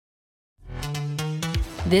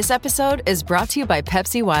This episode is brought to you by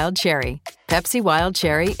Pepsi Wild Cherry. Pepsi Wild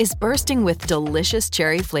Cherry is bursting with delicious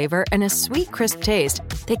cherry flavor and a sweet, crisp taste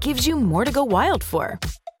that gives you more to go wild for.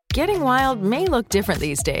 Getting wild may look different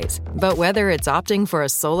these days, but whether it's opting for a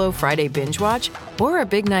solo Friday binge watch or a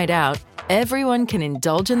big night out, everyone can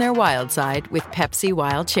indulge in their wild side with Pepsi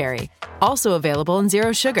Wild Cherry. Also available in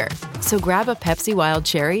Zero Sugar. So grab a Pepsi Wild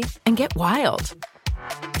Cherry and get wild.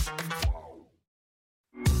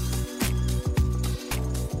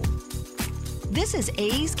 This is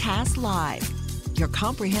A's Cast Live, your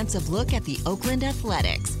comprehensive look at the Oakland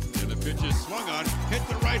Athletics. And the pitch is swung on, hit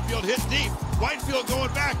the right field, hit deep. Whitefield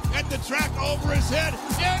going back at the track, over his head,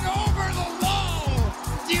 and over the wall.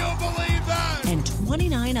 Do you believe that? And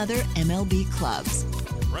 29 other MLB clubs.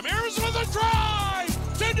 Ramirez with a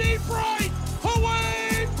drive to deep right,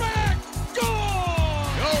 away back,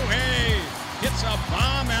 gone. Gohei hits a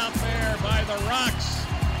bomb out there by the Rocks.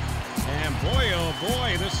 And boy, oh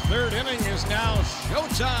boy, this third inning is now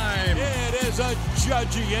showtime. It is a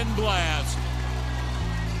Judgian blast.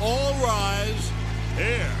 All rise.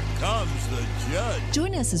 Here comes the judge.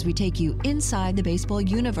 Join us as we take you inside the baseball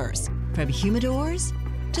universe, from humidors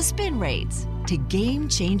to spin rates to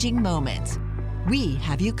game-changing moments. We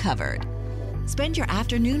have you covered. Spend your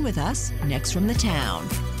afternoon with us next from the town,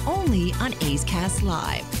 only on A's Cast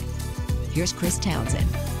Live. Here's Chris Townsend.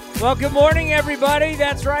 Well, good morning, everybody.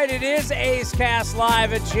 That's right. It is A's Cast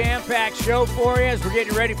Live, a jam-packed show for you as we're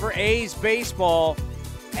getting ready for A's baseball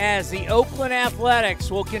as the Oakland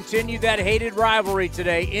Athletics will continue that hated rivalry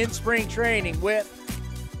today in spring training with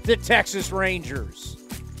the Texas Rangers.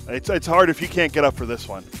 It's hard if you can't get up for this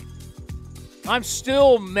one. I'm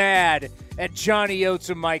still mad at Johnny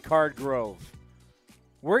Oates and Mike Hardgrove.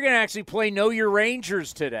 We're going to actually play Know Your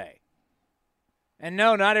Rangers today. And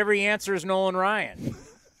no, not every answer is Nolan Ryan.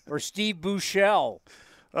 Or Steve Buechele.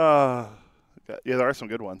 Yeah, there are some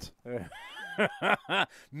good ones.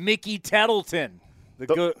 Mickey Tettleton. The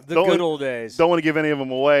good old days. Don't want to give any of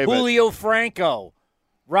them away. Julio Franco.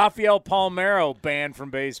 Rafael Palmeiro, banned from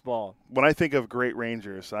baseball. When I think of great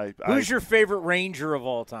Rangers, Who's your favorite Ranger of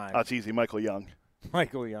all time? It's easy, Michael Young.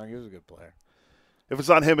 Michael Young, he was a good player. If it's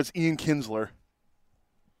not him, it's Ian Kinsler.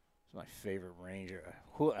 He's my favorite Ranger.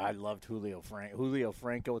 I loved Julio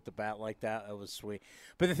Franco with the bat like that. That was sweet.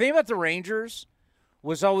 But the thing about the Rangers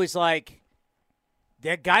was always like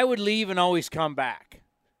that guy would leave and always come back.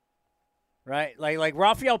 Right? Like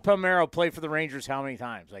Rafael Palmeiro played for the Rangers how many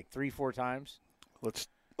times? Like 3-4 times? Let's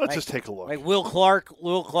just take a look. Like Will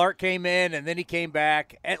Clark came in and then he came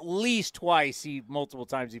back at least twice. Multiple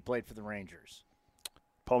times he played for the Rangers.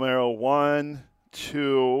 Palmeiro 1,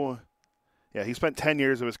 2. Yeah, he spent 10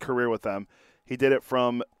 years of his career with them. He did it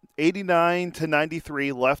from 89 to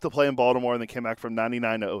 93, left to play in Baltimore, and then came back from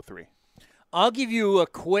 99 to 03. I'll give you a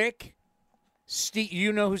quick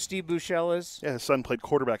you know who Steve Buechele is? Yeah, his son played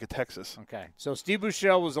quarterback at Texas. Okay. So Steve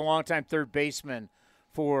Buechele was a longtime third baseman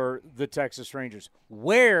for the Texas Rangers.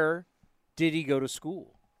 Where did he go to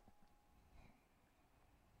school?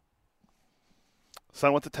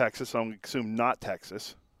 Son went to Texas, so I'm assuming not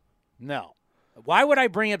Texas. No. Why would I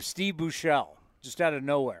bring up Steve Buechele just out of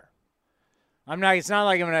nowhere? It's not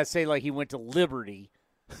like I'm going to say like he went to Liberty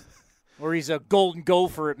or he's a Golden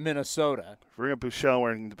Gopher at Minnesota. Bring up Buechele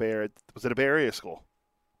wearing the Bay Area. Was it a Bay Area school?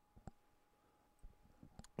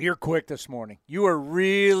 You're quick this morning. You are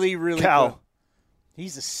really, really Cal. good.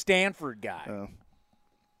 He's a Stanford guy. Oh.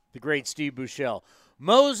 The great Steve Buechele.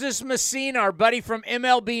 Moses Messina, our buddy from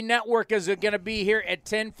MLB Network, is going to be here at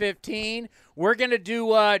 10:15. We're going to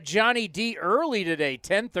do Johnny D early today,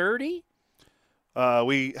 10:30.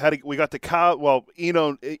 We got the cow. Well,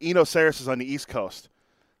 Eno Saris is on the East Coast,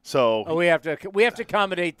 so we have to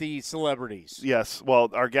accommodate the celebrities. Yes. Well,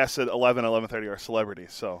 our guests at 11:30 are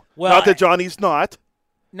celebrities. So not that Johnny's not.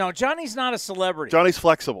 No, Johnny's not a celebrity. Johnny's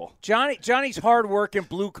flexible. Johnny's hard-working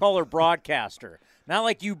blue-collar broadcaster. Not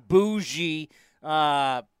like you bougie.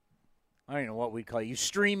 I don't know what we'd call you,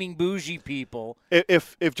 streaming bougie people.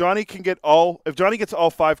 If Johnny gets all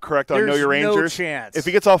 5 correct on Know Your Rangers, no chance. If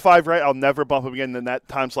he gets all 5 right, I'll never bump him again. Then that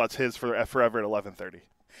time slot's his forever at 11:30.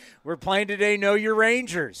 We're playing today. Know Your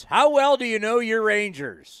Rangers. How well do you know your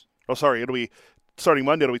Rangers? Oh, sorry. It'll be starting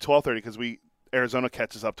Monday. It'll be 12:30 because Arizona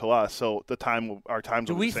catches up to us. So our times.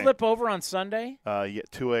 Do will we be the same. flip over on Sunday? Yeah,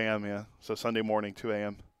 2 a.m. Yeah, so Sunday morning, 2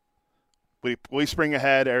 a.m. We spring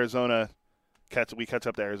ahead. Arizona. We catch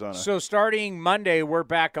up to Arizona. So starting Monday, we're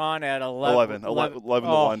back on at 11 to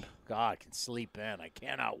 1. God, I can sleep in. I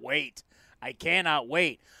cannot wait.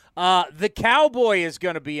 The Cowboy is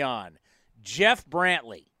going to be on. Jeff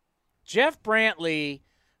Brantley. Jeff Brantley,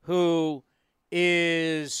 who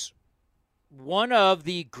is one of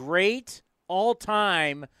the great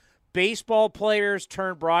all-time baseball players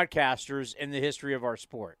turned broadcasters in the history of our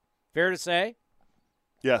sport. Fair to say?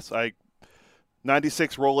 Yes,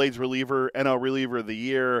 96 roll age reliever, NL reliever of the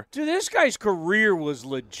year. Dude, this guy's career was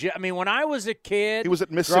legit. I mean, when I was a kid, he was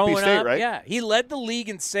at Mississippi State, up, right? Yeah, he led the league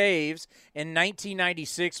in saves in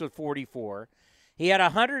 1996 with 44. He had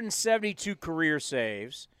 172 career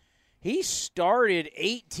saves. He started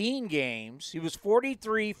 18 games. He was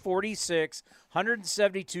 43, 46,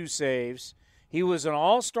 172 saves. He was an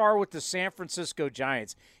all-star with the San Francisco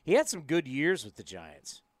Giants. He had some good years with the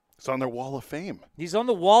Giants. He's on their Wall of Fame. He's on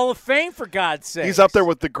the Wall of Fame, for God's sake. He's up there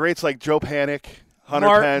with the greats like Joe Panic,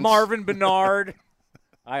 Hunter Pence. Marvin Bernard.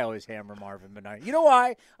 I always hammer Marvin Bernard. You know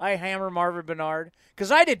why I hammer Marvin Bernard?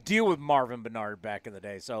 Because I had to deal with Marvin Bernard back in the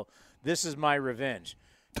day, so this is my revenge.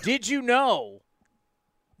 Did you know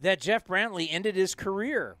that Jeff Brantley ended his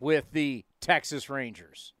career with the Texas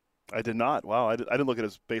Rangers? I did not. Wow, I didn't look at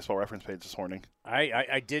his baseball reference page this morning.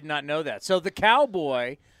 I did not know that. So the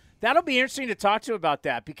Cowboy, that'll be interesting to talk to about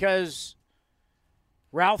that because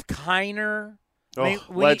Ralph Kiner.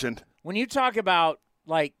 Legend. When you talk about,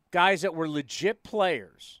 like, guys that were legit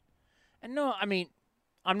players, and no, I mean,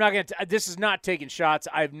 I'm not going to – this is not taking shots.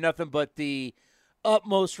 I have nothing but the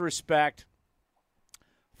utmost respect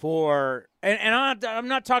for – and I'm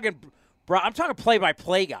not talking – I'm talking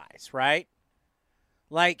play-by-play guys, right?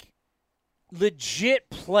 Like, legit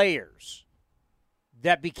players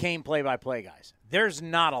that became play-by-play guys. There's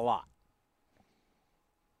not a lot.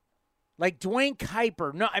 Like Dwayne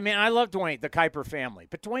Kuiper. No, I mean, I love Dwayne, the Kuiper family,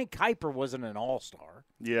 but Dwayne Kuiper wasn't an all-star.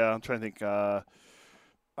 Yeah, I'm trying to think.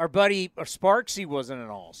 Our buddy Sparksy wasn't an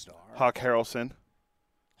all-star. Hawk Harrelson.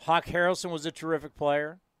 Hawk Harrelson was a terrific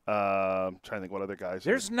player. I'm trying to think what other guys.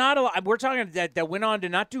 There's not a lot. We're talking that went on to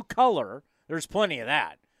not do color. There's plenty of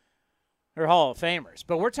that. They're Hall of Famers.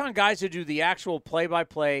 But we're talking guys who do the actual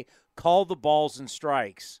play-by-play, call the balls and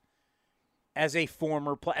strikes as a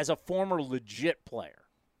former legit player.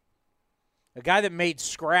 A guy that made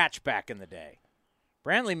scratch back in the day.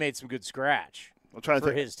 Brantley made some good scratch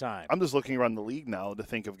for his time. I'm just looking around the league now to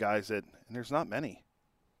think of guys and there's not many.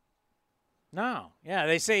 No. Yeah,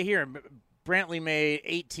 they say here Brantley made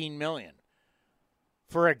 $18 million.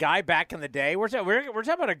 For a guy back in the day, we're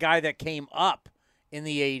talking about a guy that came up in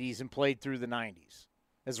the 80s and played through the 90s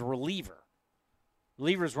as a reliever.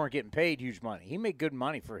 Relievers weren't getting paid huge money. He made good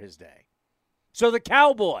money for his day. So the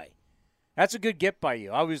Cowboy, that's a good get by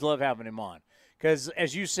you. I always love having him on because,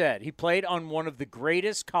 as you said, he played on one of the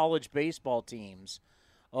greatest college baseball teams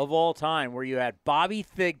of all time where you had Bobby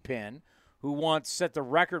Thigpen, who once set the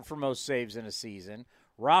record for most saves in a season,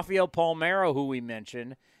 Rafael Palmeiro, who we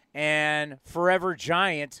mentioned, and forever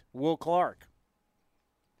Giant Will Clark.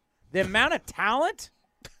 The amount of talent?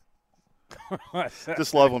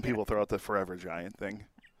 Just love when people throw out the forever Giant thing.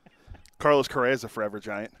 Carlos Correa is a forever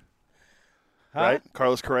Giant. Huh? Right?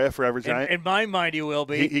 Carlos Correa, forever Giant. In my mind, he will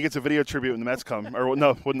be. He gets a video tribute when the Mets come. Or,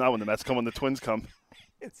 no, not when the Mets come, when the Twins come.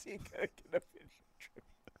 Is he going to get a video tribute?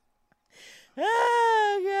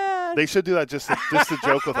 Oh, God. They should do that just to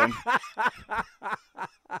joke with him.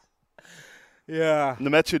 Yeah. And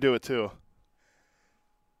the Mets should do it, too.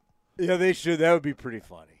 Yeah, they should. That would be pretty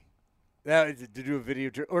funny. To do a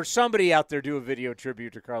video or somebody out there do a video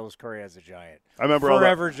tribute to Carlos Correa as a Giant. I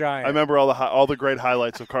remember Giant. I remember all the great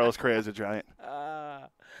highlights of Carlos Correa as a Giant.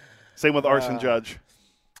 Same with Arson Judge.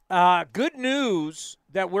 Good news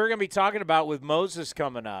that we're going to be talking about with Moses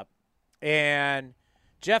coming up, and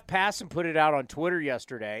Jeff Passan put it out on Twitter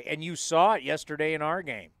yesterday, and you saw it yesterday in our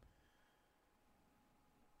game.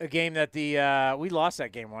 A game that we lost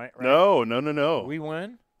that game, right? No. We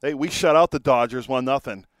win. Hey, we shut out the Dodgers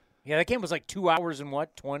 1-0. Yeah, that game was like 2 hours and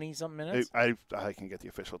 20-something minutes? I can get the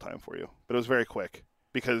official time for you, but it was very quick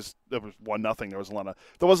because it was 1-0.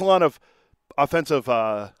 There wasn't a lot of offensive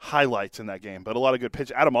highlights in that game, but a lot of good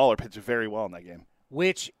pitch. Adam Oller pitched very well in that game,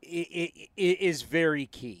 which is very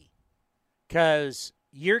key because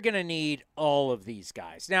you're going to need all of these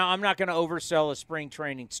guys. Now, I'm not going to oversell a spring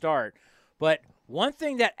training start, but one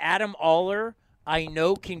thing that Adam Oller I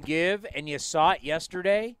know can give, and you saw it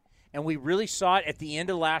yesterday, and we really saw it at the end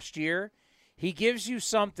of last year, he gives you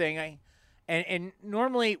something. And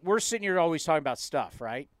normally we're sitting here always talking about stuff,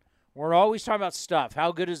 right? We're always talking about stuff.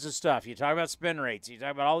 How good is the stuff? You talk about spin rates. You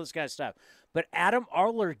talk about all this kind of stuff. But Adam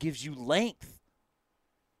Oller gives you length.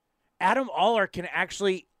 Adam Oller can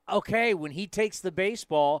actually, when he takes the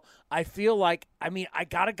baseball, I feel like, I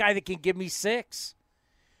got a guy that can give me 6.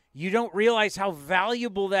 You don't realize how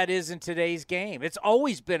valuable that is in today's game. It's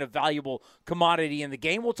always been a valuable commodity in the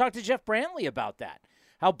game. We'll talk to Jeff Brantley about that,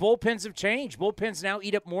 how bullpens have changed. Bullpens now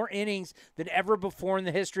eat up more innings than ever before in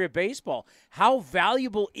the history of baseball. How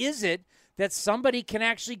valuable is it that somebody can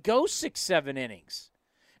actually go 6-7 innings.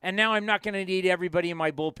 And now I'm not going to need everybody in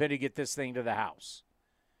my bullpen to get this thing to the house.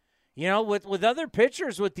 You know, with other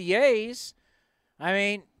pitchers with the A's, I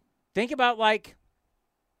mean, think about like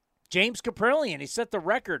James Caprillion. He set the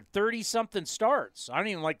record, 30-something starts. I don't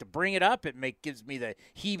even like to bring it up. It gives me the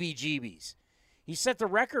heebie-jeebies. He set the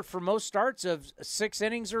record for most starts of 6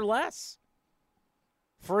 innings or less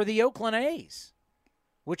for the Oakland A's,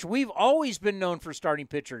 which we've always been known for starting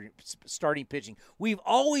pitching. We've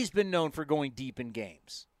always been known for going deep in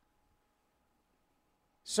games.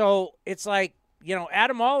 So it's like, you know,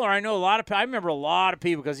 Adam Oller, I remember a lot of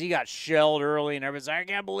people because he got shelled early and everyone's like, I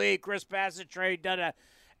can't believe Chris Bassitt trade, da-da.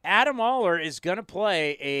 Adam Oller is going to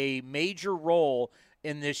play a major role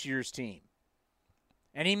in this year's team.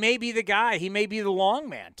 And he may be the guy. He may be the long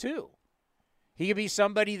man, too. He could be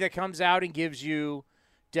somebody that comes out and gives you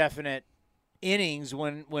definite innings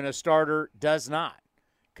when a starter does not,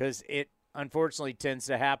 because it unfortunately tends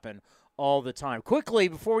to happen all the time. Quickly,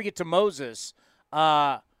 before we get to Moses,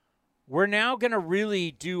 we're now going to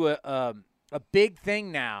really do a big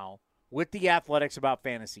thing now with the Athletics about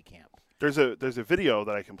fantasy camp. There's a video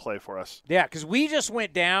that I can play for us. Yeah, because we just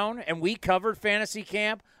went down and we covered fantasy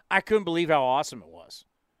camp. I couldn't believe how awesome it was.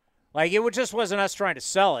 Like, it just wasn't us trying to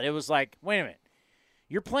sell it. It was like, wait a minute.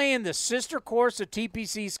 You're playing the sister course of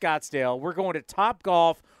TPC Scottsdale. We're going to Top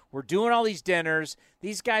Golf. We're doing all these dinners.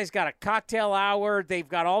 These guys got a cocktail hour. They've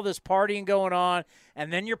got all this partying going on.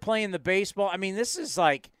 And then you're playing the baseball. I mean, this is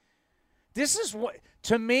what,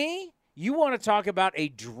 to me, you want to talk about a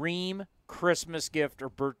dream Christmas gift or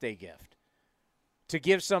birthday gift. To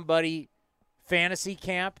give somebody fantasy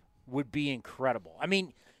camp would be incredible. I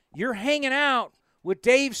mean, you're hanging out with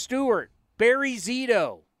Dave Stewart, Barry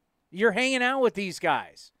Zito. You're hanging out with these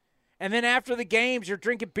guys. And then after the games, you're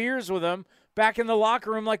drinking beers with them back in the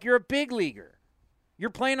locker room like you're a big leaguer. You're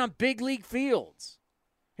playing on big league fields.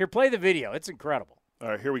 Here, play the video. It's incredible. All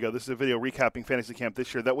right, here we go. This is a video recapping fantasy camp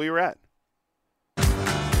this year that we were at.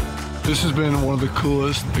 This has been one of the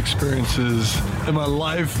coolest experiences in my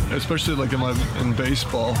life, especially like in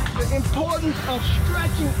baseball. The importance of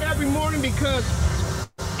stretching every morning, because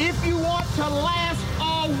if you want to last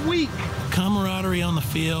all week. Camaraderie on the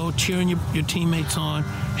field, cheering your teammates on,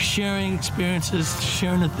 sharing experiences,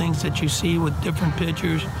 sharing the things that you see with different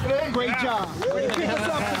pitchers. Great job. Way to keep us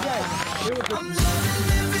up today. I'm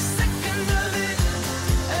loving every second of it.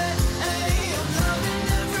 I'm loving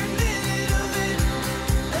every minute of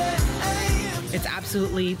it. It's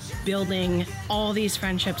absolutely building all these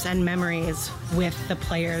friendships and memories with the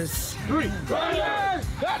players. Right here!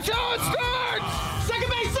 That's how it starts! Second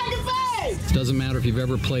base, second base! It doesn't matter if you've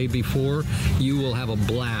ever played before, you will have a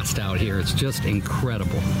blast out here. It's just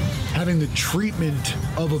incredible. Having the treatment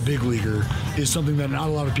of a big leaguer is something that not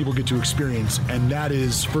a lot of people get to experience, and that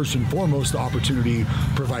is first and foremost the opportunity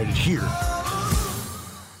provided here.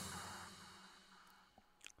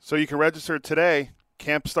 So you can register today.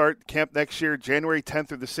 Camp next year, January 10th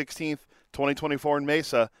through the 16th, 2024 in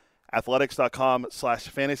Mesa.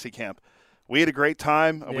 Athletics.com/fantasycamp. We had a great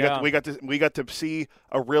time. Yeah. We got to see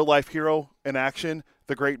a real life hero in action.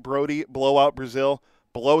 The great Brody blow out Brazil,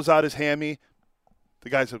 blows out his hammy. The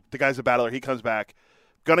guy's a battler. He comes back,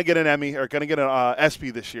 gonna get an Emmy or gonna get an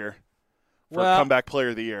ESPY this year for comeback player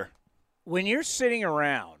of the year. When you're sitting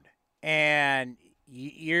around and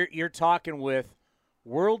you're talking with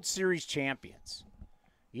World Series champions,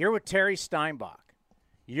 you're with Terry Steinbach,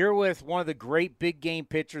 you're with one of the great big game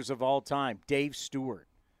pitchers of all time, Dave Stewart.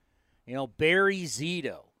 You know, Barry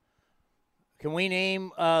Zito. Can we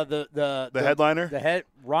name the headliner?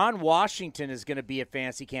 Ron Washington is going to be at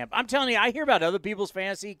fantasy camp. I'm telling you, I hear about other people's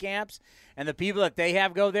fantasy camps and the people that they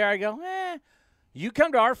have go there. I go, you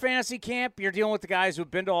come to our fantasy camp, you're dealing with the guys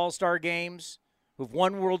who've been to All-Star games, who've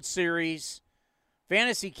won World Series.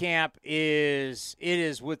 Fantasy camp is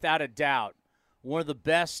without a doubt one of the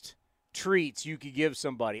best treats you could give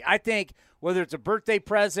somebody. I think whether it's a birthday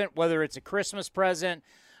present, whether it's a Christmas present,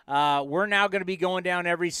 we're now going to be going down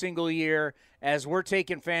every single year as we're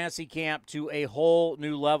taking fantasy camp to a whole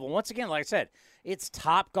new level. Once again, like I said, it's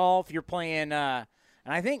Top Golf. You're playing, and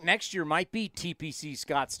I think next year might be TPC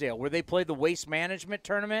Scottsdale, where they play the Waste Management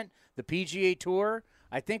Tournament, the PGA Tour.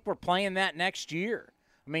 I think we're playing that next year.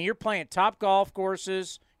 I mean, you're playing top golf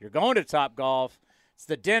courses. You're going to Top Golf. It's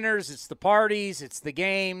the dinners. It's the parties. It's the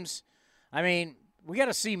games. I mean, we got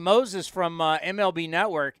to see Moses from MLB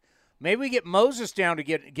Network. Maybe we get Moses down to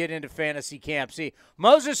get into fantasy camp. See,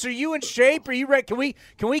 Moses, are you in shape? Are you ready?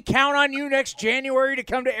 Can we count on you next January to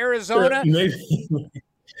come to Arizona? Maybe.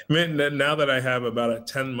 Now that I have about a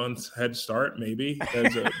 10-month head start, maybe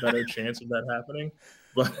there's a better chance of that happening.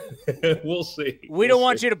 but we'll see. We don't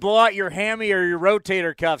want you to blow out your hammy or your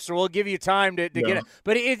rotator cuff, so we'll give you time to get it.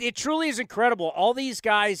 But it truly is incredible. All these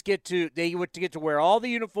guys get to wear all the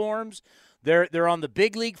uniforms. They're on the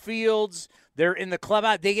big league fields. They're in the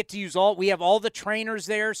clubhouse. They get to use we have all the trainers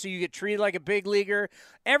there, so you get treated like a big leaguer.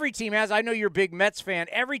 Every team has. I know you're a big Mets fan.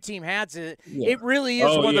 Every team has it. Yeah. It really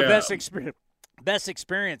is one of the best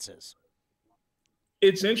experiences.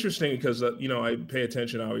 It's interesting because, I pay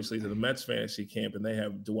attention, obviously, to the Mets fantasy camp, and they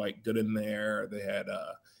have Dwight Gooden there. They had,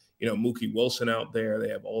 Mookie Wilson out there. They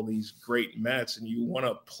have all these great Mets, and you want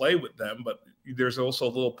to play with them, but there's also a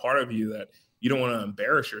little part of you that you don't want to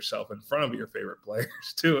embarrass yourself in front of your favorite players,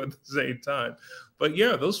 too, at the same time. But,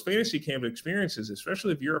 yeah, those fantasy camp experiences,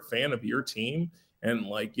 especially if you're a fan of your team and,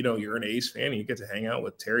 you're an A's fan and you get to hang out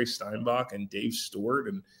with Terry Steinbach and Dave Stewart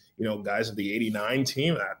and, guys of the 89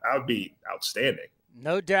 team, that would be outstanding.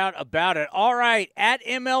 No doubt about it. All right, at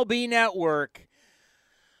MLB Network,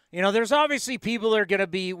 there's obviously people that are going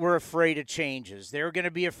to were afraid of changes. They're going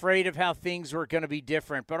to be afraid of how things were going to be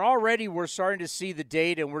different. But already we're starting to see the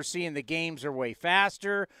data, and we're seeing the games are way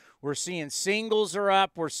faster. We're seeing singles are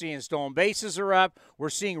up. We're seeing stolen bases are up. We're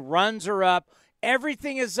seeing runs are up.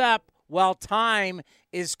 Everything is up while time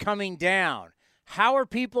is coming down. How are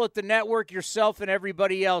people at the network, yourself and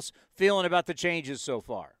everybody else, feeling about the changes so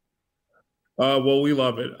far? Well, we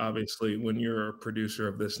love it, obviously. When you're a producer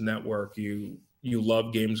of this network, you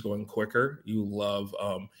love games going quicker. You love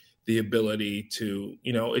the ability to,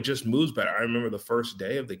 it just moves better. I remember the first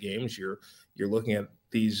day of the games, you're looking at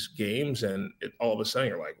these games and all of a sudden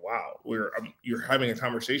you're like, wow, you're having a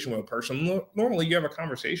conversation with a person. Normally you have a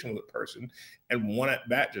conversation with a person and one at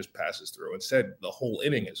bat just passes through. Instead, the whole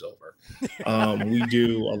inning is over. We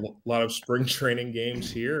do a lot of spring training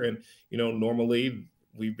games here. And, normally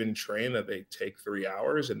we've been trained that they take 3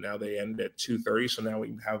 hours and now they end at 2:30. So now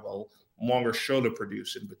we have a longer show to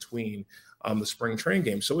produce in between the spring training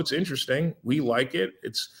game. So it's interesting. We like it.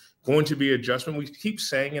 It's going to be adjustment. We keep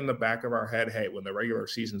saying in the back of our head, hey, when the regular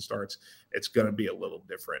season starts, it's going to be a little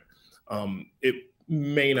different. It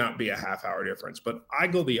may not be a half-hour difference, but I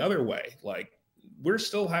go the other way. Like, we're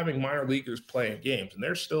still having minor leaguers playing games, and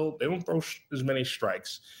they don't throw as many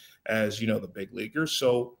strikes as, the big leaguers.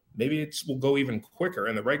 So maybe will go even quicker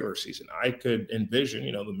in the regular season. I could envision,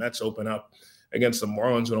 the Mets open up against the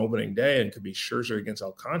Marlins on opening day and could be Scherzer against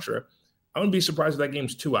Alcantara. I wouldn't be surprised if that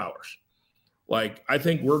game's 2 hours. Like, I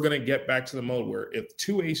think we're going to get back to the mode where if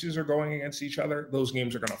two aces are going against each other, those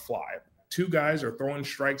games are going to fly. If two guys are throwing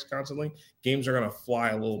strikes constantly, games are going to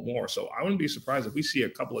fly a little more. So I wouldn't be surprised if we see a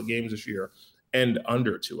couple of games this year end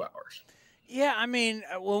under 2 hours. Yeah, I mean,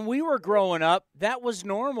 when we were growing up, that was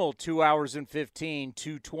normal, 2 hours and 15,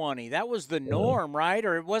 2:20. That was the norm, right?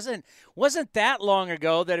 Or it wasn't that long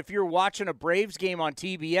ago that if you're watching a Braves game on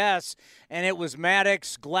TBS and it was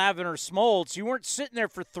Maddox, Glavine, or Smoltz, you weren't sitting there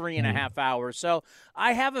for 3.5 hours. So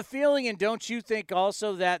I have a feeling, and don't you think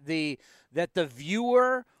also that the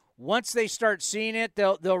viewer, once they start seeing it,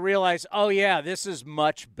 they'll realize, oh, yeah, this is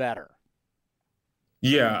much better.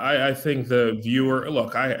 Yeah, I think the viewer,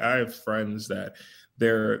 look, I have friends that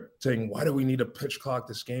they're saying, why do we need a pitch clock?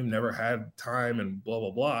 This game never had time and blah, blah,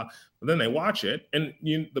 blah. But then they watch it. And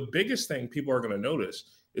the biggest thing people are going to notice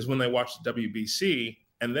is when they watch the WBC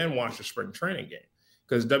and then watch the spring training game.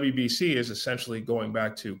 Because WBC is essentially going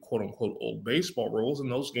back to quote unquote old baseball rules.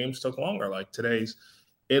 And those games took longer. Like today's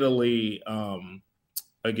Italy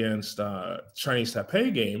against Chinese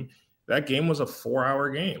Taipei game, that game was a 4-hour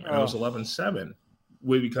game. And it was 11-7.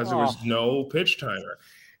 Because there was no pitch timer.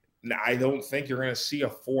 Now, I don't think you're going to see a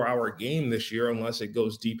 4-hour game this year unless it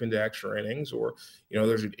goes deep into extra innings or,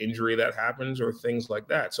 there's an injury that happens or things like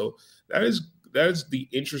that. So that is the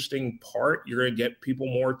interesting part. You're going to get people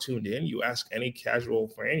more tuned in. You ask any casual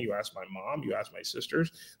fan, you ask my mom, you ask my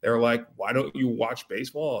sisters, they're like, why don't you watch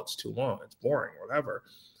baseball? It's too long. It's boring, whatever.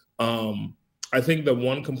 I think the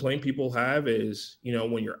one complaint people have is,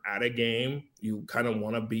 when you're at a game, you kind of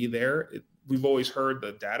want to be there. We've always heard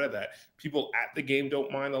the data that people at the game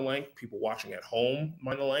don't mind the length. People watching at home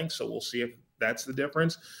mind the length. So we'll see if that's the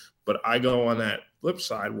difference. But I go on that flip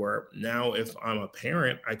side where now if I'm a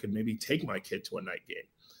parent, I could maybe take my kid to a night game.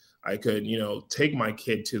 I could, take my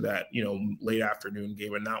kid to that, late afternoon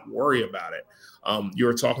game and not worry about it. You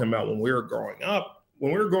were talking about when we were growing up.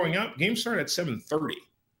 When we were growing up, games started at 7:30.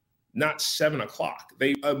 Not 7 o'clock.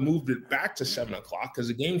 They moved it back to 7 o'clock because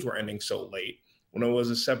the games were ending so late. When it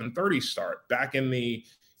was a 7:30 start, back in the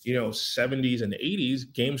 70s and 80s,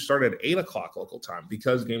 games started at 8 o'clock local time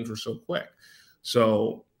because games were so quick.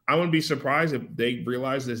 So I wouldn't be surprised if they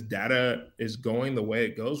realize this data is going the way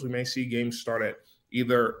it goes. We may see games start at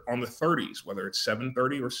either on the 30s, whether it's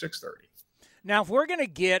 7:30 or 6:30. Now, if we're going to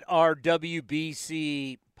get our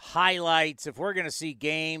WBC highlights, if we're going to see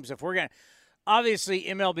games, if we're going to – obviously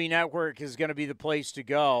MLB Network is going to be the place to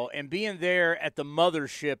go. And being there at the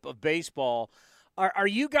mothership of baseball, are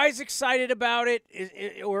you guys excited about it?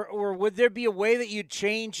 Or would there be a way that you'd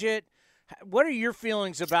change it? What are your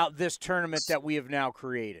feelings about this tournament that we have now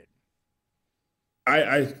created?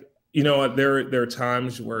 You know what, there are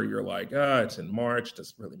times where you're like, it's in March,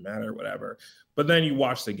 doesn't really matter, whatever. But then you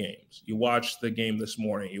watch the games. You watch the game this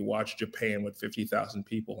morning. You watch Japan with 50,000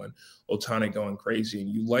 people and Ohtani going crazy, and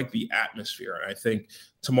you like the atmosphere. And I think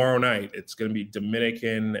tomorrow night it's going to be the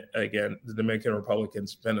Dominican Republic and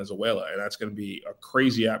Venezuela, and that's going to be a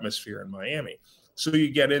crazy atmosphere in Miami. So you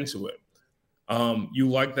get into it. You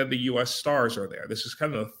like that the U.S. stars are there. This is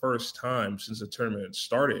kind of the first time since the tournament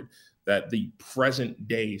started that the present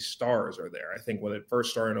day stars are there. I think when it first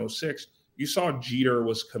started in 2006, you saw Jeter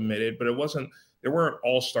was committed, but there weren't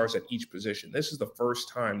all stars at each position. This is the first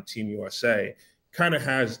time Team USA kind of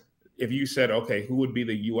has, if you said, okay, who would be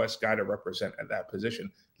the U.S. guy to represent at that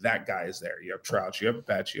position? That guy is there. You have Trout, you have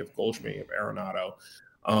Betts, you have Goldschmidt, you have Arenado.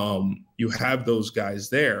 You have those guys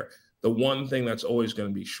there. The one thing that's always going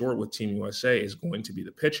to be short with Team USA is going to be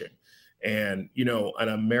the pitching. And, an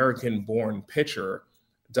American-born pitcher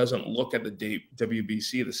doesn't look at the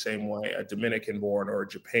WBC the same way a Dominican-born or a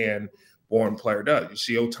Japan-born player does. You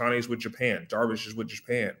see Ohtani's with Japan. Darvish is with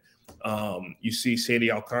Japan. You see Sandy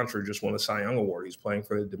Alcantara just won the Cy Young Award. He's playing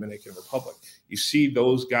for the Dominican Republic. You see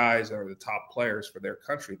those guys that are the top players for their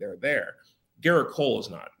country. They're there. Garrett Cole is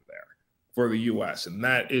not there for the U.S., and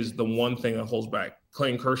that is the one thing that holds back.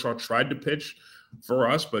 Clayton Kershaw tried to pitch for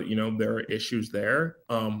us, but, there are issues there.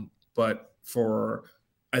 But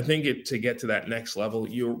I think to get to that next level,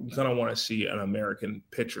 you're going to want to see an American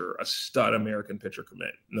pitcher, a stud American pitcher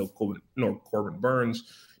commit. No Corbin Burns,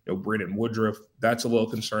 no Brandon Woodruff. That's a little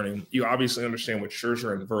concerning. You obviously understand with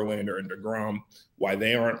Scherzer and Verlander and DeGrom, why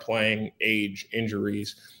they aren't playing, age,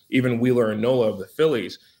 injuries. Even Wheeler and Nola of the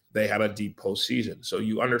Phillies, they had a deep postseason. So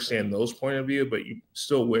you understand those point of view, but you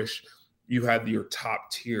still wish you had your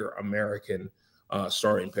top-tier American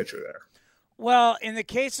starting pitcher there. Well, in the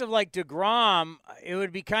case of like DeGrom, it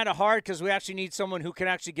would be kind of hard because we actually need someone who can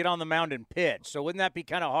actually get on the mound and pitch. So wouldn't that be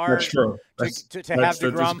kind of hard? That's true. To have DeGrom? That's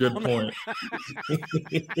a good point.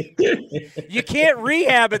 You can't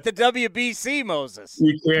rehab at the WBC, Moses.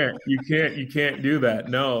 You can't do that.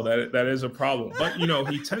 No, that is a problem. But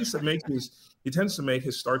he tends to make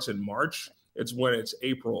his starts in March. It's when it's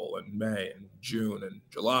April and May and June and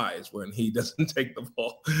July is when he doesn't take the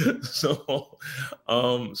ball. So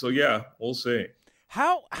yeah, we'll see.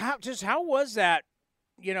 How was that?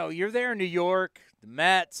 You're there in New York, the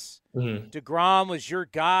Mets. Mm-hmm. DeGrom was your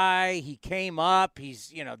guy. He came up. He's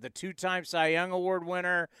the 2-time Cy Young Award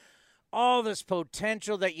winner. All this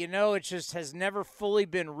potential that it just has never fully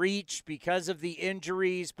been reached because of the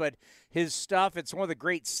injuries, but his stuff, it's one of the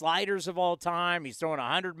great sliders of all time. He's throwing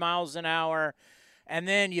 100 miles an hour. And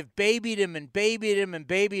then you've babied him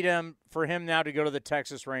for him now to go to the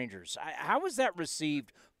Texas Rangers. How was that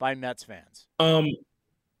received by Mets fans?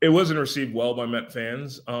 It wasn't received well by Met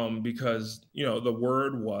fans because, the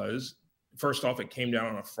word was, first off, it came down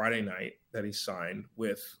on a Friday night that he signed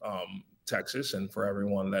with Texas, and for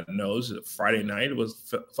everyone that knows, Friday night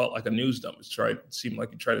felt like a news dump. It seemed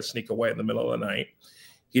like he tried to sneak away in the middle of the night.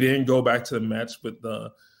 He didn't go back to the Mets with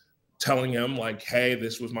the telling him like, "Hey,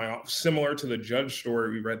 this was similar to the Judge story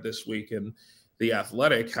we read this week in The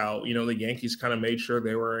Athletic." How the Yankees kind of made sure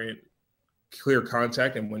they were in clear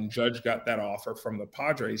contact, and when Judge got that offer from the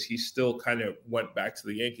Padres, he still kind of went back to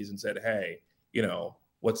the Yankees and said, "Hey,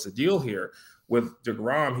 what's the deal here?" With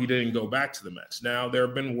DeGrom, he didn't go back to the Mets. Now, there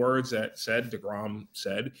have been words that said DeGrom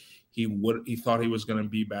said he thought he was going to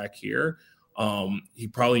be back here. He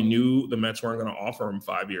probably knew the Mets weren't going to offer him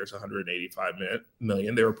 5 years, $185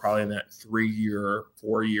 million. They were probably in that 3-year,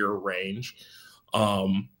 4-year range.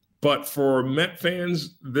 But for Met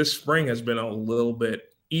fans, this spring has been a little bit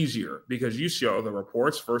easier because you see all the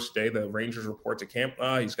reports. First day, the Rangers report to camp,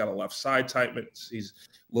 he's got a left side tightness. He's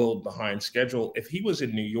a little behind schedule. If he was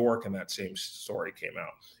in New York and that same story came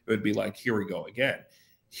out, it would be like, here we go again.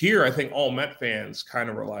 Here, I think all Met fans kind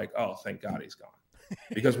of were like, oh, thank God he's gone.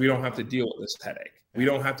 Because we don't have to deal with this headache. We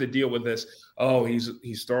don't have to deal with this,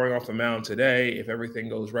 he's throwing off the mound today. If everything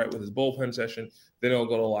goes right with his bullpen session, then he'll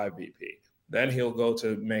go to live BP. Then he'll go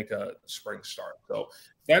to make a spring start. So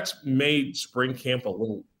that's made spring camp a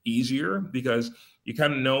little easier because you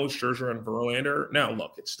kind of know Scherzer and Verlander. Now,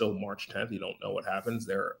 look, it's still March 10th. You don't know what happens.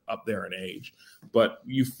 They're up there in age. But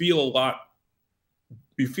you feel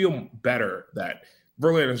better that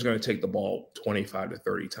Verlander is going to take the ball 25 to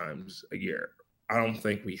 30 times a year. I don't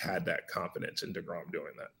think we had that confidence in DeGrom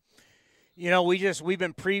doing that. You know, we've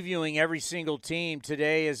been previewing every single team.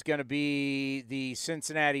 Today is going to be the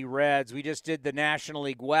Cincinnati Reds. We just did the National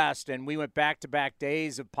League West, and we went back-to-back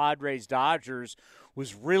days of Padres-Dodgers.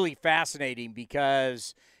 Was really fascinating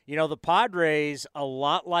because, you know, the Padres, a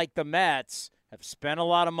lot like the Mets, have spent a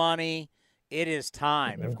lot of money. It is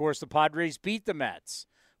time. Of course, the Padres beat the Mets.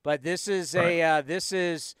 But this is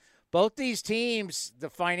both these teams,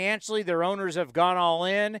 financially, their owners have gone all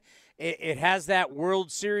in. It has that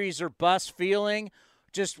World Series or bust feeling.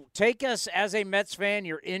 Just take us as a Mets fan.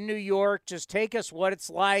 You're in New York. Just take us what it's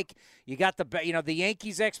like. You got the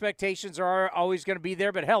Yankees' expectations are always going to be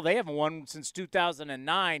there, but hell, they haven't won since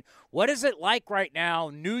 2009. What is it like right now,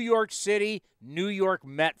 New York City, New York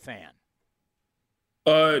Met fan?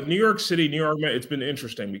 New York City, New York Met, it's been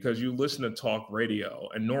interesting because you listen to talk radio,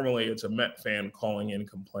 and normally it's a Met fan calling in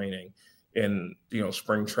complaining in,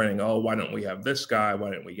 spring training. Oh, why don't we have this guy? Why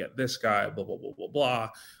didn't we get this guy? Blah, blah, blah, blah, blah.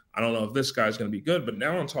 I don't know if this guy's going to be good. But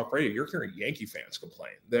now on talk radio, you're hearing Yankee fans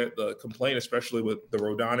complain. The complaint, especially with the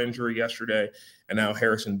Rodon injury yesterday, and now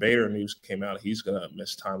Harrison Bader news came out. He's going to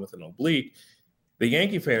miss time with an oblique. The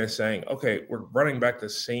Yankee fan is saying, okay, we're running back the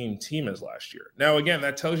same team as last year. Now, again,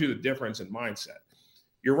 that tells you the difference in mindset.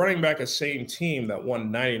 You're running back a same team that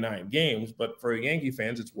won 99 games, but for the Yankee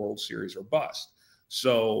fans, it's World Series or bust.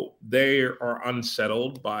 So they are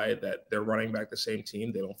unsettled by that they're running back the same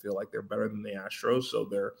team. They don't feel like they're better than the Astros. So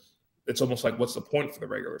it's almost like, what's the point for the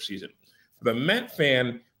regular season? For the Met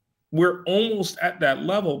fan, we're almost at that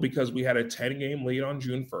level because we had a 10-game lead on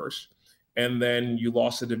June 1st, and then you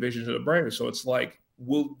lost the division to the Braves. So it's like,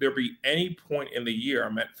 will there be any point in the year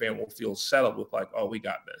a Met fan will feel settled with like, oh, we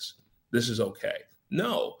got this. This is okay.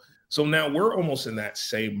 No. So now we're almost in that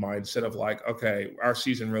same mindset of like, okay, our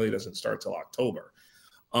season really doesn't start till October.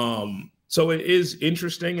 So it is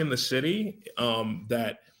interesting in the city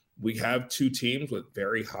that we have two teams with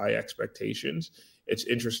very high expectations. It's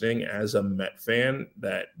interesting as a Met fan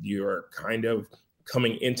that you're kind of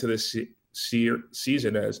coming into this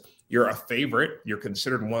season as you're a favorite. You're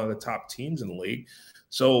considered one of the top teams in the league.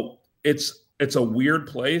 So it's a weird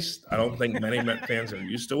place. I don't think many Met fans are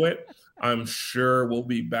used to it. I'm sure we'll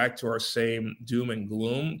be back to our same doom and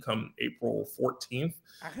gloom come April 14th.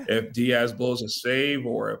 If Diaz blows a save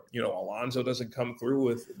or if, Alonso doesn't come through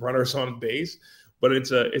with runners on base. But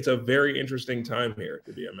it's a very interesting time here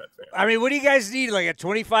to be a Met fan. I mean, what do you guys need? Like a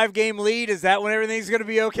 25-game lead? Is that when everything's going to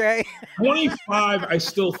be okay? 25, I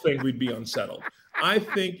still think we'd be unsettled. I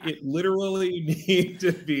think it literally needs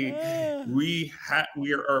to be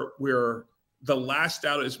we're the last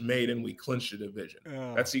out is made and we clinch the division.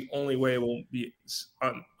 That's the only way it won't be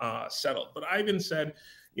settled. But I even said,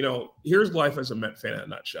 here's life as a Met fan in a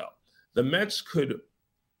nutshell. The Mets could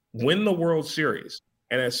win the World Series,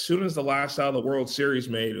 and as soon as the last out of the World Series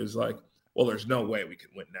made, it was like, well, there's no way we can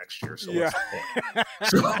win next year. So what's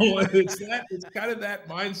the point? So it's kind of that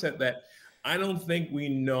mindset that I don't think we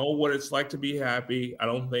know what it's like to be happy. I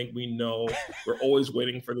don't think we know. We're always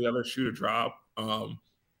waiting for the other shoe to drop.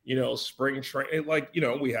 Spring training,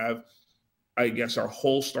 we have, I guess, our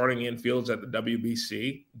whole starting infield's at the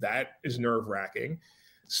WBC. That is nerve-wracking.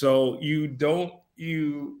 So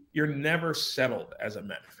you're never settled as a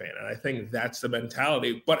Met fan. And I think that's the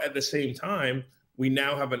mentality. But at the same time, we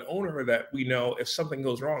now have an owner that we know if something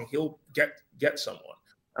goes wrong, he'll get someone.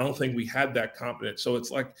 I don't think we had that confidence. So it's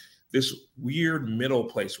like this weird middle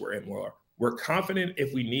place we're in where we're confident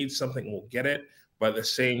if we need something, we'll get it. But at the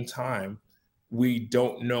same time, we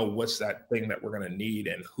don't know what's that thing that we're going to need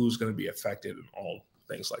and who's going to be affected and all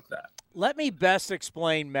things like that. Let me best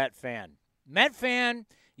explain Met fan. Met fan,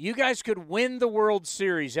 you guys could win the World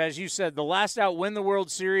Series. As you said, the last out win the World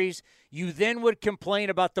Series. You then would complain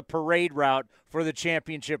about the parade route for the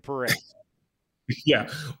championship parade. Yeah.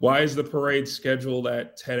 Why is the parade scheduled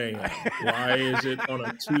at 10 a.m.? Why is it on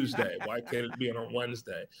a Tuesday? Why can't it be on a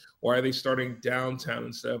Wednesday? Why are they starting downtown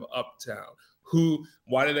instead of uptown?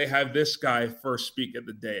 Why do they have this guy first speak at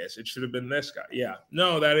the dais? It should have been this guy. Yeah.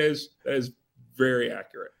 No, that is very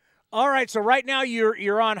accurate. All right. So right now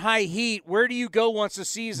you're on high heat. Where do you go once the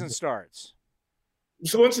season starts?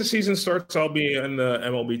 So once the season starts, I'll be in the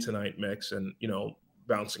MLB Tonight mix and,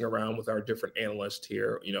 bouncing around with our different analysts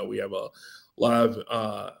here. We have a lot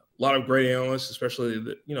of great analysts, especially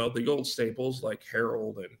the old staples like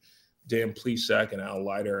Harold and Dan Plesac and Al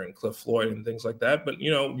Leiter and Cliff Floyd and things like that. But,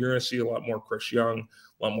 you're going to see a lot more Chris Young,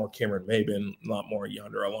 a lot more Cameron Maben, a lot more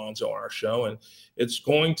Yonder Alonso on our show. And it's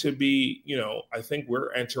going to be, I think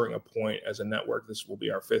we're entering a point as a network, this will be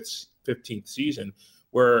our 15th season,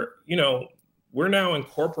 where, we're now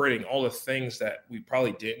incorporating all the things that we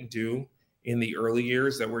probably didn't do in the early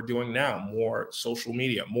years that we're doing now. More social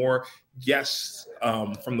media, more guests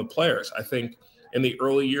from the players. I think in the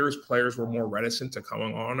early years, players were more reticent to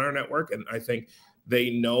coming on our network, and I think they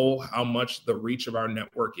know how much the reach of our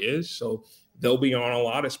network is. So they'll be on a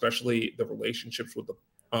lot, especially the relationships with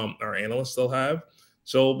our analysts they'll have.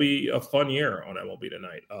 So it'll be a fun year on MLB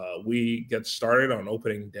Tonight. We get started on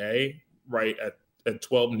opening day right at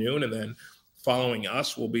 12 noon, and then following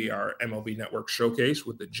us will be our MLB Network showcase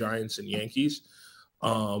with the Giants and Yankees.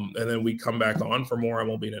 And then we come back on for more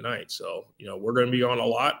MLB Tonight. So, we're going to be on a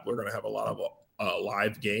lot. We're going to have a lot of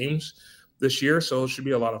live games this year, so it should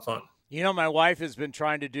be a lot of fun. My wife has been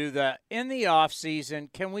trying to do that in the off season.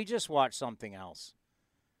 Can we just watch something else?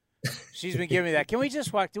 She's been giving me that. Can we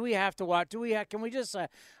just watch? Do we have to watch? Can we just?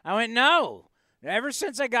 I went, no. Ever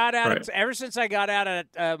since I got out,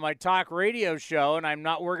 of my talk radio show, and I'm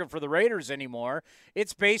not working for the Raiders anymore,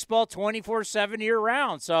 it's baseball 24/7 year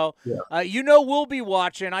round. So, we'll be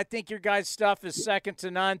watching. I think your guys' stuff is second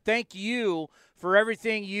to none. Thank you for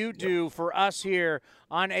everything you do for us here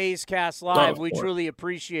on A's Cast Live. We truly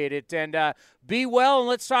appreciate it. And be well, and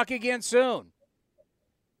let's talk again soon.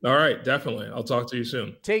 All right, definitely. I'll talk to you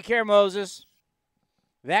soon. Take care, Moses.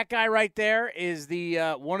 That guy right there is the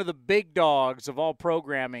one of the big dogs of all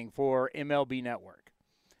programming for MLB Network,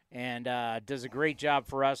 and does a great job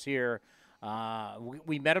for us here.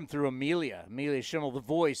 We met him through Amelia Schimmel, the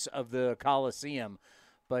voice of the Coliseum,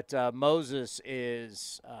 but Moses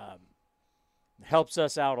helps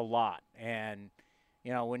us out a lot. And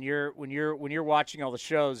when you're watching all the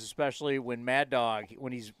shows, especially when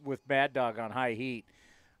he's with Mad Dog on High Heat,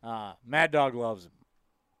 Mad Dog loves him.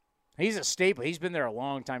 He's a staple. He's been there a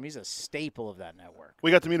long time. He's a staple of that network. We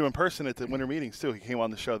got to meet him in person at the winter meetings, too. He came on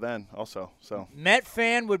the show then also. So Met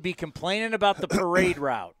fan would be complaining about the parade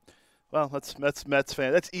route. Well, that's Mets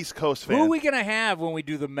fan. That's East Coast fan. Who are we going to have when we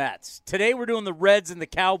do the Mets? Today we're doing the Reds and the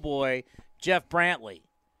Cowboy, Jeff Brantley.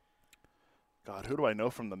 God, who do I know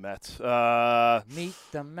from the Mets? Meet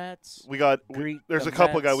the Mets. There's a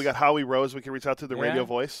couple of guys. We got Howie Rose we can reach out to, the radio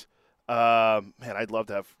voice. Man, I'd love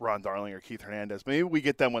to have Ron Darling or Keith Hernandez. Maybe we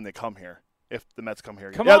get them when they come here, if the Mets come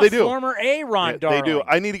here. They do. Former Ron Darling. They do.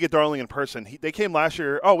 I need to get Darling in person. They came last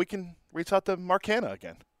year. Oh, we can reach out to Mark Canha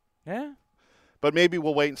again. Yeah. But maybe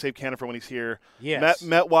we'll wait and save Canha for when he's here. Yes.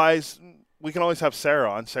 Met-wise, we can always have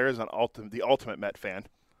Sarah on. Sarah's the ultimate Met fan.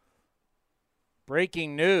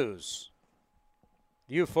 Breaking news.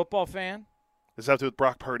 You a football fan? Does that have to do with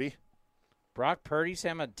Brock Purdy? Brock Purdy's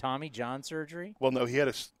having Tommy John surgery? Well, no, he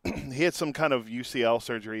had some kind of UCL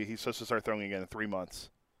surgery. He's supposed to start throwing again in 3 months.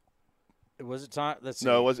 Was it time? Let's see.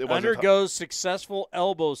 No, it wasn't. Undergoes successful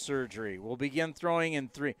elbow surgery. Will begin throwing in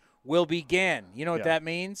 3. Will begin. You know what that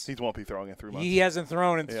means? He won't be throwing in 3 months. He hasn't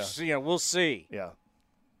thrown in. We'll see. Yeah.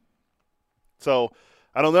 So,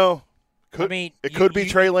 I don't know. It could be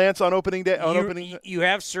Trey Lance on opening day. You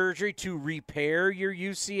have surgery to repair your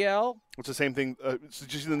UCL. It's the same thing.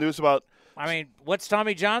 Did you see the news about? What's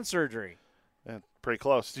Tommy John surgery? Yeah, pretty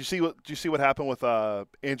close. Did you see what happened with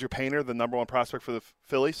Andrew Painter, the number 1 prospect for the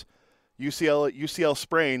Phillies? UCL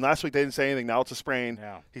sprain. Last week they didn't say anything. Now it's a sprain.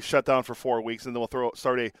 Yeah. He's shut down for 4 weeks, and then we'll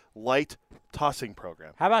start a light tossing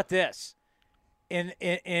program. How about this?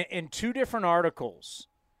 In 2 different articles.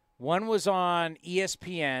 One was on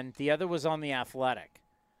ESPN. The other was on The Athletic.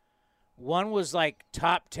 One was like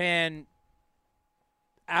top 10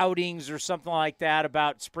 outings or something like that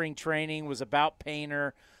about spring training, was about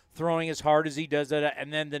Painter throwing as hard as he does it.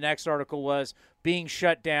 And then the next article was being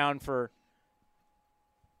shut down for –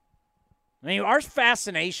 our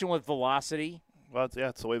fascination with velocity. Well,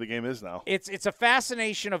 it's the way the game is now. It's a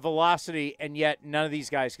fascination of velocity, and yet none of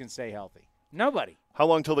these guys can stay healthy. Nobody. How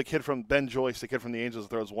long till the kid from Ben Joyce, the kid from the Angels,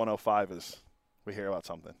 throws 105 as we hear about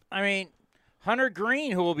something? Hunter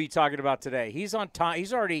Green, who we'll be talking about today, he's on time.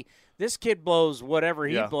 He's already – this kid blows whatever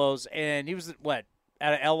he blows, and he was,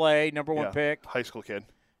 out of L.A., number 1 pick? High school kid.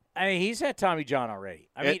 He's had Tommy John already.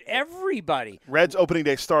 Everybody. Reds opening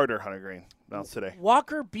day starter, Hunter Green, announced today.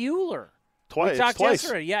 Walker Buehler. Twice. We talked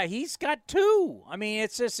yesterday. Yeah, he's got 2.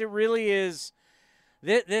 it really is –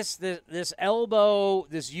 This elbow,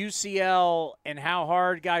 this UCL, and how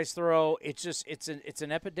hard guys throw, it's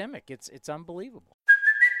an epidemic. It's unbelievable.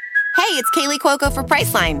 Hey, it's Kaylee Cuoco for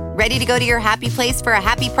Priceline. Ready to go to your happy place for a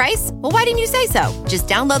happy price? Well, why didn't you say so? Just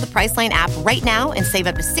download the Priceline app right now and save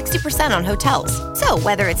up to 60% on hotels. So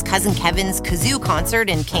whether it's Cousin Kevin's Kazoo Concert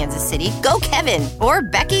in Kansas City, go Kevin, or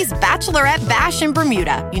Becky's Bachelorette Bash in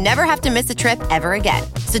Bermuda, you never have to miss a trip ever again.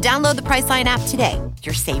 So download the Priceline app today.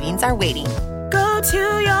 Your savings are waiting. Go to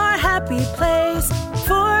your happy place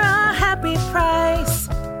for a happy price.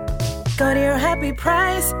 Go to your happy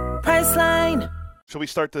price, Priceline. Should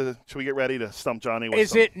we get ready to stump Johnny? With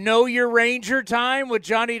Is it Know Your Ranger time with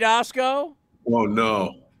Johnny Dasco? Oh,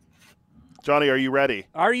 no. Johnny, are you ready?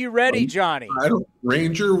 Are you ready, Johnny?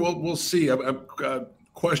 Ranger, we'll see. I'm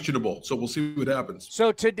questionable, so we'll see what happens.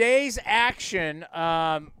 So today's action,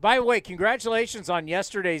 by the way, congratulations on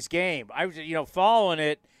yesterday's game. I was, following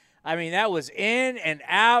it. I mean, that was in and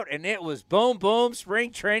out, and it was boom, boom,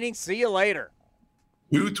 spring training. See you later.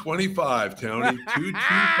 225, Tony.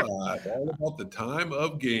 225. All about the time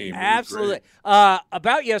of game. Absolutely.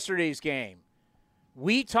 About yesterday's game,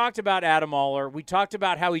 we talked about Adam Aller. We talked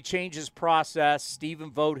about how he changed his process.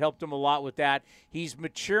 Stephen Vogt helped him a lot with that. He's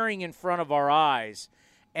maturing in front of our eyes.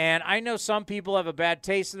 And I know some people have a bad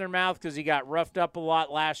taste in their mouth because he got roughed up a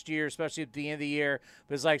lot last year, especially at the end of the year.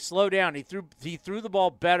 But it's like, slow down. He threw the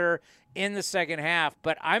ball better in the second half.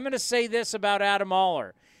 But I'm going to say this about Adam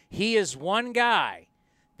Aller. He is one guy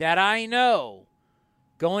that I know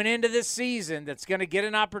going into this season that's going to get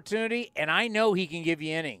an opportunity, and I know he can give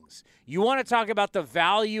you innings. You want to talk about the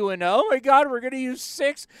value in, oh, my God, we're going to use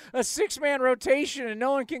a six-man rotation, and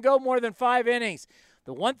no one can go more than 5 innings.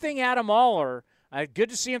 The one thing Adam Aller – good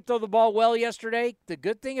to see him throw the ball well yesterday. The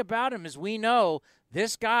good thing about him is we know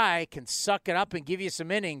this guy can suck it up and give you some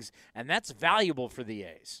innings, and that's valuable for the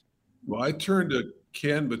A's. Well, I turned to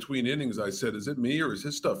Ken between innings. I said, is it me or is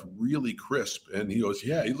his stuff really crisp? And he goes,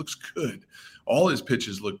 yeah, he looks good. All his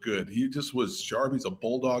pitches look good. He just was sharp. He's a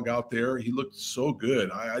bulldog out there. He looked so good.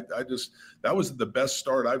 That was the best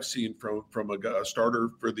start I've seen from a starter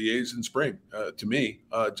for the A's in spring, to me.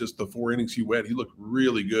 Just the 4 innings he went, he looked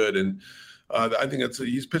really good. And I think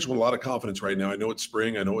he's pitching with a lot of confidence right now. I know it's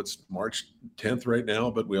spring. I know it's March 10th right now,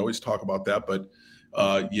 but we always talk about that. But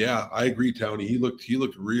yeah, I agree, Tony. He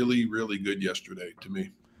looked really, really good yesterday to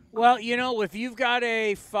me. Well, if you've got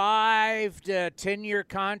a 5 to 10-year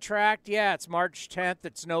contract, yeah, it's March 10th.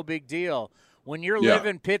 It's no big deal. When you're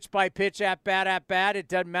living pitch by pitch, at bat, it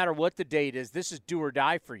doesn't matter what the date is. This is do or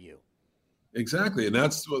die for you. Exactly, and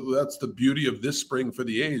that's the beauty of this spring for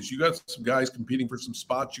the A's. You got some guys competing for some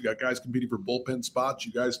spots. You got guys competing for bullpen spots.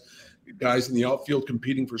 You guys in the outfield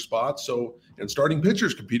competing for spots. So, and starting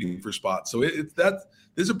pitchers competing for spots. So this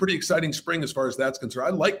is a pretty exciting spring as far as that's concerned. I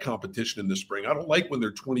like competition in the spring. I don't like when there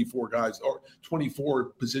are 24 guys or 24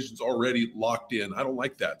 positions already locked in. I don't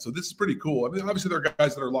like that. So this is pretty cool. I mean, obviously there are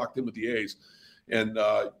guys that are locked in with the A's, and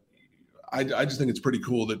I just think it's pretty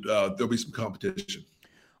cool that there'll be some competition.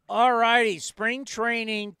 All righty, spring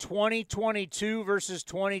training 2022 versus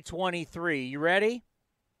 2023. You ready?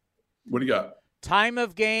 What do you got? Time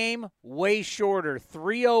of game, way shorter,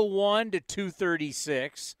 301 to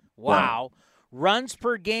 236. Wow. Runs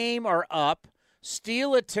per game are up.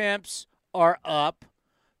 Steal attempts are up.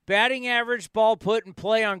 Batting average, ball put in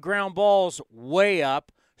play on ground balls, way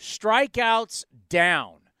up. Strikeouts,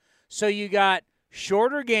 down. So you got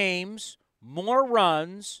shorter games, more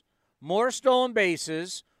runs, more stolen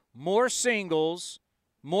bases, more singles,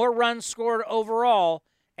 more runs scored overall,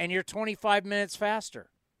 and you're 25 minutes faster.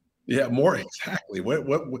 Yeah, more exactly.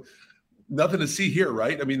 What nothing to see here,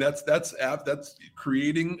 right? I mean, that's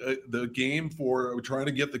creating the game for trying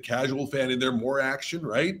to get the casual fan in there, more action,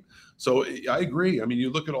 right? So I agree. I mean, you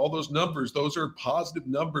look at all those numbers; those are positive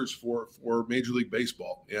numbers for Major League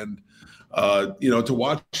Baseball. And to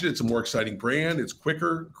watch it, it's a more exciting brand. It's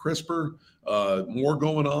quicker, crisper, more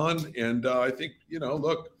going on. And I think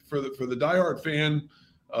look for the diehard fan.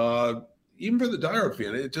 Even for the diehard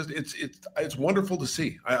fan, it's wonderful to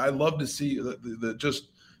see. I love to see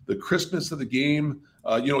the crispness of the game.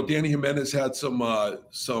 Danny Jimenez had some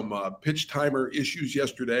pitch timer issues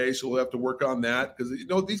yesterday, so we'll have to work on that because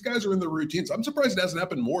these guys are in their routines. I'm surprised it hasn't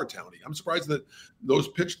happened more, Townie. I'm surprised that those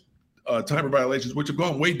pitch timer violations, which have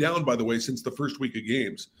gone way down, by the way, since the first week of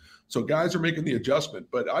games. So guys are making the adjustment,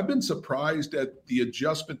 but I've been surprised at the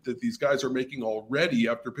adjustment that these guys are making already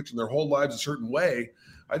after pitching their whole lives a certain way.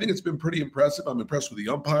 I think it's been pretty impressive. I'm impressed with the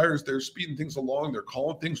umpires. They're speeding things along. They're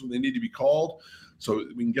calling things when they need to be called so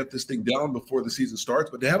we can get this thing down before the season starts.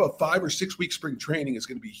 But to have a 5 or 6 week spring training is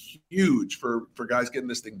going to be huge for guys getting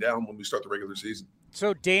this thing down when we start the regular season.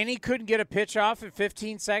 So Danny couldn't get a pitch off in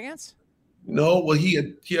 15 seconds? No, well, he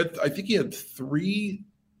had I think he had 3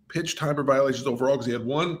 pitch timer violations overall because he had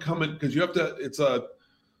one coming because you have to. It's a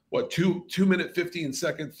 2 minute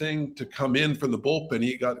 15-second thing to come in from the bullpen.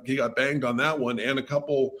 He got banged on that one and a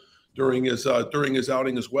couple during his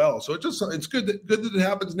outing as well. So it's good that it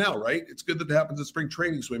happens now, right? It's good that it happens in spring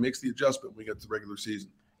training so he makes the adjustment when we get to the regular season.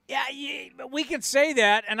 Yeah, we can say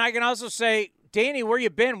that, and I can also say, Danny, where you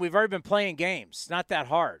been? We've already been playing games. It's not that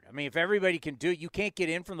hard. I mean, if everybody can do it, you can't get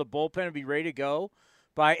in from the bullpen and be ready to go.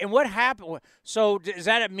 And what happened? So is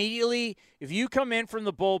that immediately, if you come in from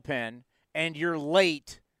the bullpen and you're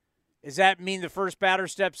late, does that mean the first batter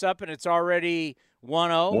steps up and it's already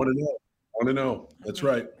 1-0? 1-0. That's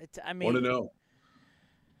right. 1-0.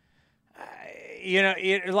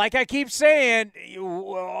 Like I keep saying,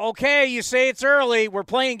 okay, you say it's early. We're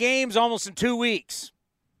playing games almost in 2 weeks.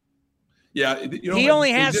 Yeah, he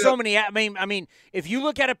only has so many. I mean, if you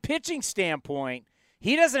look at a pitching standpoint,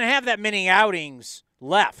 he doesn't have that many outings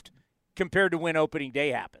left compared to when opening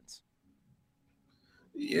day happens.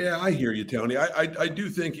 Yeah, I hear you, Tony. I do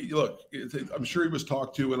think, look, I'm sure he was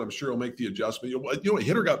talked to, and I'm sure he'll make the adjustment. A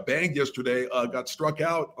hitter got banged yesterday, got struck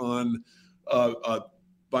out on a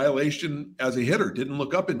violation as a hitter, didn't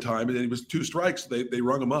look up in time, and then he was 2 strikes. They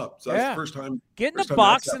rung him up. So that's the first time. Get in the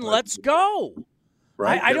box and let's go.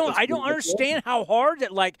 Right? I don't understand how hard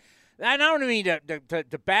that, like, I don't mean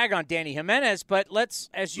to bag on Danny Jimenez, but let's,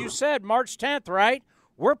 as you said, March 10th, right?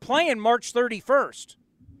 We're playing March 31st.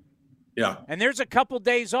 Yeah. And there's a couple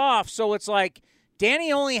days off, so it's like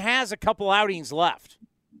Danny only has a couple outings left.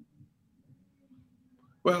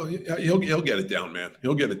 Well, he'll get it down, man.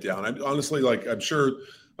 He'll get it down. Honestly, like, I'm sure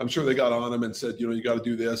they got on him and said, you got to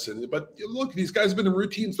do this. But look, these guys have been in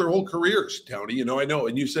routines their whole careers, Tony. I know.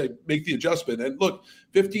 And you say make the adjustment. And look,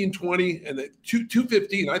 15-20 and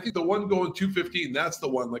 215. I think the one going 215, that's the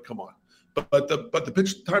one. Like, come on. But the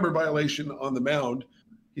pitch timer violation on the mound,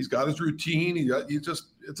 he's got his routine.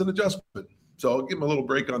 It's an adjustment. So I'll give him a little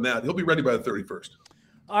break on that. He'll be ready by the 31st.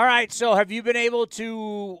 All right. So have you been able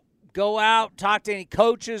to go out, talk to any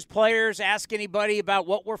coaches, players, ask anybody about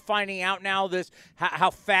what we're finding out now, how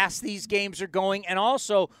fast these games are going, and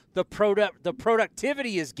also the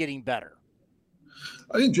productivity is getting better?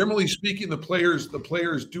 I think generally speaking, the players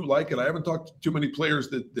do like it. I haven't talked to too many players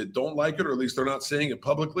that don't like it, or at least they're not saying it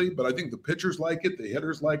publicly, but I think the pitchers like it, the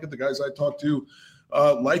hitters like it, the guys I talk to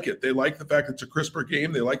like it. They like the fact that it's a crisper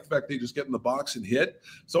game. They like the fact they just get in the box and hit.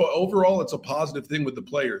 So overall, it's a positive thing with the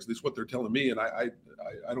players. That's what they're telling me, and I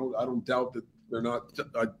don't doubt that they're not.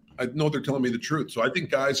 I know they're telling me the truth. So I think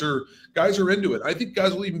guys are into it. I think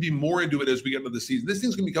guys will even be more into it as we get into the season. This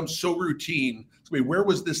thing's going to become so routine. I mean, where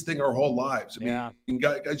was this thing our whole lives? I mean,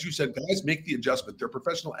 guys, as you said, guys make the adjustment. They're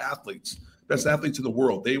professional athletes, best athletes in the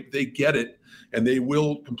world. They get it, and they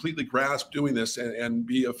will completely grasp doing this and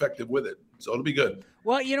be effective with it. So it'll be good.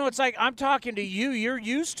 Well, it's like I'm talking to you. You're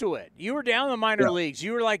used to it. You were down in the minor leagues.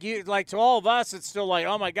 You were like to all of us, it's still like,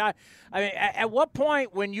 oh my God. I mean, at what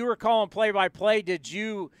point when you were calling play-by-play did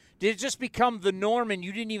it just become the norm and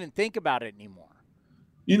you didn't even think about it anymore?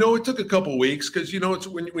 It took a couple weeks because, it's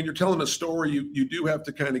when you're telling a story, you do have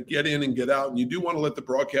to kind of get in and get out, and you do want to let the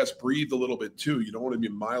broadcast breathe a little bit too. You don't want to be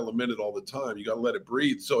a mile a minute all the time. You got to let it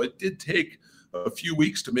breathe. So it did take a few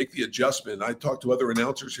weeks to make the adjustment. I talked to other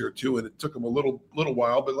announcers here too, and it took them a little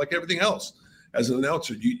while, but like everything else, as an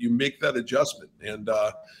announcer, you make that adjustment. And,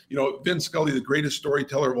 Vin Scully, the greatest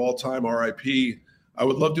storyteller of all time, RIP, I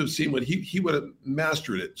would love to have seen what he would have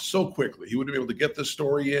mastered it so quickly. He would have been able to get the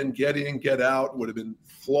story in, get out, would have been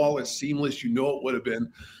flawless, seamless. It would have been.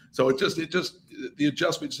 So it just the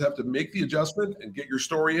adjustment, just have to make the adjustment and get your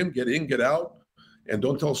story in, get out. And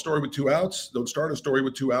don't tell a story with 2 outs. Don't start a story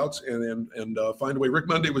with 2 outs, and find a way. Rick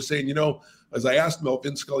Monday was saying, as I asked him about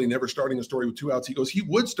Vin Scully never starting a story with 2 outs, he goes, he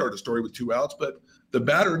would start a story with 2 outs, but the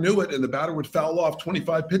batter knew it, and the batter would foul off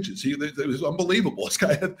 25 pitches. It was unbelievable. This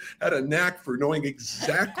guy had a knack for knowing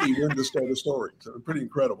exactly when to start a story. So pretty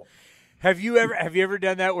incredible. Have you ever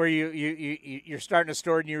done that where you're starting a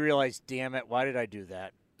story and you realize, damn it, why did I do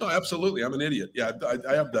that? No, absolutely. I'm an idiot. Yeah,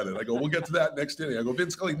 I have done it. I go, we'll get to that next inning. I go, Vin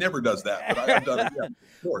Scully never does that, but I've done it. Yeah,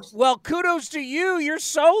 of course. Well, kudos to you. You're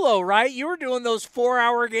solo, right? You were doing those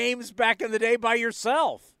 4-hour games back in the day by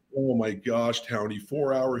yourself. Oh, my gosh, Tony.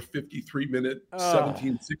 4-hour, 53-minute,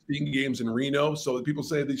 17, 16 games in Reno. So people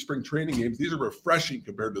say these spring training games, these are refreshing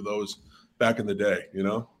compared to those back in the day,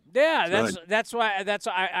 Yeah, that's why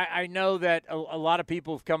I know that a lot of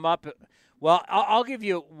people have come up. Well, I'll give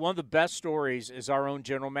you one of the best stories is our own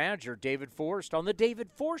general manager, David Forst, on the David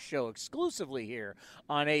Forst Show, exclusively here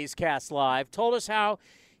on A's Cast Live, told us how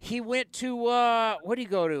he went to, what did he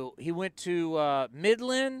go to? He went to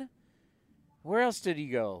Midland. Where else did he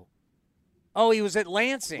go? Oh, he was at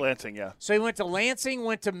Lansing. Lansing, yeah. So he went to Lansing,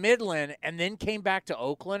 went to Midland, and then came back to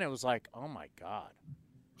Oakland. It was like, oh, my God.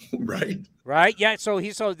 Right? Yeah, so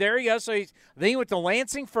there he goes. Then he went to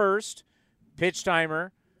Lansing first, pitch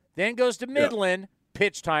timer. Then goes to Midland,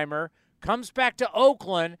 pitch timer, comes back to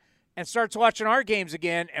Oakland, and starts watching our games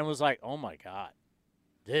again and was like, oh, my God,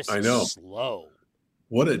 this is slow.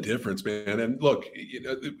 What a difference, man. And look,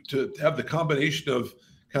 to have the combination of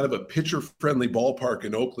kind of a pitcher-friendly ballpark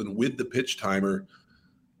in Oakland with the pitch timer,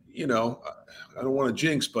 I don't want to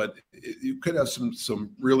jinx, but you could have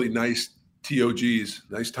some really nice TOGs.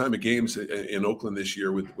 Nice time of games in Oakland this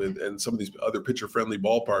year with and some of these other pitcher-friendly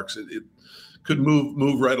ballparks. It could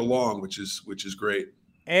move right along, which is great.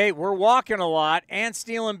 Hey, we're walking a lot and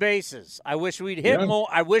stealing bases. I wish we'd hit more.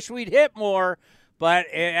 I wish we'd hit more. But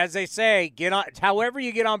as they say, get on. However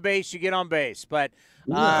you get on base, you get on base. But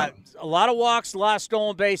a lot of walks, a lot of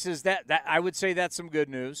stolen bases. That I would say that's some good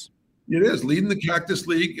news. It is leading the Cactus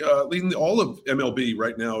League, leading all of MLB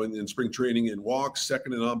right now in spring training in walks,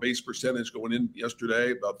 second in on-base percentage going in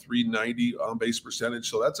yesterday, about 390 on-base percentage.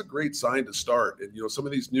 So that's a great sign to start. And, some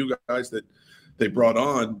of these new guys that they brought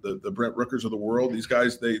on, the Brent Rookers of the world, these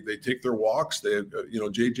guys, they take their walks. They have,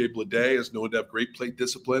 J.J. Bleday is known to have great plate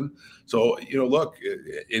discipline. So, look,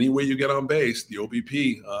 any way you get on base, the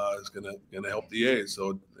OBP is going to help the A's.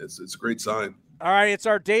 So it's a great sign. All right, it's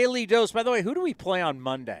our daily dose. By the way, who do we play on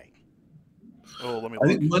Monday? Oh, let me I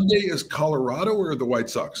think Monday is Colorado or the White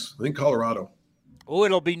Sox. I think Colorado. Oh,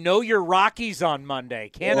 it'll be Know Your Rockies on Monday.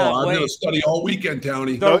 I'm going to study all weekend,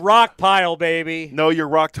 Townie. The rock pile, baby. Know Your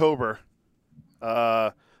Rocktober.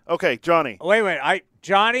 Okay, Johnny. Wait.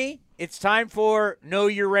 Johnny, it's time for Know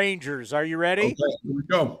Your Rangers. Are you ready? Okay, here we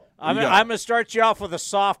go. I'm going to start you off with a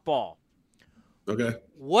softball. Okay.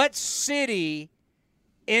 What city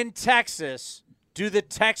in Texas do the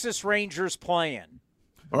Texas Rangers play in?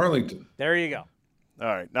 Arlington. There you go. All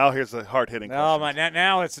right, now here's the hard-hitting Oh, question.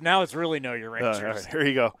 now it's really Know Your Rangers. All right, here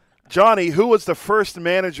you go. Johnny, who was the first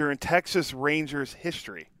manager in Texas Rangers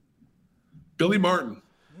history? Billy Martin.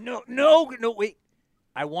 No, wait.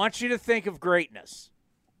 I want you to think of greatness.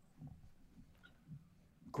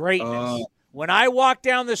 Greatness. When I walk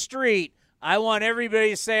down the street, I want everybody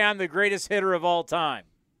to say I'm the greatest hitter of all time.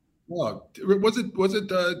 Oh, was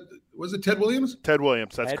it Ted Williams? Ted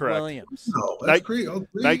Williams, that's Ted correct. Williams. No, that's great.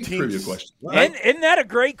 Trivia question. Isn't that a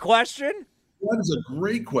great question? That is a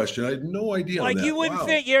great question. I had no idea. Like on that. you wouldn't Wow.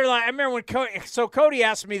 think you're like. I remember when Cody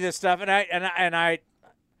asked me this stuff, and I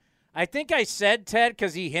think I said Ted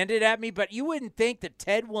because he hinted at me, but you wouldn't think that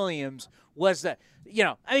Ted Williams was the.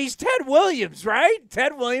 He's Ted Williams, right?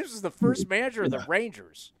 Ted Williams was the first manager of the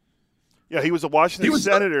Rangers. Yeah, he was a Washington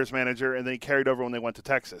Senators manager, and then he carried over when they went to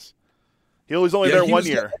Texas. He was only there 1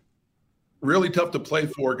 year. Really tough to play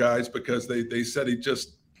for, guys, because they said he do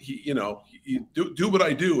what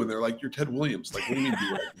I do, and they're like, you're Ted Williams. Like, what do you mean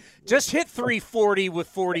do what I do? Just hit 340 with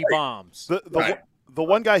 40 bombs. The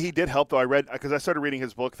one guy he did help, though, I read because I started reading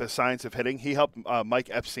his book, The Science of Hitting. He helped Mike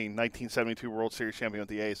Epstein, 1972 World Series champion with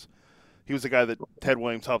the A's. He was the guy that Ted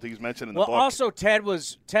Williams helped. He was mentioned in the book. Well, also Ted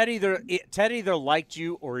either liked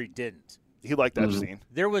you or he didn't. He liked Epstein.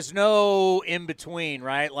 There was no in between,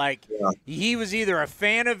 right? Like he was either a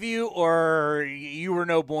fan of you or you were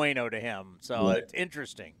no bueno to him. So it's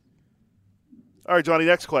interesting. All right, Johnny,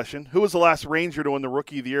 next question. Who was the last Ranger to win the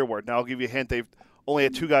Rookie of the Year award? Now, I'll give you a hint. They've only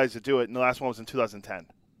had two guys that do it, and the last one was in 2010.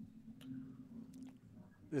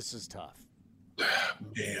 This is tough.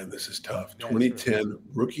 Man, this is tough. 2010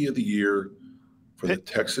 Rookie of the Year for the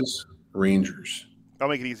Texas Rangers. I'll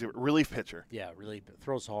make it easy. Relief pitcher. Yeah, relief.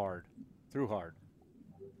 Throws hard. Threw hard.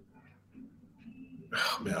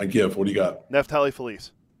 Oh, man, I give. What do you got? Neftali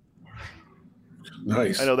Feliz.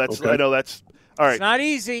 Nice. I know that's. Okay. I know that's. All right. It's not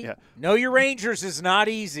easy. Yeah. Know Your Rangers is not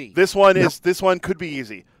easy. This one is. This one could be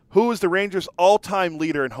easy. Who is the Rangers' all-time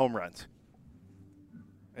leader in home runs?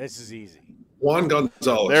 This is easy. Juan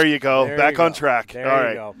Gonzalez. There you go. There Back you on go. track. There All you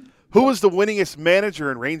right. go. Who was the winningest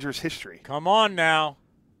manager in Rangers history? Come on now.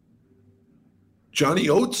 Johnny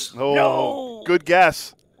Oates. Oh, No. good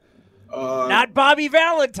guess. Not Bobby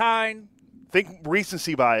Valentine. Think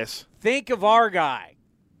recency bias. Think of our guy.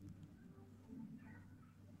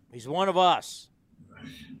 He's one of us.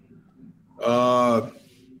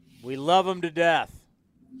 We love him to death.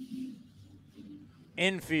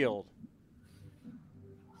 Infield.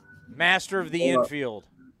 Master of the infield.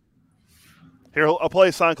 Here, I'll play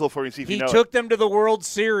a sign clue for you and see if He you know took it. them to the World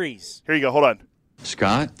Series. Here you go. Hold on.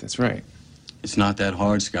 Scott? That's right. It's not that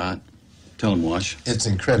hard, Scott. Tell him, Wash. It's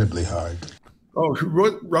incredibly hard. Oh,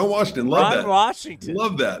 Ron Washington. Love that. Ron Washington.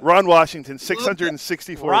 Love that. Ron Washington,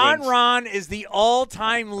 664 wins. Ron is the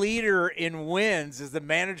all-time leader in wins as the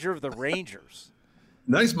manager of the Rangers.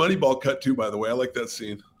 Nice Moneyball cut, too, by the way. I like that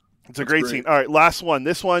scene. It's a great scene. All right, last one.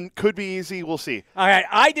 This one could be easy. We'll see. All right,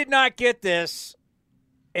 I did not get this,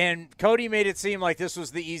 and Cody made it seem like this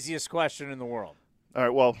was the easiest question in the world. All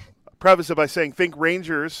right, well, preface it by saying think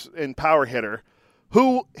Rangers and power hitter.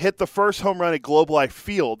 Who hit the first home run at Globe Life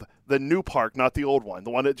Field, the new park, not the old one, the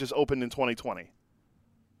one that just opened in 2020?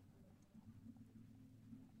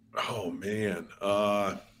 Oh, man.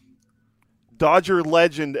 Dodger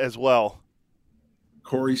legend as well.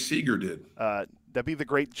 Corey Seager did. That'd be the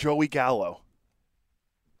great Joey Gallo.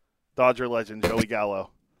 Dodger legend Joey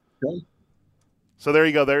Gallo. Okay. So there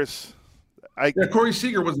you go. Corey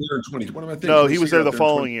Seager wasn't there in 2020. What am I thinking? No, Corey he was Seager there the out in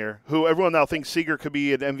following year. Who everyone now thinks Seager could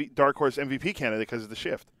be an dark horse MVP candidate because of the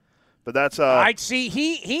shift. But that's I'd see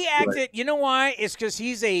he acted. Right. You know why? It's because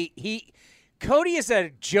Cody is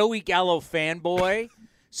a Joey Gallo fanboy,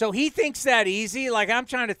 so he thinks that easy. Like I'm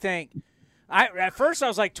trying to think. At first I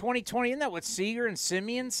was like 2020. Isn't that what Seager and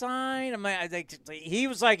Simeon signed? I'm like, he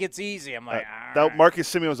was like it's easy. I'm like, that Marcus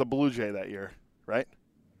Simeon was a Blue Jay that year, right?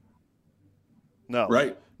 No,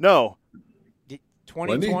 right? No,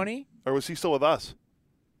 2020, or was he still with us?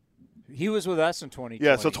 He was with us in 2020.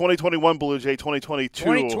 Yeah, so 2021 Blue Jay, 2022.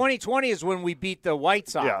 2020 is when we beat the White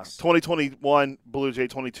Sox. Yeah, 2021 Blue Jay,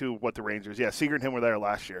 22 what the Rangers. Yeah, Seager and him were there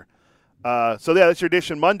last year. So yeah, that's your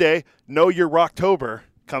edition Monday. Know Your Rocktober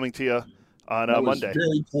coming to you on Monday.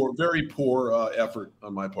 Very poor effort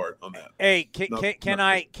on my part on that. Hey,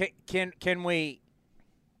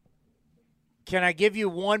 can I give you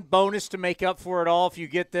one bonus to make up for it all if you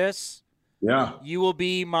get this? Yeah. You will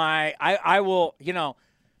be I will,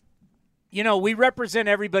 we represent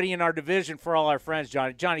everybody in our division for all our friends,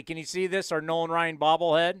 Johnny. Johnny, can you see this, our Nolan Ryan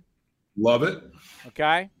bobblehead? Love it.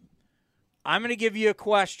 Okay. I'm going to give you a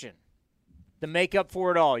question to make up for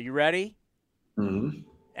it all. You ready? Mm-hmm.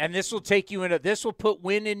 And this will put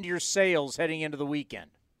wind into your sails heading into the weekend.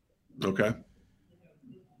 Okay.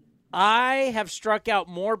 I have struck out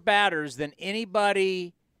more batters than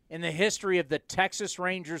anybody in the history of the Texas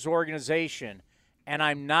Rangers organization, and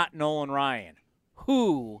I'm not Nolan Ryan.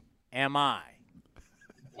 Who am I?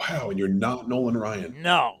 Wow, and you're not Nolan Ryan.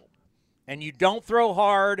 No. And you don't throw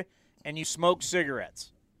hard, and you smoke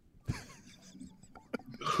cigarettes.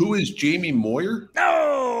 Who is Jamie Moyer?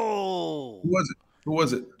 No. Who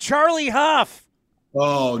was it? Charlie Huff.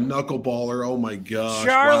 Oh, knuckleballer. Oh, my gosh.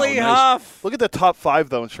 Charlie Huff. Look at the top 5,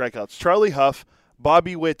 though, in strikeouts. Charlie Huff,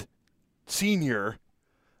 Bobby Witt Sr.,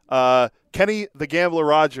 Kenny the Gambler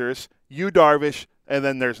Rogers, Yu Darvish, and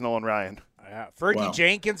then there's Nolan Ryan. Yeah. Fergie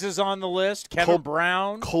Jenkins is on the list. Kevin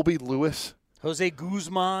Brown. Colby Lewis. Jose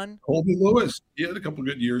Guzman. Colby Lewis. He had a couple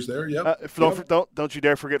good years there. Yep. Don't you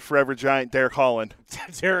dare forget Forever Giant Derek Holland.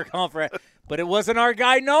 Derek Holland. But it wasn't our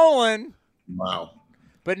guy Nolan. Wow.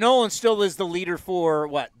 But Nolan still is the leader for,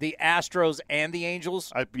 the Astros and the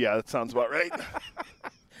Angels? Yeah, that sounds about right.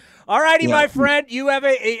 All righty, my friend. You have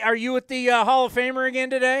are you at the Hall of Famer again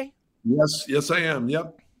today? Yes, I am.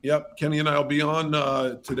 Yep. Kenny and I will be on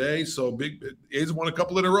today. So A's won a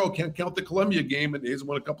couple in a row. Can't count the Columbia game, and A's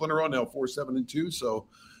won a couple in a row now, 4-7-2. So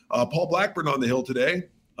Paul Blackburn on the hill today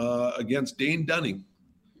against Dane Dunning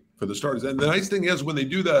for the starters. And the nice thing is when they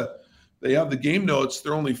have the game notes,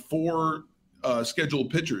 there are only 4 scheduled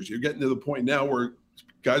pitchers. You're getting to the point now where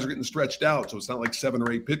guys are getting stretched out, so it's not like 7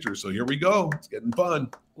 or 8 pitchers. So here we go. It's getting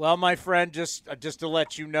fun. Well, my friend, just to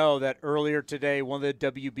let you know that earlier today, one of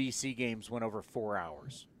the WBC games went over 4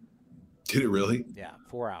 hours. Did it really? Yeah,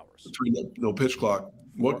 4 hours. No pitch clock.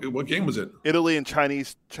 What game was it? Italy and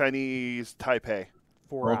Chinese Taipei.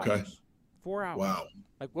 4 okay. hours. 4 hours. Wow.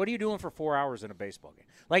 Like, what are you doing for 4 hours in a baseball game?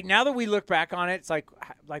 Like, now that we look back on it, it's like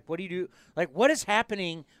what do you do? Like, what is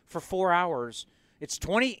happening for 4 hours? It's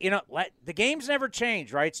 20, the games never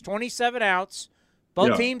change, right? It's 27 outs.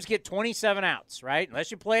 Both teams get 27 outs, right?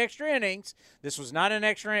 Unless you play extra innings. This was an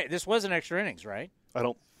extra innings, right? I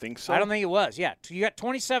don't think so. I don't think it was. Yeah. You got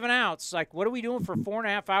 27 outs. Like, what are we doing for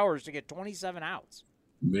 4.5 hours to get 27 outs?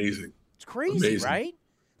 Amazing. It's crazy, right?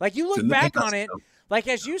 Like, you look back on it, like,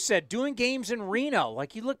 as you said, doing games in Reno,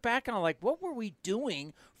 like, you look back on it, like, what were we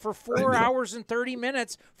doing for 4 hours and 30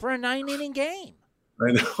 minutes for a 9-inning game?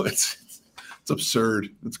 I know. It's absurd.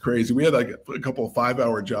 It's crazy. We had like a couple of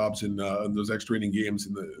 5-hour jobs in those extra inning games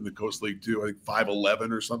in the Coast League too. I think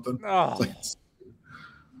 5-11 or something. Oh.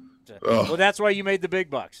 Well, that's why you made the big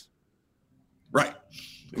bucks. Right.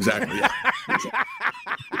 Exactly. Yeah.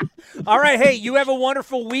 All right. Hey, you have a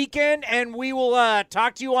wonderful weekend, and we will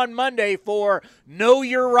talk to you on Monday for Know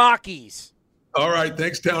Your Rockies. All right.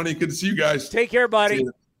 Thanks, Townie. Good to see you guys. Take care, buddy.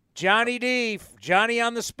 Johnny D. Johnny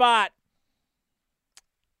on the spot.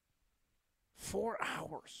 4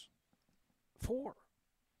 hours. 4.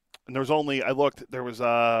 And there was there was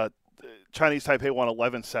Chinese Taipei won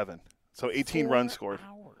 11-7. So 18 runs scored.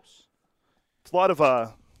 Hours. It's a lot of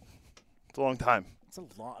it's a long time. It's a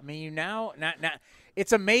lot. I mean, now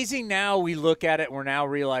it's amazing now we look at it, we're now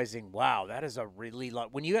realizing, wow, that is a really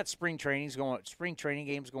lot. When you got spring training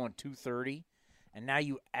games going 2:30, and now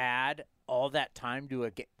you add all that time to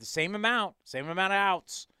the same amount of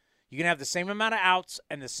outs. You can have the same amount of outs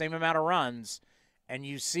and the same amount of runs, and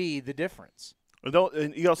you see the difference.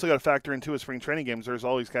 And you also got to factor into spring training games. There's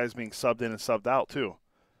always guys being subbed in and subbed out too.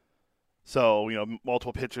 So,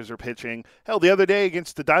 multiple pitchers are pitching. Hell, the other day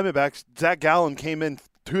against the Diamondbacks, Zach Gallen came in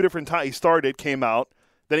 2 different times. He started, came out,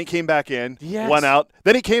 then he came back in, went out,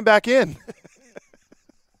 then he came back in.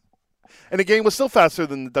 And the game was still faster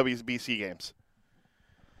than the WBC games.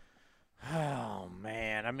 Oh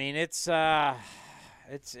man, I mean it's in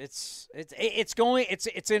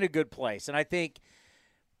a good place, and I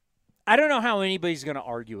don't know how anybody's going to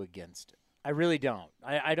argue against it. I really don't.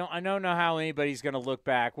 I don't know how anybody's going to look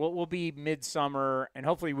back. We'll be midsummer, and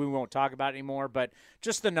hopefully we won't talk about it anymore. But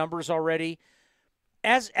just the numbers already,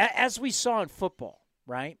 as we saw in football,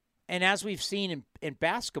 right, and as we've seen in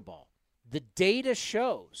basketball, the data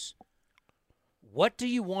shows. What do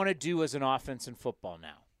you want to do as an offense in football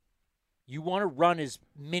now? You want to run as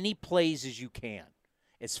many plays as you can,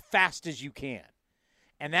 as fast as you can.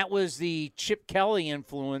 And that was the Chip Kelly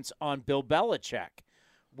influence on Bill Belichick.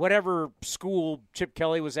 Whatever school Chip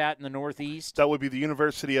Kelly was at in the Northeast. That would be the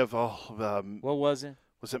University of what was it?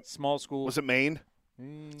 Was it small school? Was it Maine?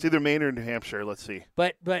 It's either Maine or New Hampshire. Let's see.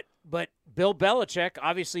 But Bill Belichick,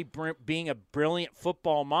 obviously being a brilliant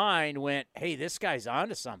football mind, went, hey, this guy's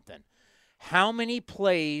onto something. How many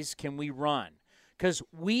plays can we run? Because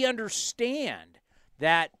we understand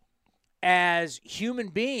that as human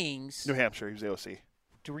beings. New Hampshire, he was the OC.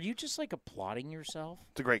 Were you just like applauding yourself?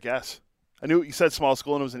 It's a great guess. I knew you said small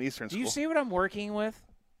school and it was an Eastern school. Do you see what I'm working with?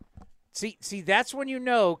 See, that's when you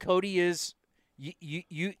know Cody is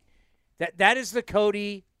that is the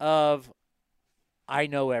Cody of I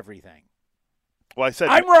know everything. Well, I said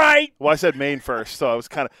I'm right. Well, I said Maine first, so I was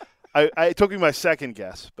kind of it took me my second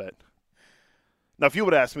guess, but. Now, if you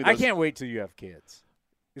would ask me, I can't wait till you have kids.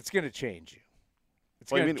 It's going to change you.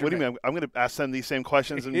 What do you mean? I'm going to ask them these same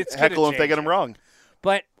questions and It's heckle gonna if they get them wrong.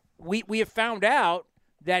 But we have found out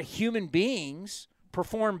that human beings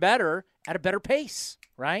perform better at a better pace,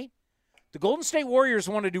 right? The Golden State Warriors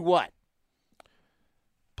want to do what?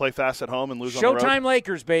 Play fast at home and lose on the road. Showtime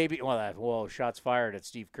Lakers, baby. Well, shots fired at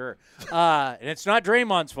Steve Kerr. And it's not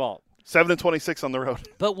Draymond's fault. 7-26 on the road.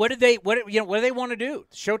 But what do they want to do?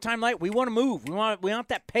 Showtime light. We want to move. We want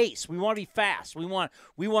that pace. We want to be fast. We want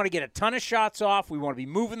to get a ton of shots off. We want to be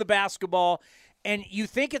moving the basketball. And you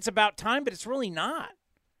think it's about time, but it's really not.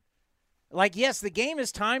 Like, yes, the game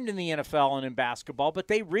is timed in the NFL and in basketball, but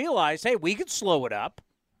they realize, hey, we could slow it up.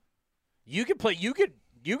 You could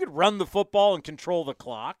run the football and control the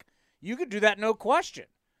clock. You could do that, no question.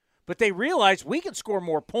 But they realize we can score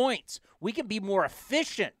more points. We can be more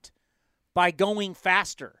efficient by going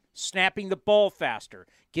faster, snapping the ball faster,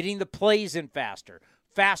 getting the plays in faster.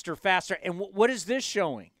 And what is this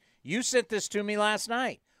showing? You sent this to me last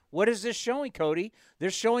night. What is this showing, Cody?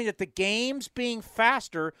 They're showing that the game's being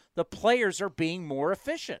faster, the players are being more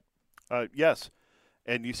efficient. Yes.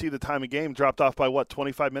 And you see the time of game dropped off by,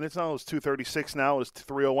 25 minutes now? It was 2:36 now. It was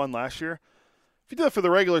 3:01 last year. If you do that for the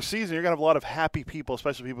regular season, you're going to have a lot of happy people,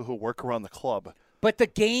 especially people who work around the club. But the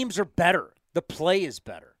games are better. The play is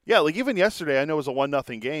better. Yeah, like even yesterday, I know it was a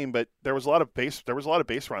 1-0 game, but there was a lot of base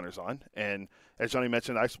runners on, and as Johnny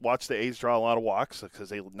mentioned, I watched the A's draw a lot of walks because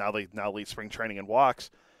they now lead spring training in walks,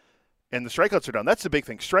 and the strikeouts are down. That's the big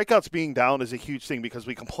thing. Strikeouts being down is a huge thing because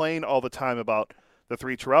we complain all the time about the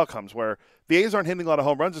 3 true outcomes where the A's aren't hitting a lot of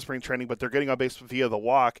home runs in spring training, but they're getting on base via the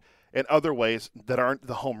walk and other ways that aren't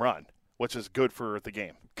the home run, which is good for the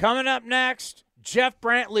game. Coming up next, Jeff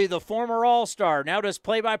Brantley, the former All-Star, now does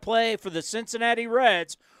play-by-play for the Cincinnati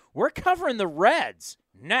Reds. We're covering the Reds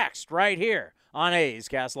next right here on A's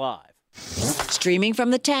Cast Live. Streaming from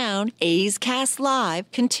the town, A's Cast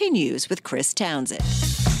Live continues with Chris Townsend.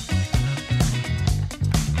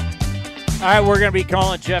 All right, we're going to be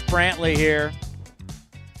calling Jeff Brantley here.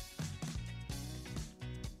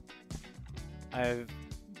 I have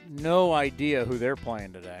no idea who they're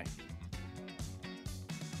playing today.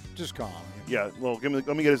 Just call him. Yeah, well, let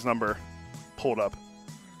me get his number pulled up.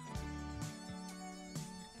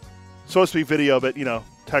 Supposed to be video, but,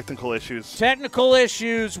 technical issues. Technical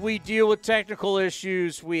issues. We deal with technical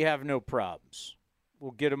issues. We have no problems.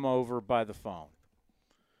 We'll get him over by the phone.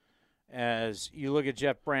 As you look at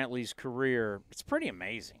Jeff Brantley's career, it's pretty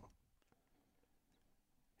amazing.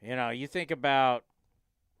 You think about,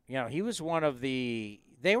 he was one of they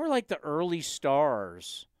were like the early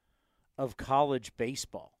stars of college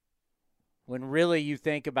baseball. When really you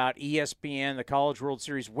think about ESPN, the College World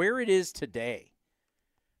Series, where it is today,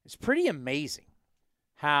 it's pretty amazing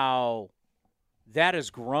how that has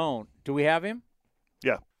grown. Do we have him?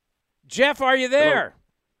 Yeah. Jeff, are you there?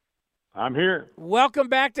 Hello. I'm here. Welcome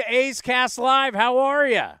back to A's Cast Live. How are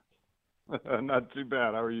you? Not too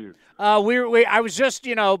bad. How are you? I was just,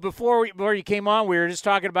 before you came on, we were just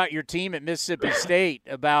talking about your team at Mississippi State,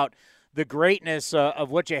 about the greatness of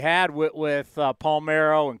what you had with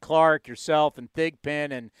Palmero and Clark, yourself and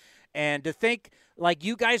Thigpen, and to think like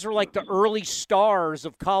you guys were like the early stars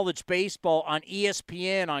of college baseball on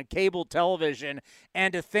ESPN, on cable television,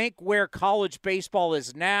 and to think where college baseball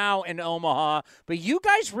is now in Omaha. But you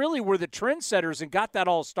guys really were the trendsetters and got that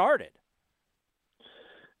all started.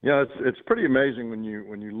 Yeah, it's pretty amazing when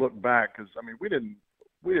you look back, because I mean we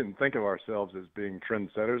didn't think of ourselves as being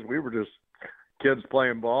trendsetters. We were just kids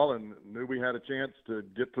playing ball and knew we had a chance to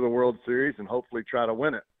get to the World Series and hopefully try to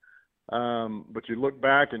win it. But you look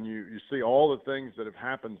back and you see all the things that have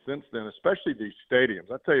happened since then, especially these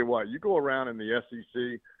stadiums. I tell you what, you go around in the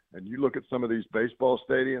SEC and you look at some of these baseball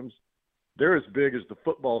stadiums, they're as big as the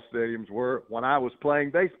football stadiums were when I was playing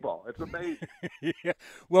baseball. It's amazing. Yeah.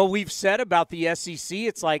 Well, we've said about the SEC,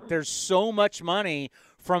 it's like there's so much money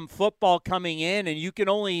from football coming in, and you can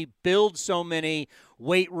only build so many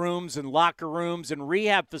weight rooms and locker rooms and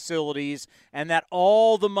rehab facilities, and that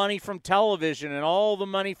all the money from television and all the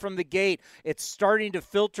money from the gate, it's starting to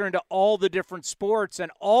filter into all the different sports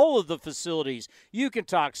and all of the facilities. You can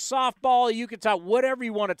talk softball, you can talk whatever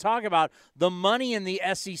you want to talk about. The money in the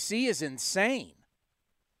SEC is insane.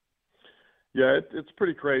 Yeah, it's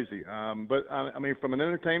pretty crazy. But, I mean, from an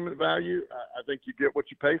entertainment value, I think you get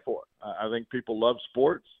what you pay for. I think people love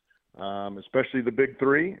sports, especially the big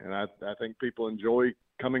three, and I think people enjoy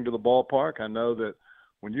coming to the ballpark. I know that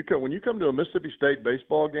when you come to a Mississippi State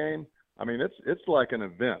baseball game, I mean, it's like an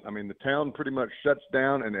event. I mean, the town pretty much shuts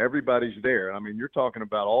down and everybody's there. I mean, you're talking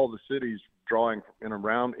about all the cities drawing in and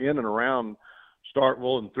around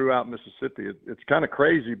Starkville and throughout Mississippi. It's kind of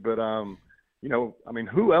crazy, but you know, I mean,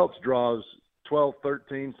 who else draws 12,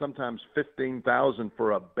 13, sometimes 15,000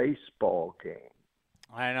 for a baseball game?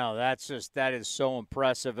 I know. That is so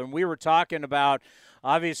impressive. And we were talking about,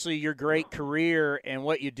 obviously, your great career and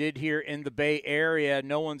what you did here in the Bay Area.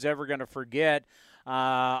 No one's ever going to forget.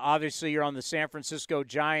 Obviously, you're on the San Francisco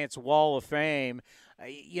Giants Wall of Fame.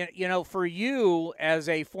 You know, for you as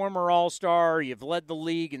a former All-Star, you've led the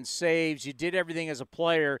league in saves, you did everything as a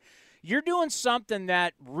player. You're doing something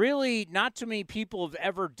that really not too many people have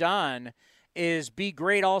ever done, is be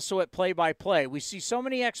great also at play-by-play. We see so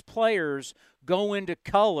many ex-players go into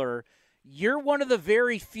color. You're one of the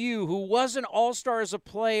very few who was an all-star as a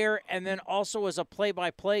player and then also as a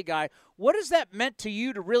play-by-play guy. What has that meant to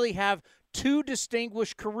you to really have two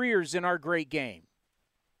distinguished careers in our great game?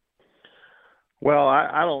 Well,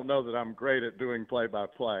 I don't know that I'm great at doing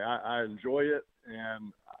play-by-play. I enjoy it,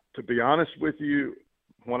 and to be honest with you,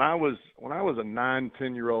 when I was a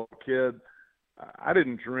 9-10-year-old kid, I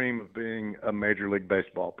didn't dream of being a Major League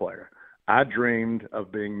Baseball player. I dreamed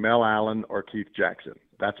of being Mel Allen or Keith Jackson.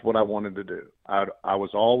 That's what I wanted to do. I was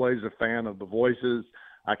always a fan of the voices.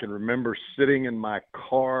 I can remember sitting in my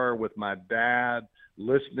car with my dad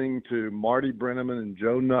listening to Marty Brennaman and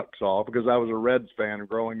Joe Nuxall because I was a Reds fan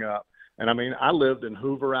growing up. And, I mean, I lived in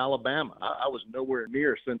Hoover, Alabama. I was nowhere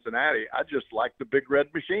near Cincinnati. I just liked the Big Red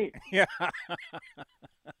Machine. Yeah.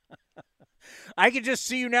 I could just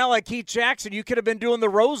see you now like Keith Jackson. You could have been doing the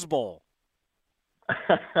Rose Bowl.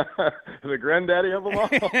 The granddaddy of them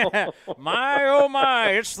all. My, oh,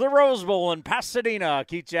 my. It's the Rose Bowl in Pasadena.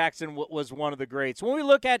 Keith Jackson was one of the greats. When we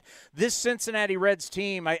look at this Cincinnati Reds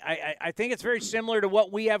team, I think it's very similar to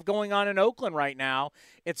what we have going on in Oakland right now.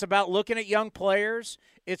 It's about looking at young players.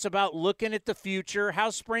 It's about looking at the future.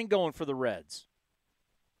 How's spring going for the Reds?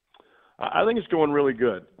 I think it's going really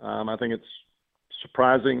good. I think it's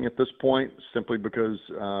surprising at this point simply because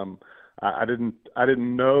I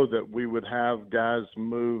didn't know that we would have guys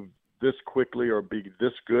move this quickly or be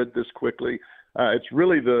this good this quickly. It's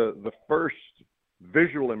really the first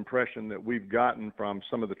visual impression that we've gotten from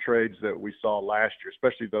some of the trades that we saw last year,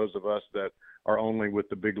 especially those of us that are only with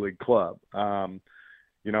the big league club.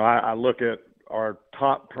 You know, I look at our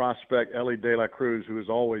top prospect, Ellie De La Cruz, who has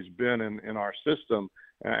always been in our system,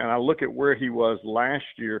 and I look at where he was last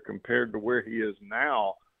year compared to where he is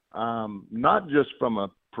now, not just from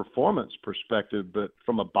a performance perspective, but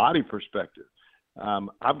from a body perspective.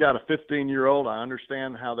 I've got a 15-year-old. I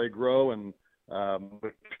understand how they grow and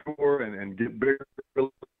mature and get bigger.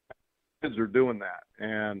 Kids are doing that.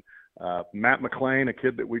 And Matt McClain, a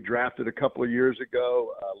kid that we drafted a couple of years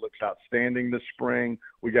ago, looks outstanding this spring.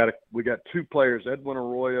 We got two players, Edwin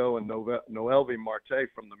Arroyo and Noelvi Marte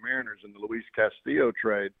from the Mariners in the Luis Castillo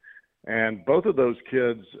trade. And both of those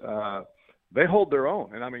kids, they hold their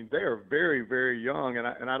own. And, I mean, they are very, very young,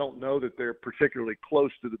 and I don't know that they're particularly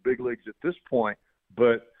close to the big leagues at this point,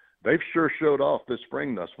 but they've sure showed off this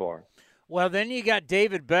spring thus far. Well, then you got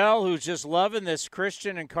David Bell, who's just loving this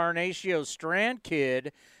Christian Encarnacio Strand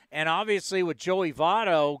kid, And obviously with Joey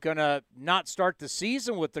Votto going to not start the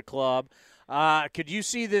season with the club, could you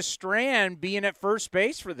see this Strand being at first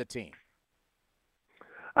base for the team?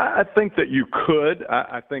 I think that you could.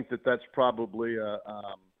 I think that that's probably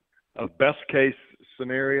a best case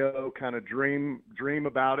scenario, kind of dream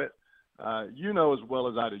about it. You know as well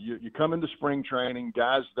as I do. You come into spring training,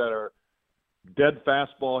 guys that are dead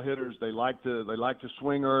fastball hitters. They like to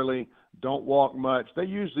swing early, don't walk much. They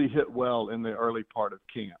usually hit well in the early part of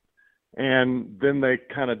camp, and then they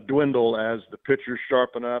kind of dwindle as the pitchers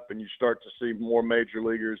sharpen up, and you start to see more major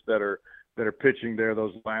leaguers that are pitching there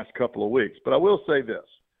those last couple of weeks. But I will say this.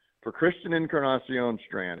 For Christian Encarnacion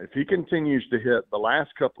Strand, if he continues to hit the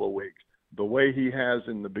last couple of weeks the way he has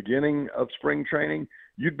in the beginning of spring training,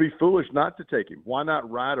 you'd be foolish not to take him. Why not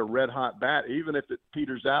ride a red-hot bat, even if it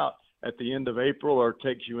peters out at the end of April or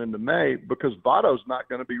takes you into May, because Votto's not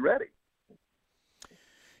going to be ready.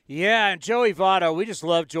 Yeah, and Joey Votto, we just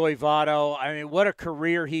love Joey Votto. I mean, what a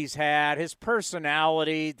career he's had. His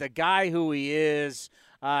personality, the guy who he is.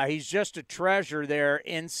 He's just a treasure there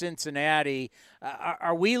in Cincinnati.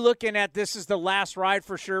 Are we looking at this as the last ride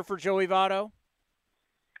for sure for Joey Votto?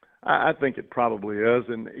 I think it probably is.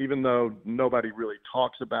 And even though nobody really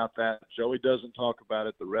talks about that, Joey doesn't talk about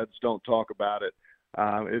it, the Reds don't talk about it.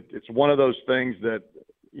 It's one of those things that,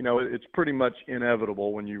 you know, it's pretty much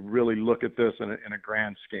inevitable when you really look at this in a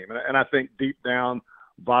grand scheme. And I think deep down,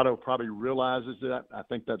 Votto probably realizes that. I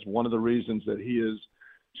think that's one of the reasons that he is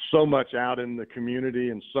so much out in the community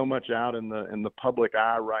and so much out in the public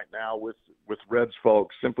eye right now with Reds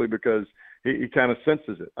folks, simply because he kind of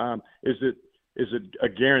senses it. Is it a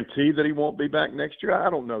guarantee that he won't be back next year? I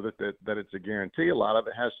don't know that it's a guarantee. A lot of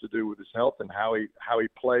it has to do with his health and how he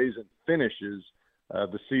plays and finishes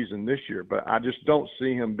the season this year. But I just don't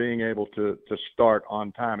see him being able to start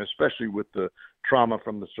on time, especially with the trauma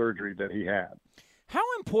from the surgery that he had. How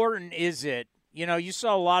important is it? You know, you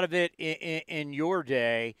saw a lot of it in your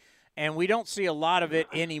day, and we don't see a lot of it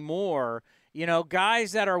anymore. You know,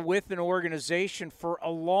 guys that are with an organization for a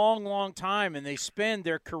long, long time, and they spend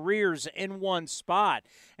their careers in one spot.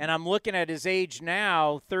 And I'm looking at his age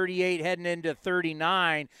now, 38 heading into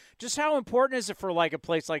 39. Just how important is it for like a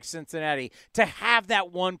place like Cincinnati to have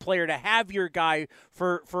that one player, to have your guy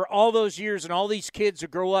for all those years and all these kids who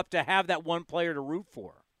grow up to have that one player to root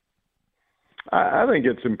for? I think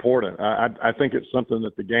it's important. I think it's something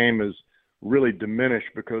that the game has really diminished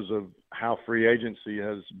because of how free agency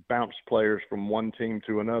has bounced players from one team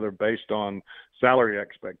to another based on salary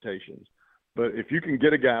expectations. But if you can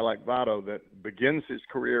get a guy like Votto that begins his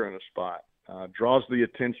career in a spot, draws the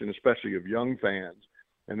attention, especially of young fans,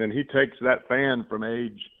 and then he takes that fan from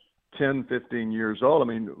age 10, 15 years old. I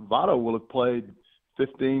mean, Votto will have played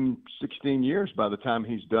 15, 16 years by the time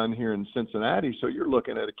he's done here in Cincinnati. So you're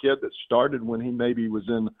looking at a kid that started when he maybe was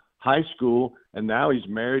in high school, and now he's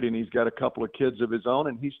married and he's got a couple of kids of his own,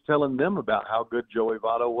 and he's telling them about how good Joey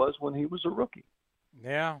Votto was when he was a rookie.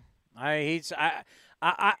 Yeah, I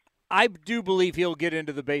do believe he'll get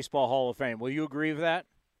into the Baseball Hall of Fame. Will you agree with that?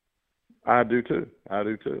 I do too.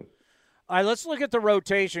 All right, let's look at the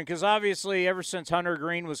rotation, because obviously ever since Hunter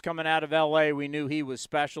Green was coming out of L.A., we knew he was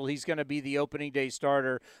special. He's going to be the opening day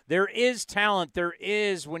starter. There is talent. There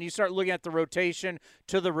is, when you start looking at the rotation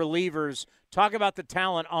to the relievers, talk about the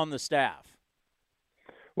talent on the staff.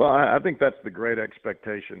 Well, I think that's the great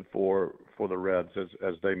expectation for the Reds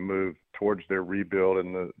as they move towards their rebuild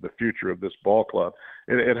and the future of this ball club.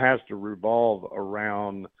 It has to revolve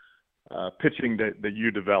around pitching that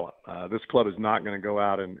you develop. This club is not going to go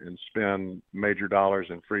out and spend major dollars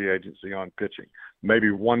in free agency on pitching.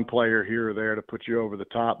 Maybe one player here or there to put you over the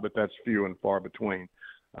top, but that's few and far between.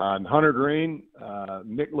 Hunter Green,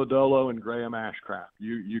 Nick Lodolo, and Graham Ashcraft.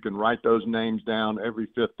 You can write those names down every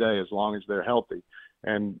fifth day as long as they're healthy.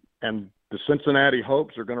 And the Cincinnati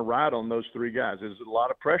hopes are going to ride on those three guys. Is it a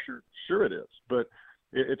lot of pressure? Sure it is. But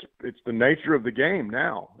it's the nature of the game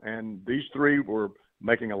now. And these three were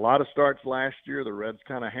making a lot of starts last year. The Reds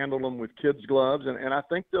kind of handled them with kids' gloves. And I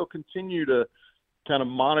think they'll continue to kind of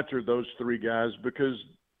monitor those three guys because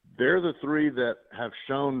they're the three that have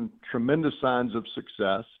shown tremendous signs of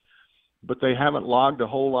success, but they haven't logged a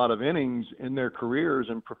whole lot of innings in their careers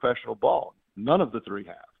in professional ball. None of the three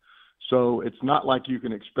have. So it's not like you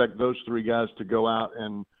can expect those three guys to go out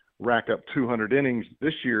and rack up 200 innings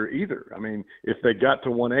this year either. I mean, if they got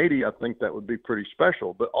to 180, I think that would be pretty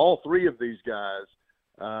special. But all three of these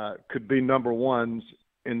guys could be number ones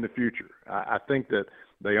in the future. I think that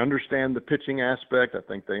they understand the pitching aspect. I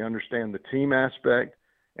think they understand the team aspect.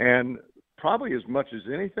 And probably as much as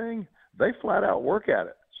anything, they flat out work at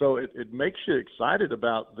it. So it makes you excited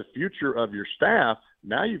about the future of your staff.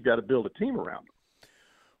 Now you've got to build a team around them.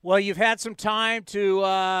 Well, you've had some time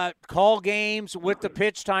to call games with the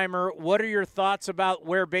pitch timer. What are your thoughts about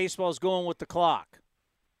where baseball is going with the clock?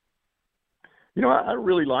 You know, I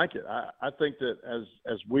really like it. I think that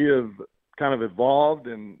as we have kind of evolved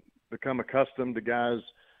and become accustomed to guys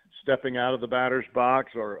stepping out of the batter's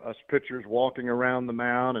box or us pitchers walking around the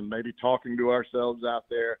mound and maybe talking to ourselves out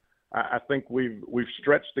there, I think we've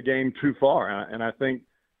stretched the game too far, and I think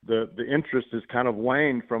the interest has kind of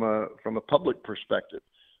waned from a public perspective.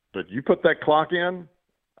 But you put that clock in,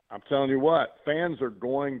 I'm telling you what, fans are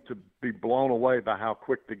going to be blown away by how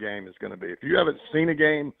quick the game is going to be. If you haven't seen a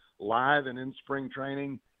game live and in spring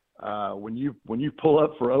training, when you pull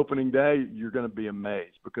up for opening day, you're going to be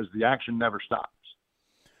amazed because the action never stops.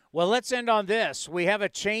 Well, let's end on this. We have a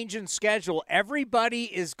change in schedule. Everybody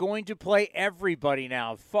is going to play everybody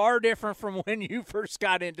now. Far different from when you first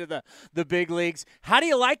got into the big leagues. How do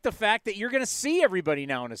you like the fact that you're going to see everybody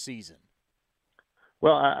now in a season?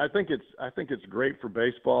 Well, I think it's great for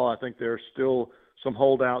baseball. I think there are still some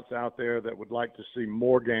holdouts out there that would like to see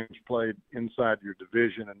more games played inside your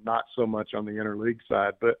division and not so much on the interleague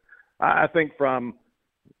side. But I think from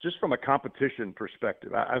a competition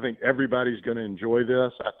perspective, I think everybody's going to enjoy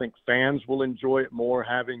this. I think fans will enjoy it more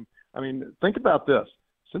think about this.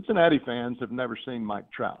 Cincinnati fans have never seen Mike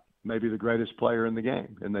Trout, maybe the greatest player in the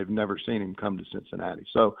game, and they've never seen him come to Cincinnati.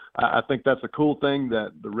 So I think that's a cool thing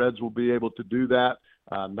that the Reds will be able to do that,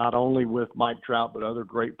 not only with Mike Trout, but other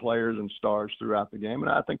great players and stars throughout the game,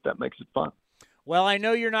 and I think that makes it fun. Well, I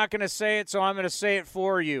know you're not going to say it, so I'm going to say it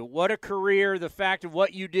for you. What a career, the fact of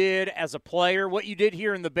what you did as a player, what you did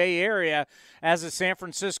here in the Bay Area as a San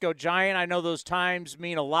Francisco Giant. I know those times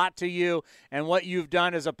mean a lot to you, and what you've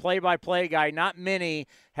done as a play-by-play guy. Not many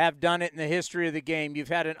have done it in the history of the game. You've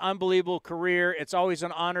had an unbelievable career. It's always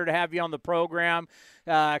an honor to have you on the program.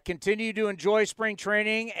 Continue to enjoy spring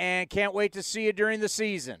training, and can't wait to see you during the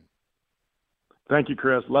season. Thank you,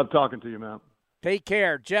 Chris. Love talking to you, man. Take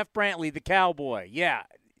care. Jeff Brantley, the Cowboy. Yeah.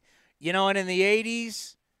 You know, and in the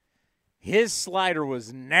 80s, his slider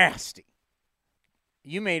was nasty.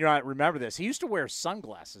 You may not remember this. He used to wear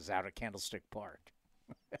sunglasses out at Candlestick Park.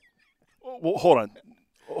 Well, hold on.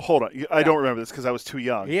 I don't remember this because I was too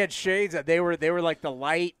young. He had shades. They were like the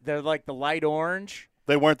light. They're like the light orange.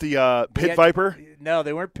 They weren't the Pit Viper? No,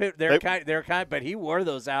 they weren't Pit. They're kind, but he wore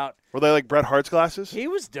those out. Were they like Bret Hart's glasses? He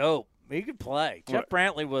was dope. He could play. Jeff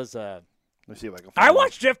Brantley was Let me see if I can find I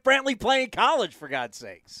watched Jeff Brantley play in college, for God's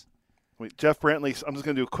sakes. Wait, Jeff Brantley. I'm just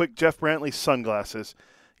going to do a quick Jeff Brantley sunglasses.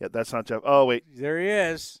 Yeah, that's not Jeff. Oh, wait. There he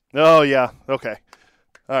is. Oh, yeah. Okay.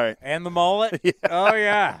 All right. And the mullet? Yeah. Oh,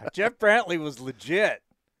 yeah. Jeff Brantley was legit.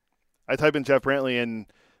 I type in Jeff Brantley, and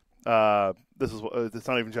it's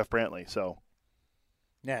not even Jeff Brantley, so.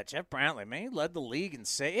 Yeah, Jeff Brantley, man, he led the league in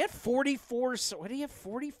saves. He had 44. What did he have?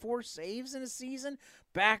 44 saves in a season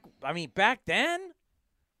back then.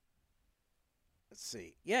 Let's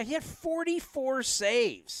see. Yeah, he had 44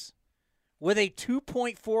 saves with a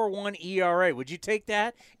 2.41 ERA. Would you take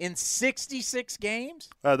that in 66 games?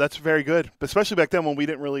 That's very good, especially back then when we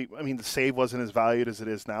didn't really. I mean, the save wasn't as valued as it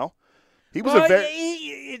is now. He was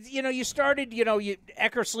you started.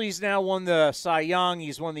 Eckersley's now won the Cy Young.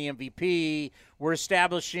 He's won the MVP. We're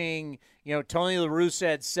establishing. Tony La Russa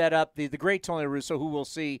had set up the great Tony La Russa, who we'll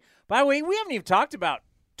see. By the way, we haven't even talked about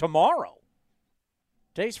tomorrow.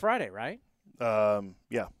 Today's Friday, right?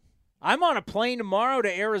 Yeah. I'm on a plane tomorrow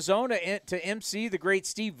to Arizona to MC the great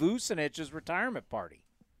Steve Vucinich's retirement party.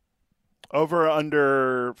 Over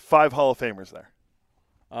under 5 Hall of Famers there.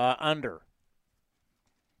 Under.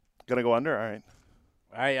 Gonna go under? All right.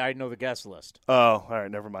 I know the guest list. Oh, all right.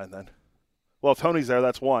 Never mind then. Well, if Tony's there,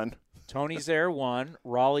 that's 1. Tony's there, 1.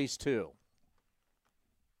 Raleigh's 2.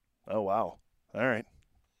 Oh, wow. All right.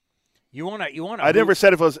 You want to? I never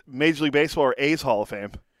said if it was Major League Baseball or A's Hall of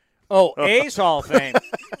Fame. Oh, A's Hall of Fame.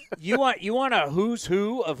 You want a who's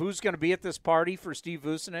who of who's going to be at this party for Steve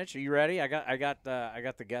Vucinich? Are you ready? I got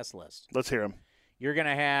the guest list. Let's hear him. You're going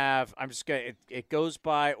to have. I'm just going. It goes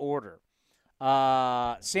by order.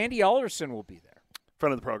 Sandy Alderson will be there.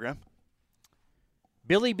 Friend of the program.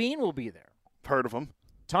 Billy Beane will be there. Heard of him.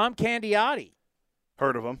 Tom Candiotti.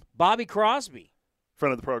 Heard of him. Bobby Crosby.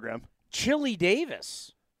 Friend of the program. Chili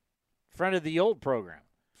Davis. Friend of the old program.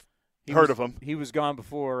 Heard of him. He was gone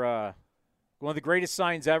before. One of the greatest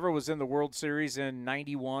signs ever was in the World Series in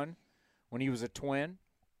 '91 when he was a Twin.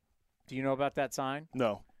 Do you know about that sign?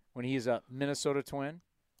 No. When he is a Minnesota Twin.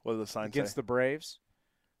 What does the sign against say? the Braves.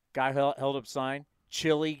 Guy held up sign.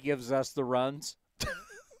 Chili gives us the runs.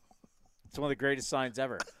 It's one of the greatest signs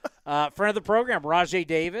ever. Friend of the program, Rajay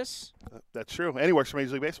Davis. That's true. And he works for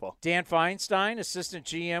Major League Baseball. Dan Feinstein, assistant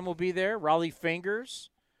GM, will be there. Raleigh Fingers.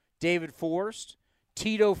 David Forst.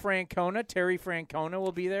 Tito Francona, Terry Francona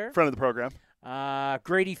will be there. Friend of the program.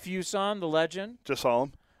 Grady Fuson, the legend. Just saw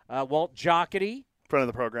him. Walt Jocketty. Friend of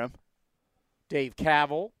the program. Dave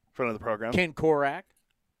Cavill. Friend of the program. Ken Korak.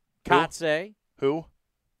 Kotze. Who?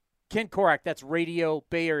 Ken Korak. That's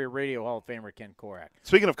Bay Area Radio Hall of Famer Ken Korak.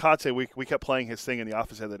 Speaking of Kotze, we kept playing his thing in the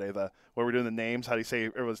office the other day, where we're doing the names. How do you say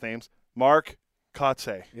everyone's names? Mark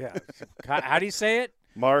Kotze. Yeah. How do you say it?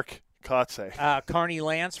 Mark Kotze. Carney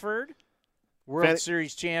Lansford, World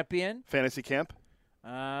Series champion. Fantasy camp.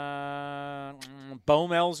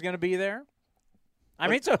 Bomel's going to be there. I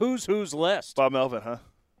mean, it's a who's list. Bob Melvin, huh?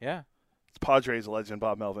 Yeah. It's Padres legend,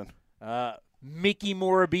 Bob Melvin. Mickey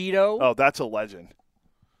Morabito. Oh, that's a legend.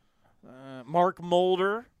 Mark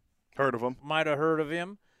Mulder. Heard of him. Might have heard of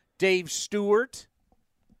him. Dave Stewart.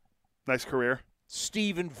 Nice career.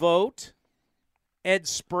 Stephen Vogt. Ed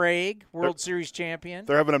Sprague, World Series champion.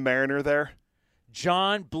 They're having a Mariner there.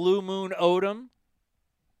 John Blue Moon Odom.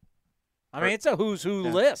 I mean, it's a who's who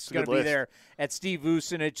list going to be there at Steve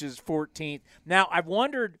Vucinich's 14th. Now, I've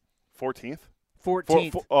wondered. 14th?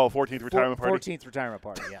 14th. 14th retirement party? 14th retirement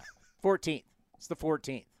party, yeah. 14th. It's the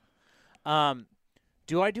 14th.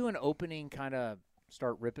 Do I do an opening, kind of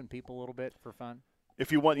start ripping people a little bit for fun?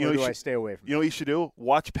 If you want, I stay away from it? You know what you should do?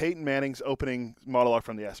 Watch Peyton Manning's opening monologue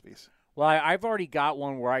from the ESPYs. Well, I've already got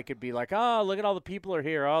one where I could be like, oh, look at all the people are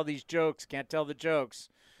here. All these jokes. Can't tell the jokes.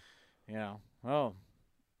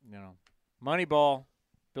 Moneyball.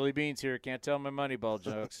 Billy Bean's here. Can't tell my Moneyball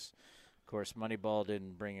jokes. Of course, Moneyball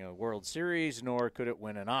didn't bring a World Series, nor could it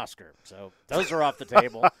win an Oscar. So those are off the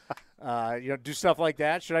table. Do stuff like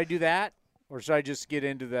that. Should I do that? Or should I just get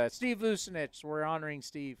into the Steve Vucinich? We're honoring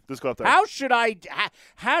Steve. Just go up there. How should I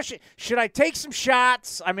take some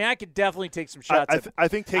shots? I mean, I could definitely take some shots. I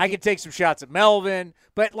think I could take some shots at Melvin,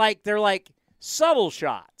 but they're like subtle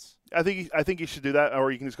shots. I think you should do that,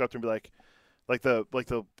 or you can just go up there and be like the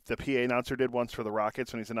PA announcer did once for the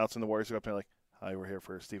Rockets when he's announcing the Warriors. Go up there like, "Hi, we're here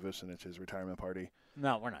for Steve Vucinich's retirement party."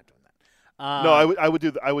 No, we're not doing that. No, I would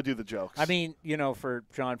do the jokes. I mean, for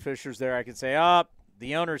John Fisher's there, I could say,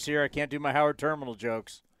 the owner's here. I can't do my Howard Terminal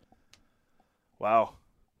jokes. Wow.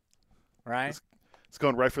 Right? It's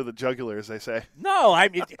going right for the jugular, as they say. No,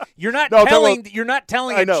 you're not You're not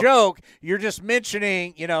telling a joke. You're just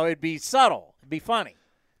mentioning. It'd be subtle. It'd be funny.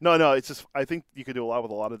 No. It's just I think you could do a lot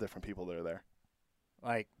with a lot of different people that are there.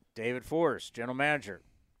 Like David Forrest, general manager.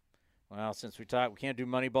 Well, since we can't do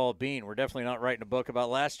Moneyball Bean. We're definitely not writing a book about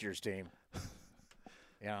last year's team.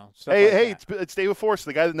 It's David Forrest,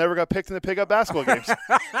 the guy that never got picked in the pickup basketball games.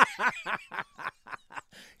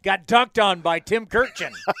 Got dunked on by Tim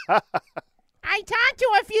Kurkjian. I talked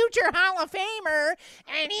to a future Hall of Famer,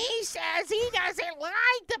 and he says he doesn't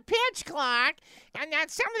like the pitch clock, and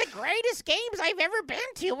that some of the greatest games I've ever been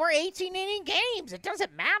to were 18-inning games. It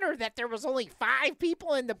doesn't matter that there was only 5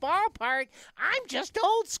 people in the ballpark. I'm just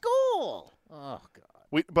old school. Oh,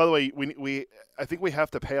 God. By the way, I think we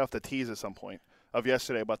have to pay off the tease at some point of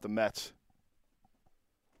yesterday about the Mets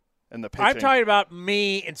and the pitching. I'm talking about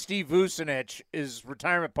me and Steve Vucinich's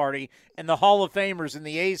retirement party and the Hall of Famers and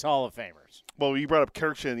the A's Hall of Famers. Well, you brought up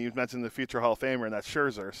Kurkjian, you mentioned the future Hall of Famer, and that's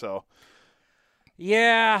Scherzer. So,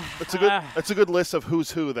 yeah, it's a good list of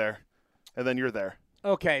who's who there, and then you're there.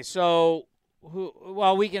 Okay, so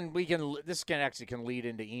we can this can lead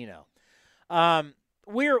into Eno.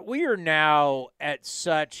 We are now at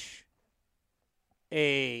such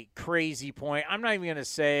a crazy point. I'm not even going to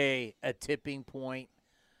say a tipping point.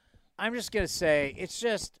 I'm just going to say it's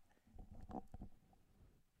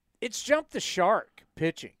jumped the shark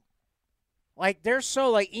pitching. They're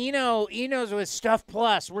so Eno's with Stuff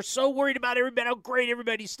Plus. We're so worried about how great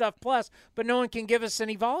everybody's Stuff Plus, but no one can give us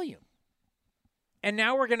any volume. And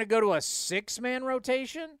now we're going to go to a 6-man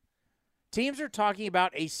rotation? Teams are talking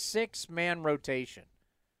about a 6-man rotation.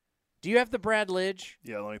 Do you have the Brad Lidge?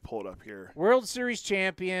 Yeah, let me pull it up here. World Series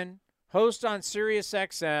champion, host on Sirius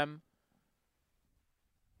XM.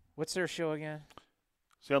 What's their show again?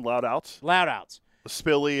 Is he on Loud Outs? Loud Outs.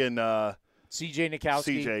 Spilly and CJ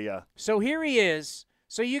Nikowski. CJ, yeah. So here he is.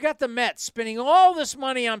 So you got the Mets spending all this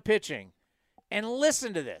money on pitching. And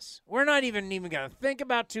listen to this. We're not even going to think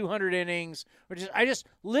about 200 innings. I just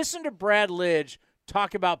listen to Brad Lidge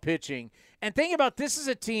talk about pitching. And think about this is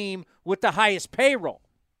a team with the highest payroll.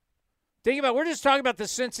 We're just talking about the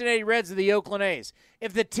Cincinnati Reds and the Oakland A's.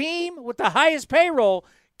 If the team with the highest payroll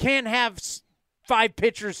can't have 5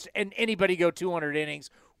 pitchers and anybody go 200 innings,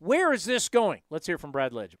 where is this going? Let's hear from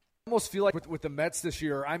Brad Lidge. almost feel like with the Mets this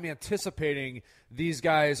year, I'm anticipating these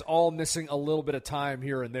guys all missing a little bit of time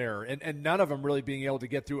here and there, and none of them really being able to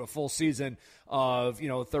get through a full season of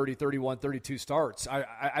 30, 31, 32 starts.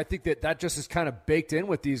 I think that just is kind of baked in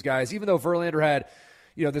with these guys, even though Verlander had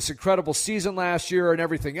this incredible season last year and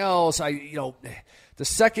everything else. The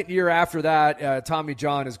second year after that, Tommy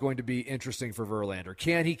John is going to be interesting for Verlander.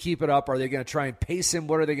 Can he keep it up? Are they going to try and pace him?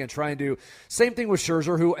 What are they going to try and do? Same thing with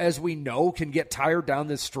Scherzer, who, as we know, can get tired down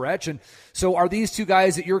this stretch. And so are these two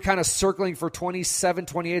guys that you're kind of circling for 27,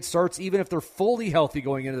 28 starts, even if they're fully healthy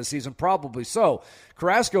going into the season? Probably so.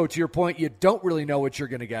 Carrasco, to your point, you don't really know what you're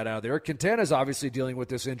going to get out of there. Quintana's obviously dealing with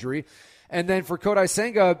this injury. And then for Kodai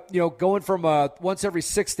Senga, going from once every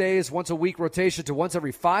 6 days, once a week rotation to once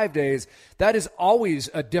every 5 days, that is always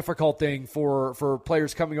a difficult thing for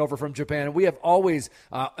players coming over from Japan. And we have always,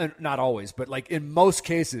 not always, but like in most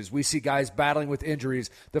cases, we see guys battling with injuries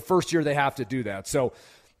the first year they have to do that. So,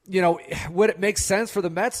 would it make sense for the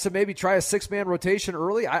Mets to maybe try a 6-man rotation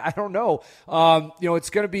early? I don't know. It's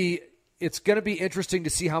going to be interesting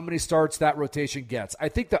to see how many starts that rotation gets. I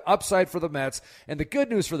think the upside for the Mets and the good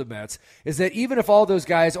news for the Mets is that even if all those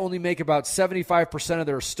guys only make about 75% of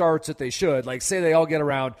their starts that they should, like say they all get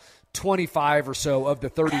around 25 or so of the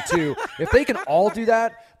 32, if they can all do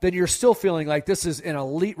that, then you're still feeling like this is an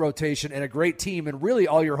elite rotation and a great team. And really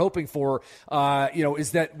all you're hoping for,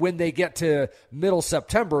 is that when they get to middle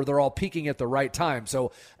September, they're all peaking at the right time.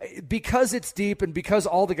 So because it's deep and because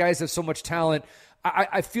all the guys have so much talent,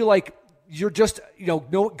 I feel like you're just,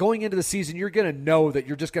 going into the season, you're going to know that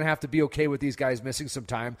you're just going to have to be okay with these guys missing some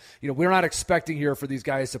time. We're not expecting here for these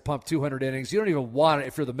guys to pump 200 innings. You don't even want it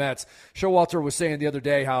if you're the Mets. Showalter was saying the other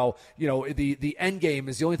day how, the end game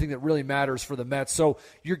is the only thing that really matters for the Mets. So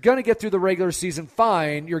you're going to get through the regular season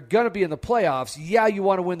fine. You're going to be in the playoffs. Yeah, you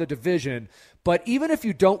want to win the division. But even if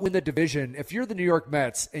you don't win the division, if you're the New York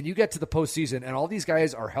Mets and you get to the postseason and all these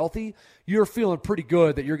guys are healthy, you're feeling pretty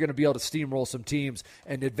good that you're going to be able to steamroll some teams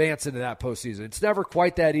and advance into that postseason. It's never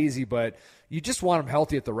quite that easy, but you just want them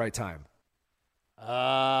healthy at the right time.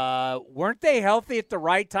 Weren't they healthy at the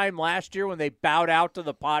right time last year when they bowed out to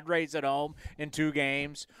the Padres at home in 2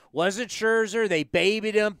 games? Wasn't Scherzer? They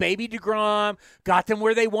babied him, babied DeGrom, got them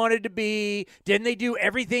where they wanted to be. Didn't they do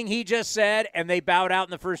everything he just said, and they bowed out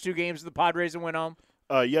in the first 2 games of the Padres and went home?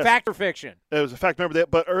 Yes. Fact or fiction? It was a fact. Remember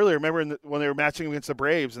that? But earlier, when they were matching against the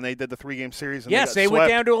Braves and they did the 3-game series. And yes, they went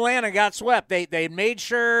down to Atlanta and got swept. They made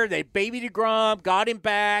sure they babied DeGrom, got him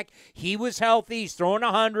back. He was healthy. He's throwing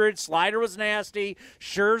 100. Slider was nasty.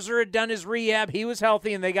 Scherzer had done his rehab. He was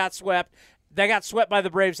healthy, and they got swept. They got swept by the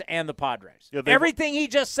Braves and the Padres. Yeah, everything he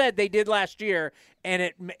just said they did last year,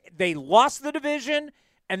 and they lost the division,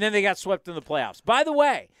 and then they got swept in the playoffs. By the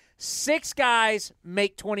way, 6 guys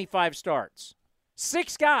make 25 starts.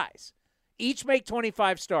 6 guys. Each make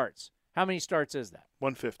 25 starts. How many starts is that?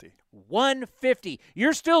 150. 150.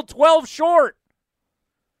 You're still 12 short.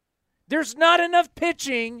 There's not enough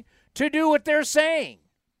pitching to do what they're saying.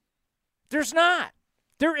 There's not.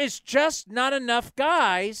 There is just not enough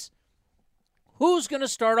guys. Who's going to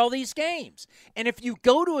start all these games? And if you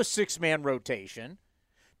go to a 6-man rotation,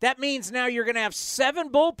 that means now you're going to have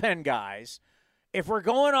 7 bullpen guys. If we're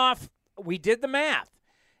going off, we did the math.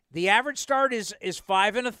 The average start is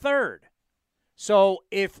 5 1/3. So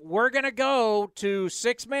if we're going to go to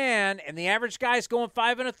 6-man and the average guy's going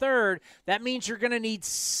 5 1/3, that means you're going to need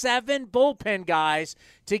 7 bullpen guys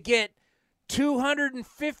to get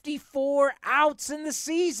 254 outs in the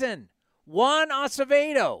season. Juan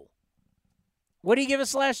Acevedo. What did he give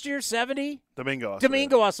us last year? 70? Domingo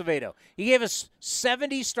Acevedo. He gave us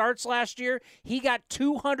 70 starts last year. He got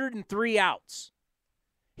 203 outs.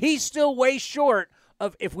 He's still way short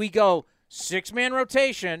of if we go 6-man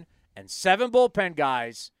rotation and 7 bullpen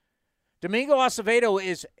guys. Domingo Acevedo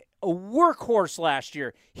is a workhorse last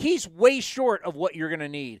year. He's way short of what you're going to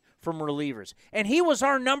need from relievers. And he was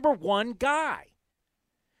our number 1 guy.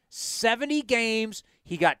 70 games,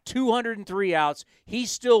 he got 203 outs. He's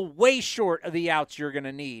still way short of the outs you're going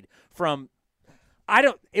to need from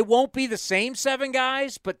it won't be the same 7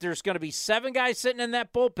 guys, but there's going to be 7 guys sitting in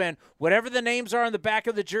that bullpen. Whatever the names are on the back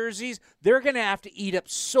of the jerseys, they're going to have to eat up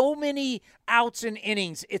so many outs and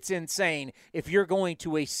innings. It's insane if you're going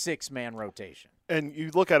to a 6-man rotation. And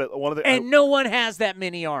you look at it, no one has that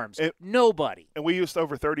many arms. Nobody. And we used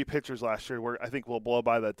over 30 pitchers last year. Where I think we'll blow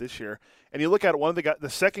by that this year. And you look at it, the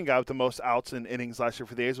second guy with the most outs and innings last year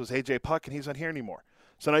for the A's was A.J. Puck, and he's not here anymore.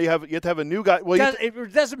 So now you have to have a new guy. Well,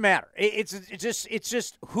 it doesn't matter. It's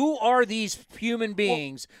just who are these human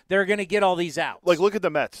beings that are going to get all these outs? Like, look at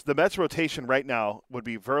the Mets. The Mets rotation right now would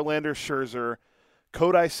be Verlander, Scherzer,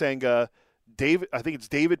 Kodai Senga, I think it's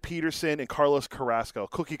David Peterson and Carlos Carrasco,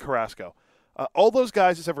 Cookie Carrasco. All those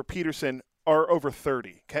guys, except for Peterson, are over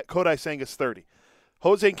 30. Kodai Senga's 30.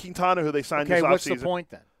 Jose Quintana, who they signed this offseason. Okay, what's the point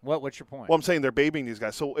then? What's your point? Well, I'm saying they're babying these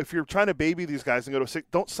guys. So if you're trying to baby these guys and go to 6,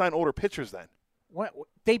 don't sign older pitchers then. What?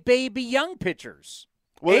 They baby young pitchers.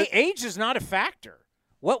 Well, age is not a factor.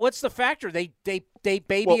 What's the factor? They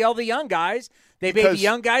baby all the young guys. They baby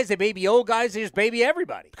young guys. They baby old guys. They just baby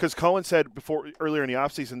everybody. Because Cohen said earlier in the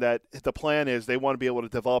offseason that the plan is they want to be able to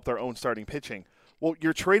develop their own starting pitching. Well,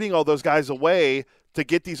 you're trading all those guys away to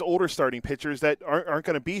get these older starting pitchers that aren't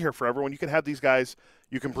going to be here forever. When you can have these guys,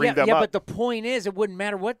 you can bring them up. Yeah, but the point is, it wouldn't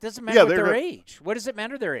matter what. Doesn't matter what their age. What does it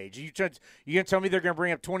matter their age? You going to tell me they're going to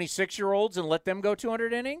bring up 26-year-olds and let them go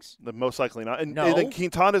 200 innings? Most likely not. And, no. And then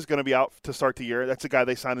Quintana's going to be out to start the year. That's a guy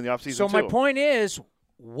they signed in the offseason, So my point is,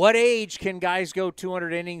 what age can guys go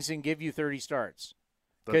 200 innings and give you 30 starts?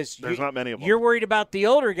 Because there's not many of them. You're worried about the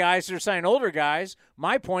older guys. They're signing older guys.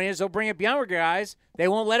 My point is they'll bring up younger guys. They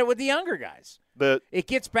won't let it with the younger guys. It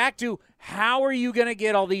gets back to how are you going to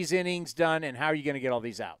get all these innings done and how are you going to get all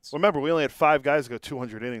these outs? Remember, we only had 5 guys go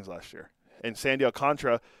 200 innings last year. And Sandy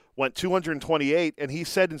Alcantara went 228, and he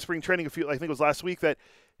said in spring training, I think it was last week, that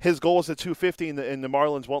his goal is at 250 and the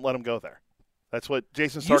Marlins won't let him go there. That's what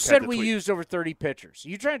Jason Stark said. had to We tweet. used over 30 pitchers.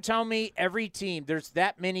 You trying to tell me every team, there's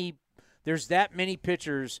that many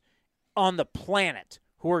pitchers on the planet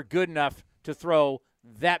who are good enough to throw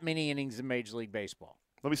that many innings in Major League Baseball?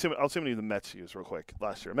 I'll see how many the Mets used real quick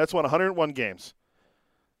last year. Mets won 101 games,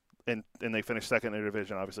 and they finished second in their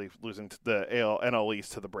division, obviously losing to the NL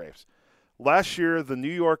East to the Braves. Last year, the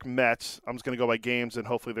New York Mets, I'm just going to go by games, and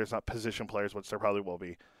hopefully there's not position players, which there probably will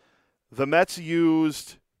be. The Mets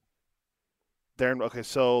used Darren. Okay,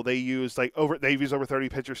 so they used they've used over 30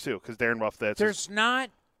 pitchers too, because Darren Ruff. There's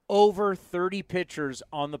not over 30 pitchers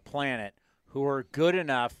on the planet who are good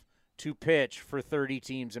enough to pitch for 30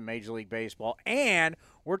 teams in Major League Baseball, and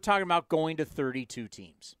we're talking about going to 32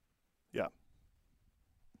 teams. Yeah.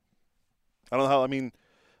 I don't know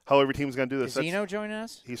how every team's going to do this. Is Eno joining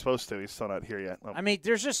us? He's supposed to. He's still not here yet. Oh. I mean,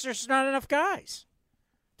 there's not enough guys.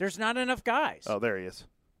 There's not enough guys. Oh, there he is.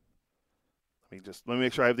 Let me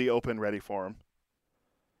make sure I have the open ready for him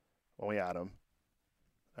when we add him.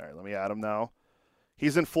 All right, let me add him now.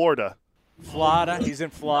 He's in Florida. He's in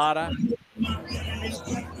Florida.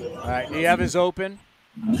 All right, do you have his open?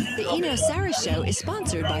 The Eno Saris Show is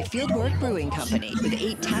sponsored by Fieldwork Brewing Company. With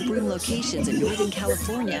 8 taproom locations in Northern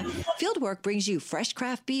California, Fieldwork brings you fresh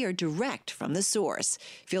craft beer direct from the source.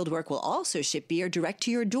 Fieldwork will also ship beer direct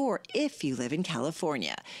to your door if you live in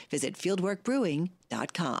California. Visit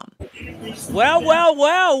fieldworkbrewing.com.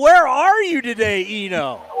 Well, where are you today,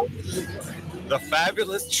 Eno? The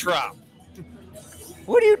fabulous Trop.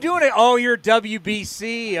 What are you doing? Oh, you're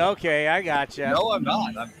WBC. Okay, I gotcha. No, I'm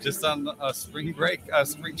not. I'm just on a spring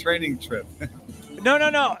training trip.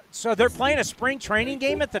 No. So they're playing a spring training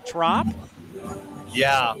game at the Trop?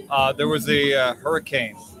 Yeah, there was a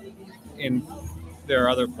hurricane in their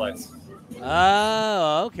other place.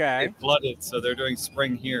 Oh, okay. It flooded, so they're doing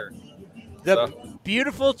spring here. The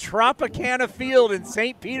beautiful Tropicana Field in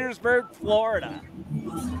St. Petersburg, Florida.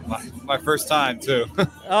 My first time, too.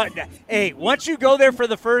 Hey, once you go there for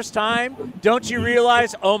the first time, don't you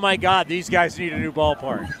realize, oh, my God, these guys need a new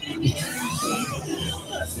ballpark?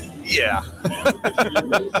 Yeah.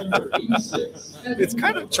 It's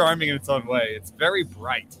kind of charming in its own way. It's very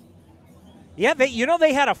bright. Yeah,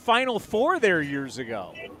 they had a Final Four there years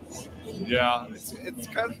ago. Yeah, it's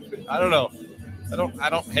kind of, I don't know. I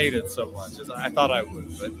don't hate it so much as I thought I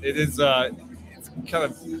would, but it is it's kind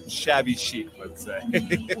of shabby chic, let's say.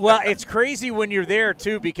 Well, it's crazy when you're there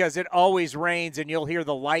too because it always rains and you'll hear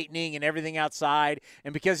the lightning and everything outside,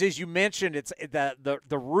 and because as you mentioned, it's the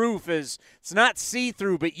roof it's not see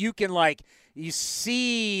through, but you can you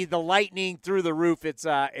see the lightning through the roof. It's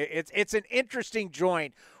an interesting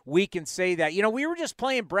joint. We can say that. We were just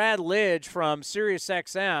playing Brad Lidge from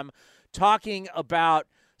SiriusXM talking about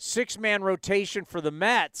 6-man rotation for the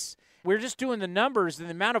Mets. We're just doing the numbers and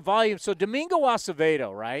the amount of volume. So Domingo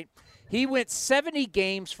Acevedo, right? He went 70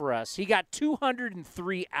 games for us. He got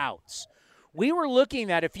 203 outs. We were looking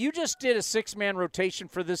at if you just did a 6-man rotation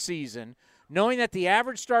for the season, knowing that the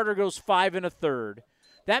average starter goes 5 1/3,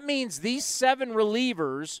 that means these 7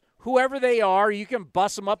 relievers, whoever they are, you can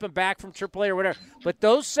bust them up and back from AAA or whatever, but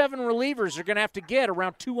those 7 relievers are going to have to get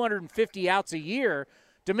around 250 outs a year.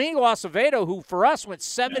 Domingo Acevedo, who for us went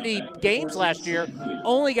 70 games last year,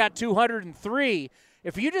 only got 203.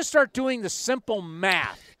 If you just start doing the simple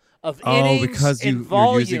math of innings because and you're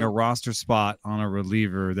volume. using a roster spot on a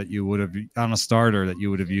reliever that you would have on a starter that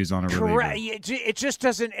you would have used on a Correct. reliever. It just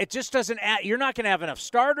doesn't. It just doesn't. You're not going to have enough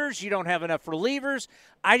starters. You don't have enough relievers.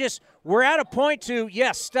 We're at a point to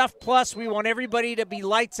stuff plus. We want everybody to be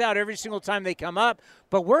lights out every single time they come up,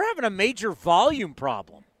 but we're having a major volume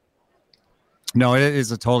problem. No, it is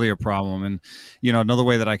totally a problem, and another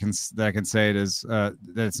way that I can say it is that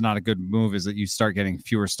it's not a good move is that you start getting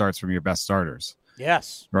fewer starts from your best starters.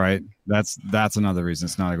 Yes. Right. That's another reason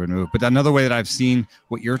it's not a good move. But another way that I've seen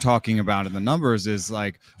what you're talking about in the numbers is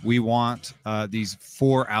like we want these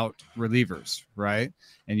 4-out relievers, right?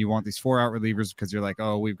 And you want these 4-out relievers because you're like,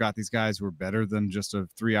 oh, we've got these guys who are better than just a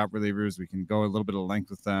 3-out relievers. We can go a little bit of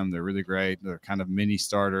length with them. They're really great. They're kind of mini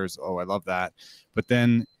starters. Oh, I love that. But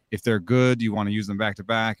then if they're good, you want to use them back to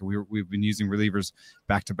back. We've been using relievers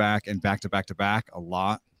back to back and back to back to back a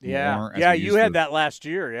lot. Yeah, you had that last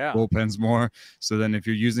year. Yeah, bullpens more. So then, if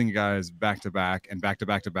you're using guys back to back and back to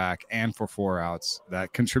back to back, and for 4 outs,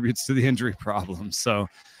 that contributes to the injury problem. So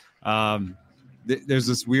there's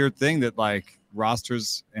this weird thing that like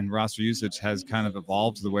rosters and roster usage has kind of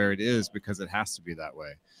evolved to the where it is because it has to be that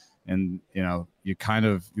way. And you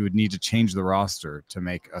would need to change the roster to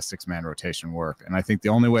make a 6-man rotation work. And I think the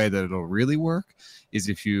only way that it'll really work is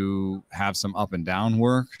if you have some up and down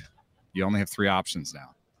work. You only have 3 options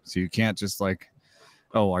now. So you can't just like,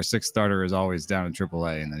 oh, our 6th starter is always down in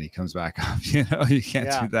AAA and then he comes back up. You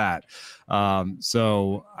can't do that.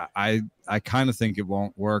 So I kind of think it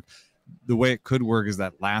won't work. The way it could work is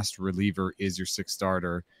that last reliever is your 6th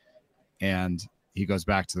starter and he goes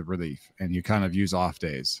back to the relief and you kind of use off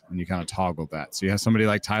days and you kind of toggle that. So you have somebody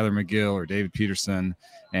like Tyler McGill or David Peterson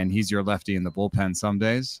and he's your lefty in the bullpen some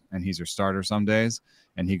days and he's your starter some days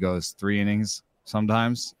and he goes 3 innings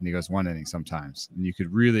sometimes and he goes 1 inning sometimes, and you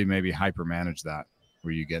could really maybe hyper manage that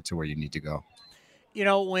where you get to where you need to go.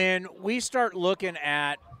 When we start looking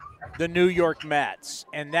at the New York Mets,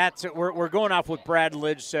 and we're going off what Brad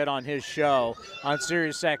Lidge said on his show on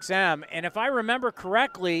Sirius XM, and if I remember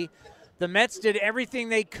correctly, the Mets did everything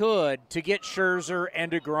they could to get Scherzer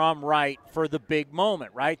and DeGrom right for the big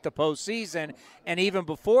moment, right, the postseason, and even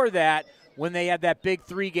before that when they had that big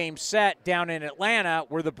 3-game set down in Atlanta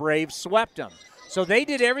where the Braves swept them. So they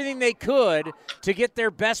did everything they could to get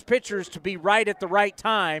their best pitchers to be right at the right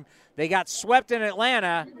time. They got swept in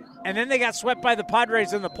Atlanta, and then they got swept by the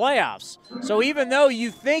Padres in the playoffs. So even though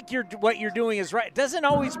you think what you're doing is right, it doesn't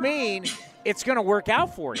always mean it's going to work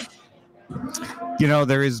out for you.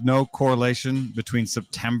 There is no correlation between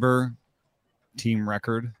September team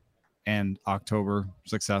record and October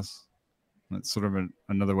success. That's sort of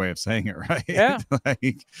another way of saying it, right? Yeah.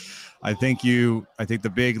 I think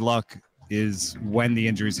the big luck is when the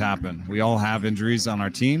injuries happen. We all have injuries on our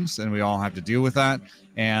teams, and we all have to deal with that.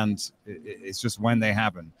 And it's just when they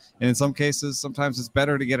happen. And in some cases, sometimes it's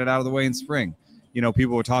better to get it out of the way in spring.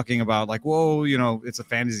 People were talking about like, whoa, it's a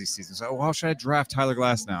fantasy season. So how should I draft Tyler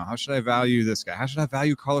Glass now? How should I value this guy? How should I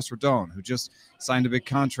value Carlos Rodon, who just signed a big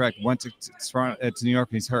contract, went to New York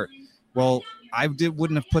and he's hurt? Well,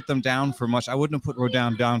 wouldn't have put them down for much. I wouldn't have put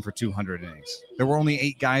Rodon down for 200 innings. There were only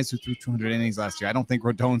 8 guys who threw 200 innings last year. I don't think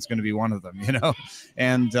Rodon's going to be one of them,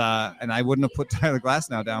 And I wouldn't have put Tyler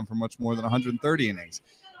Glasnow down for much more than 130 innings.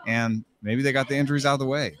 And maybe they got the injuries out of the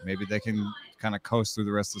way. Maybe they can kind of coast through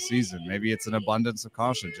the rest of the season. Maybe it's an abundance of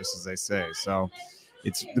caution, just as they say. So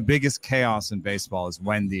it's the biggest chaos in baseball is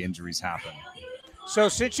when the injuries happen. So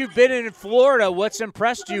since you've been in Florida, what's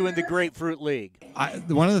impressed you in the Grapefruit League?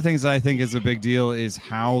 One of the things that I think is a big deal is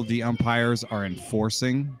how the umpires are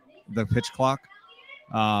enforcing the pitch clock.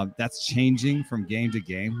 That's changing from game to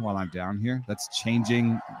game while I'm down here. That's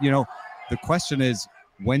changing. The question is,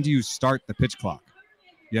 when do you start the pitch clock?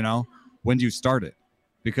 When do you start it?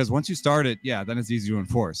 Because once you start it, then it's easy to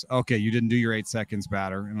enforce. Okay, you didn't do your 8 seconds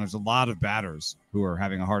batter, and there's a lot of batters who are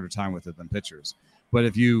having a harder time with it than pitchers. But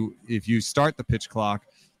if you start the pitch clock,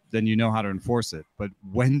 then you know how to enforce it. But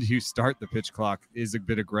when do you start the pitch clock is a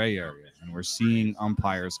bit of gray area. And we're seeing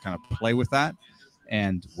umpires kind of play with that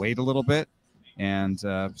and wait a little bit. And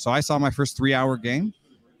so I saw my first 3-hour game,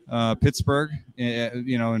 Pittsburgh,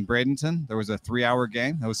 in Bradenton. There was a 3-hour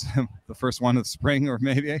game. That was the first one of the spring, or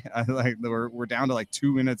maybe we're down to like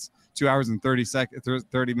 2 hours and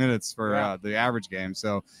 30 minutes for the average game.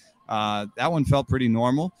 So that one felt pretty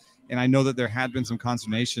normal. And I know that there had been some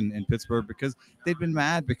consternation in Pittsburgh because they'd been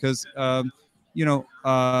mad because, Andrew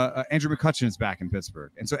McCutchen is back in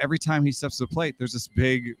Pittsburgh. And so every time he steps to the plate, there's this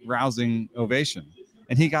big rousing ovation.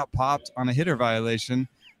 And he got popped on a hitter violation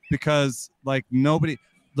because the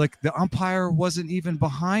umpire wasn't even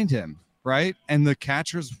behind him, right? And the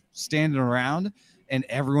catcher's standing around and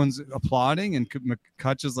everyone's applauding, and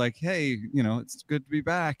McCutch is like, hey, it's good to be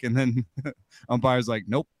back. And then umpire's like,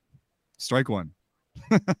 nope, strike one.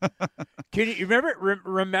 Can you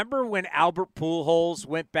remember when Albert Pujols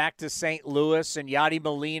went back to St. Louis and Yadi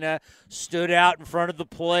Molina stood out in front of the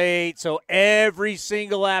plate? So every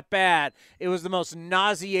single at-bat, it was the most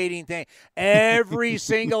nauseating thing. Every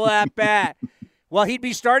single at-bat. Well, he'd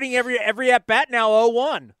be starting every at-bat now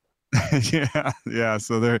 0-1. Yeah.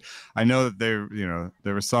 So I know that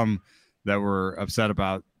there were some that were upset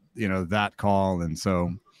about, that call. And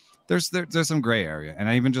so there's some gray area. And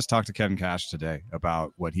I even just talked to Kevin Cash today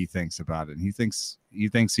about what he thinks about it. And he thinks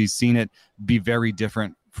he's seen it be very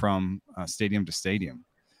different from stadium to stadium.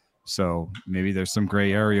 So maybe there's some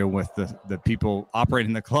gray area with the people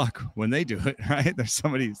operating the clock when they do it, right? There's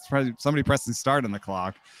somebody pressing start on the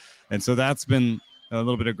clock. And so that's been a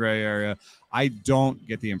little bit of gray area. I don't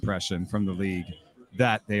get the impression from the league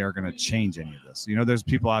that they are going to change any of this. There's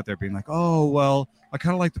people out there being like, oh, well, I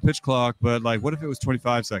kind of like the pitch clock, but like, what if it was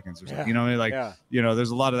 25 seconds or something? There's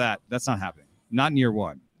a lot of that. That's not happening. Not in year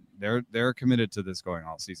one. They're committed to this going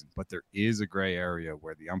all season, but there is a gray area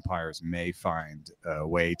where the umpires may find a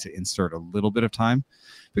way to insert a little bit of time,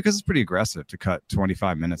 because it's pretty aggressive to cut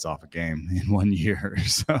 25 minutes off a game in 1 year.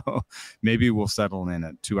 So maybe we'll settle in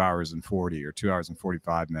at 2 hours and 40 or 2 hours and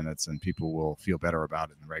 45 minutes, and people will feel better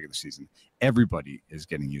about it in the regular season. Everybody is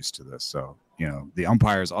getting used to this. So, the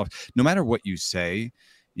umpires, no matter what you say,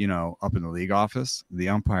 up in the league office, the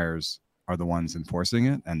umpires are the ones enforcing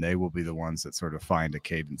it, and they will be the ones that sort of find a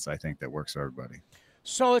cadence, I think, that works for everybody.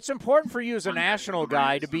 So it's important for you as a national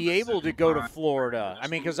guy to be able to go to Florida. I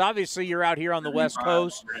mean, because obviously you're out here on the West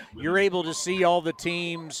Coast. You're able to see all the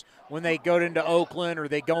teams when they go into Oakland or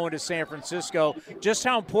they go into San Francisco. Just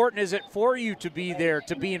how important is it for you to be there,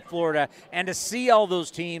 to be in Florida, and to see all those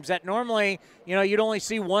teams that normally, you'd only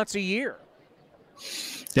see once a year?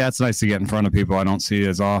 Yeah, it's nice to get in front of people I don't see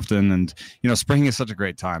as often. And, spring is such a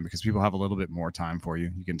great time because people have a little bit more time for you.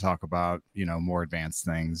 You can talk about, more advanced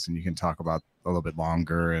things, and you can talk about a little bit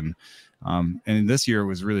longer. And this year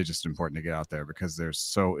was really just important to get out there because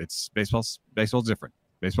baseball's different.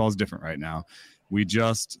 Baseball is different right now. We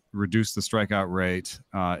just reduced the strikeout rate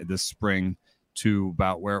this spring to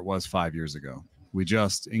about where it was 5 years ago. We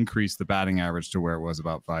just increased the batting average to where it was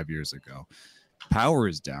about 5 years ago. Power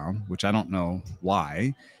is down, which I don't know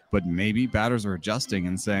why, but maybe batters are adjusting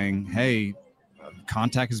and saying, hey,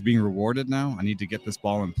 contact is being rewarded now. I need to get this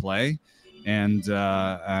ball in play, and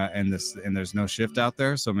there's no shift out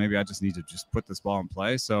there, so maybe I just need to just put this ball in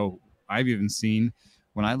play. So I've even seen,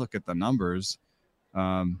 when I look at the numbers,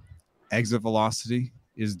 exit velocity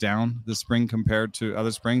is down this spring compared to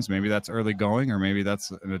other springs. Maybe that's early going, or maybe that's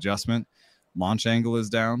an adjustment. Launch angle is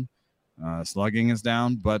down. Slugging is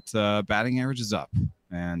down, but batting average is up,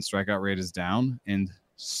 and strikeout rate is down, and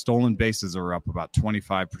stolen bases are up about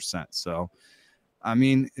 25%. So, I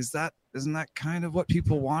mean, isn't that kind of what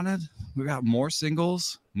people wanted? We got more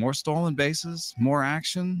singles, more stolen bases, more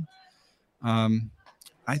action.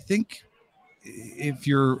 I think if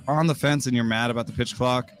you're on the fence and you're mad about the pitch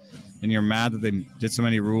clock and you're mad that they did so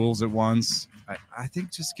many rules at once, I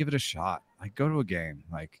think just give it a shot. Like, go to a game.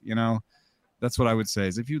 That's what I would say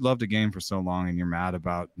is if you loved a game for so long and you're mad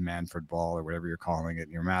about Manfred Ball or whatever you're calling it,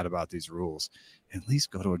 and you're mad about these rules, at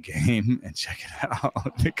least go to a game and check it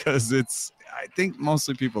out because I think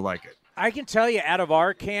mostly people like it. I can tell you out of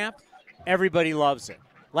our camp, everybody loves it.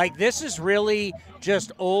 Like, this is really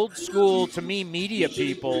just old school, to me, media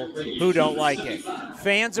people who don't like it.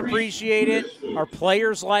 Fans appreciate it. Our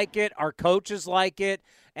players like it. Our coaches like it.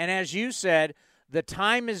 And as you said, the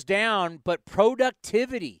time is down, but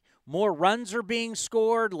productivity. More runs are being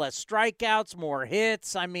scored, less strikeouts, more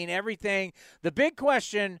hits. I mean, everything. The big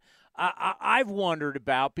question I've wondered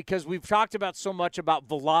about, because we've talked about so much about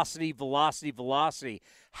velocity.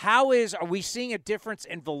 Are we seeing a difference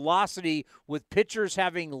in velocity with pitchers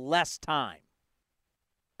having less time?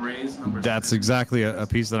 That's exactly a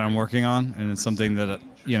piece that I'm working on, and it's something that,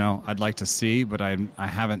 I'd like to see, but I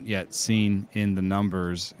haven't yet seen in the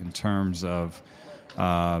numbers in terms of,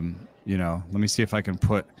 let me see if I can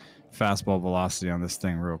put fastball velocity on this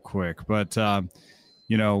thing real quick. But,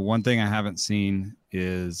 one thing I haven't seen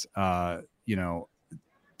is, why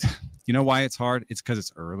it's hard? It's because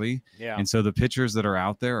it's early. Yeah. And so the pitchers that are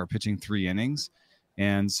out there are pitching 3 innings.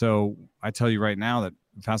 And so I tell you right now that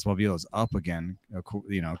fastball velo is up again,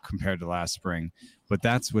 compared to last spring. But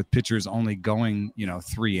that's with pitchers only going,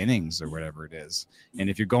 3 innings or whatever it is. And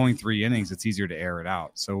if you're going 3 innings, it's easier to air it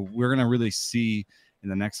out. So we're going to really see in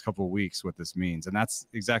the next couple of weeks what this means. And that's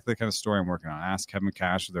exactly the kind of story I'm working on. I asked Kevin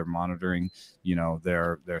Cash, they're monitoring,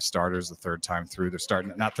 their starters the third time through. They're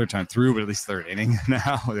starting, not third time through, but at least third inning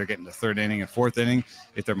now. They're getting to third inning and fourth inning.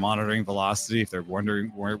 If they're monitoring velocity, if they're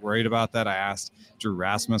worried about that, I asked Drew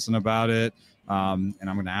Rasmussen about it. And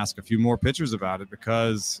I'm going to ask a few more pitchers about it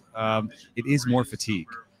because it is more fatigue.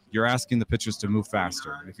 You're asking the pitchers to move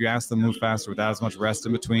faster. If you ask them to move faster without as much rest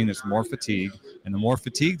in between, there's more fatigue. And the more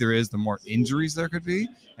fatigue there is, the more injuries there could be,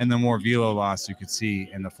 and the more velo loss you could see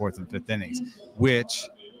in the fourth and fifth innings, which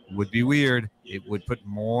would be weird. It would put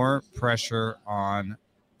more pressure on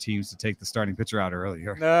teams to take the starting pitcher out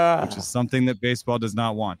earlier, which is something that baseball does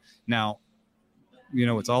not want. Now,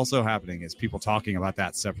 what's also happening is people talking about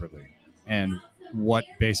that separately and what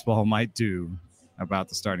baseball might do about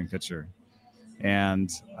the starting pitcher. And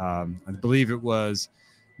I believe it was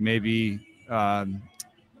maybe Max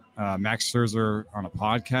Scherzer on a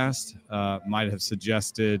podcast might have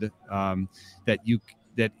suggested that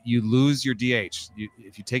you lose your DH.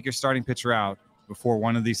 If you take your starting pitcher out before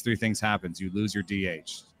one of these three things happens, you lose your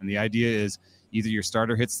DH. And the idea is either your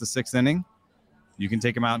starter hits the sixth inning, you can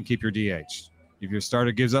take him out and keep your DH. If your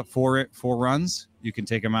starter gives up four runs, you can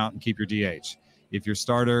take him out and keep your DH. If your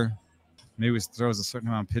starter maybe throws a certain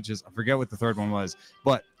amount of pitches, I forget what the third one was,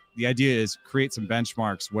 but the idea is create some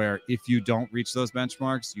benchmarks where if you don't reach those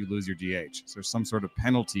benchmarks, you lose your DH. So there's some sort of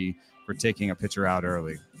penalty for taking a pitcher out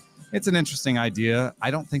early. It's an interesting idea. I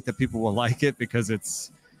don't think that people will like it because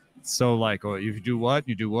it's so like, oh, you do what?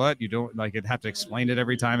 You do what? You don't like it. Have to explain it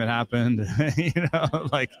every time it happened,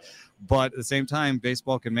 but at the same time,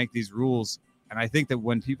 baseball can make these rules. And I think that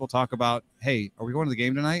when people talk about, hey, are we going to the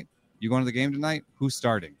game tonight? You going to the game tonight? Who's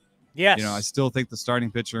starting? Yes. I still think the starting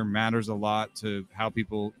pitcher matters a lot to how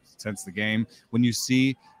people sense the game. When you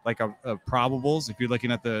see like a probables, if you're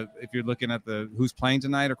looking at the who's playing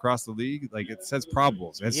tonight across the league, like it says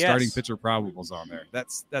probables. It has starting pitcher probables on there.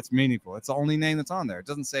 That's meaningful. It's the only name that's on there. It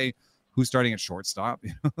doesn't say who's starting at shortstop.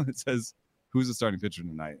 It says who's the starting pitcher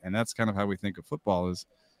tonight. And that's kind of how we think of football is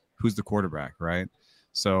who's the quarterback, right?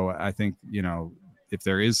 So I think, if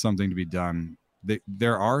there is something to be done,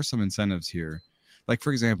 there are some incentives here. Like,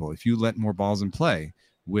 for example, if you let more balls in play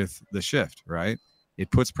with the shift, right,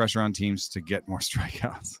 it puts pressure on teams to get more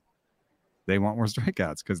strikeouts. They want more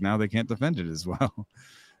strikeouts because now they can't defend it as well.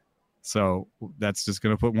 So that's just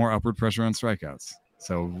going to put more upward pressure on strikeouts.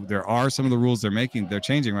 So there are some of the rules they're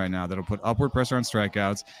changing right now that'll put upward pressure on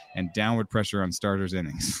strikeouts and downward pressure on starters'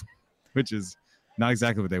 innings, which is not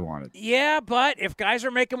exactly what they wanted. Yeah, but if guys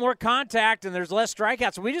are making more contact and there's less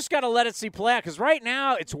strikeouts, we just got to let it play out because right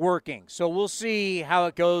now it's working. So we'll see how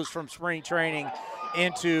it goes from spring training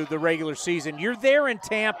into the regular season. You're there in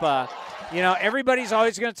Tampa. Everybody's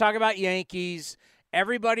always going to talk about Yankees.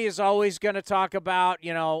 Everybody is always going to talk about,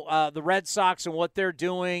 the Red Sox and what they're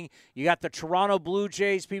doing. You got the Toronto Blue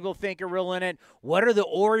Jays people think are real in it. What are the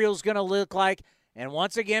Orioles going to look like? And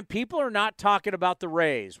once again, people are not talking about the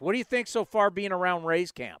Rays. What do you think so far being around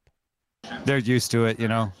Rays camp? They're used to it,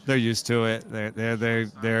 They're used to it.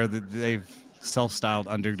 They've self-styled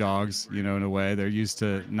underdogs, in a way. They're used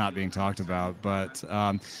to not being talked about. But,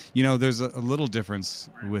 there's a little difference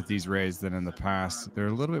with these Rays than in the past. They're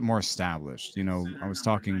a little bit more established. I was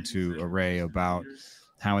talking to a Ray about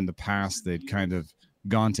how in the past they'd kind of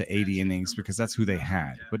gone to 80 innings because that's who they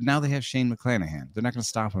had. But now they have Shane McClanahan. They're not going to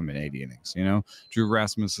stop him at 80 innings. Drew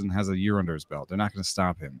Rasmussen has a year under his belt. They're not going to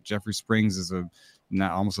stop him. Jeffrey Springs is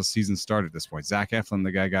almost a season start at this point. Zach Eflin,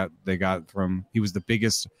 the guy they got from, he was the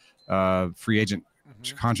biggest free agent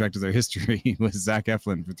contract of their history was Zach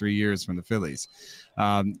Eflin for 3 years from the Phillies.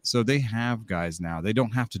 So they have guys now. They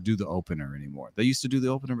don't have to do the opener anymore. They used to do the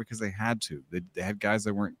opener because they had to. They had guys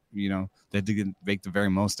that weren't, they had to make the very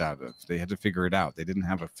most out of. They had to figure it out. They didn't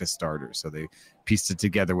have a fifth starter, so they pieced it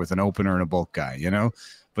together with an opener and a bulk guy,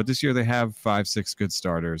 But this year they have 5-6 good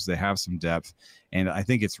starters. They have some depth, and I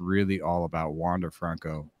think it's really all about Wander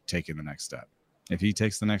Franco taking the next step. If he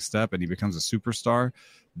takes the next step and he becomes a superstar,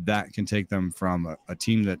 that can take them from a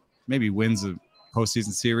team that maybe wins a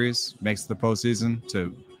postseason series, makes the postseason,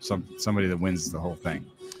 to somebody that wins the whole thing.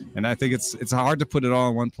 And I think it's hard to put it all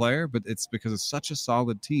on one player, but it's because it's such a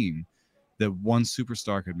solid team that one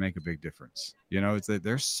superstar could make a big difference. It's that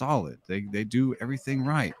they're solid. They do everything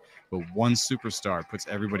right, but one superstar puts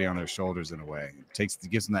everybody on their shoulders in a way. It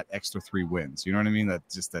gives them that extra 3 wins. You know what I mean? That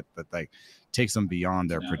like takes them beyond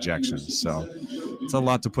their projections. So it's a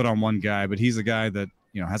lot to put on one guy, but he's a guy that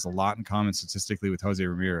has a lot in common statistically with Jose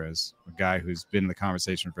Ramirez, a guy who's been in the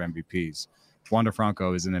conversation for MVPs. Wander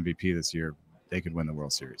Franco is an MVP this year. They could win the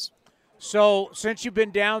World Series. So since you've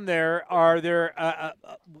been down there, are there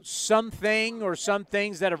something or some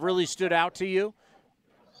things that have really stood out to you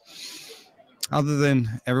other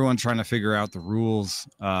than everyone trying to figure out the rules,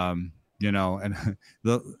 you know, and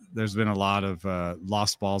there's been a lot of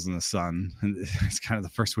lost balls in the sun. It's kind of the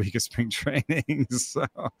first week of spring training, so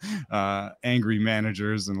angry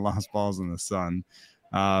managers and lost balls in the sun.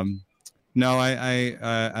 No,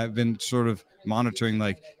 I've been sort of monitoring,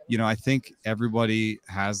 like, you know, I think everybody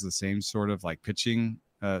has the same sort of like pitching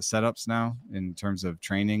setups now in terms of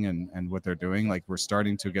training and what they're doing. Like, we're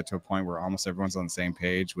starting to get to a point where almost everyone's on the same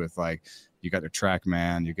page with, like, you got your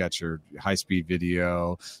TrackMan, you got your high-speed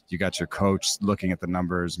video, you got your coach looking at the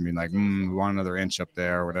numbers and being like, we want another inch up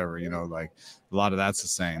there or whatever, you know, like a lot of that's the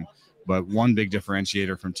same. But one big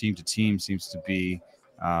differentiator from team to team seems to be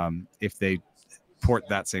if they port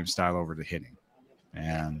that same style over to hitting.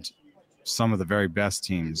 And some of the very best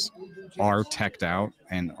teams are teched out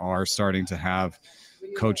and are starting to have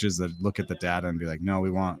coaches that look at the data and be like, no, we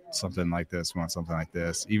want something like this, we want something like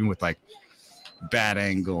this, even with like bad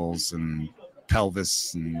angles and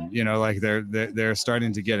pelvis, and you know, like they're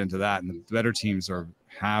starting to get into that, and the better teams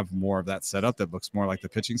have more of that setup that looks more like the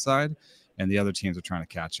pitching side, and the other teams are trying to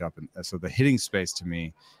catch up. And so the hitting space to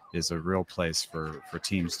me is a real place for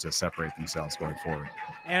teams to separate themselves going forward.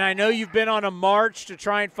 And I know you've been on a march to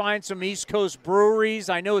try and find some East Coast breweries.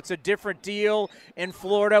 I know it's a different deal in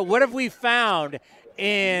Florida. What have we found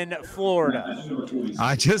in Florida?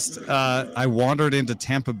 I just I wandered into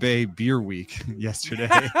Tampa Bay Beer Week yesterday.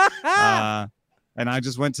 And I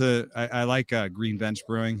just went to, I like Green Bench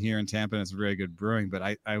Brewing here in Tampa, and it's very good brewing, but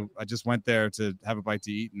I just went there to have a bite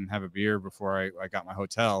to eat and have a beer before I got my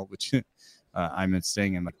hotel, which I'm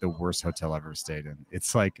staying in like the worst hotel I've ever stayed in.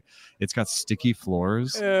 It's like, it's got sticky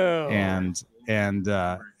floors. Ew. and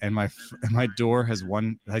my door has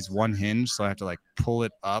one hinge, so I have to like pull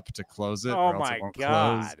it up to close it. Oh or else my it won't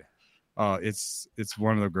God. Close. Oh, it's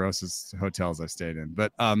one of the grossest hotels I've stayed in,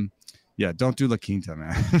 but yeah, don't do La Quinta,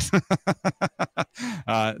 man.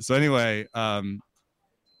 So anyway,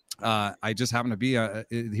 I just happened to be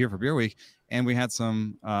here for Beer Week, and we had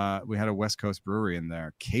a West Coast brewery in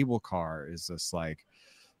there. Cable Car is just like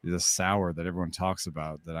the sour that everyone talks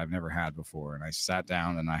about that I've never had before. And I sat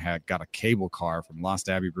down and I got a Cable Car from Lost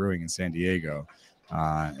Abbey Brewing in San Diego,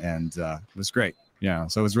 and it was great. Yeah,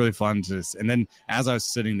 so it was really fun and then as I was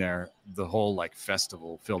sitting there, the whole like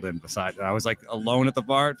festival filled in beside. I was like alone at the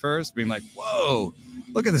bar at first, being like, "Whoa,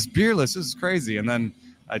 look at this beer list! This is crazy!" And then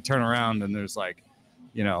I turn around and there's like,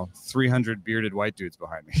 300 bearded white dudes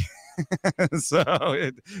behind me. So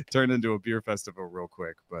it turned into a beer festival real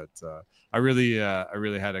quick. But I really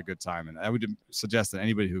had a good time, and I would suggest that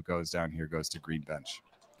anybody who goes down here goes to Green Bench.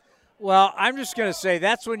 Well, I'm just going to say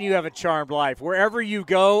that's when you have a charmed life. Wherever you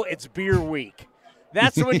go, it's Beer Week.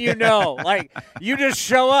 That's when you know. Like, you just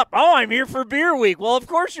show up. Oh, I'm here for Beer Week. Well, of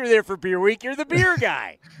course you're there for Beer Week. You're the beer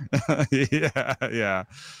guy. Yeah.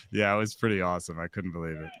 It was pretty awesome. I couldn't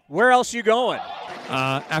believe it. Where else you going?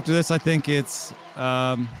 After this, I think it's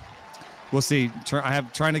we'll see. I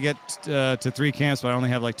have trying to get to 3 camps, but I only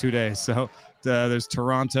have like 2 days. So there's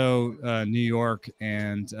Toronto, New York,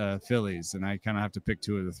 and Phillies, and I kind of have to pick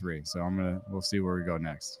 2 of the 3. So we'll see where we go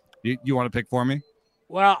next. You want to pick for me?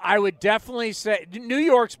 Well, I would definitely say New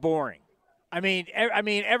York's boring. I mean,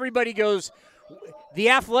 everybody goes. The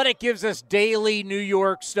Athletic gives us daily New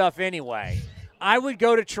York stuff anyway. I would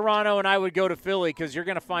go to Toronto and I would go to Philly because you're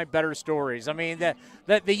going to find better stories. I mean,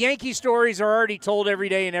 the Yankee stories are already told every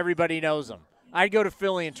day and everybody knows them. I'd go to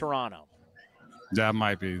Philly and Toronto. That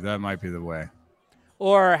might be the way.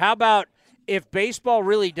 Or how about if baseball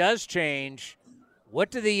really does change? What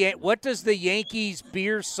does the Yankees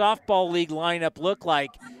beer softball league lineup look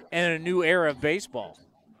like in a new era of baseball?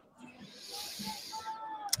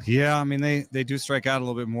 Yeah, I mean they do strike out a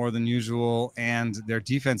little bit more than usual, and their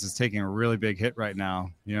defense is taking a really big hit right now.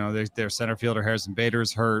 Their center fielder Harrison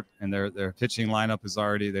Bader's hurt, and their pitching lineup is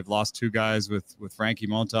they've lost 2 guys with Frankie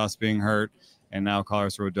Montas being hurt, and now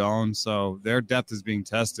Carlos Rodon. So their depth is being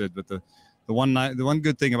tested, but the one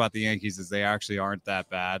good thing about the Yankees is they actually aren't that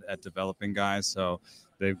bad at developing guys. So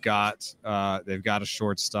they've got a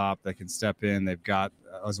shortstop that can step in. They've got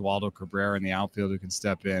Oswaldo Cabrera in the outfield who can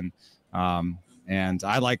step in. And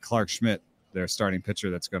I like Clark Schmidt, their starting pitcher,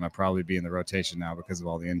 that's going to probably be in the rotation now because of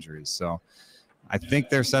all the injuries. So I think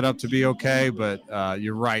they're set up to be okay, but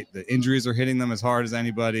you're right. The injuries are hitting them as hard as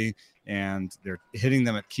anybody, and they're hitting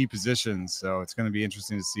them at key positions. So it's going to be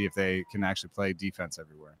interesting to see if they can actually play defense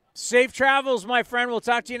everywhere. Safe travels, my friend. We'll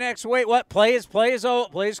talk to you next. Wait, what? Play is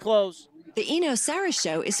close. The Eno Sarah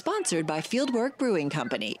Show is sponsored by Fieldwork Brewing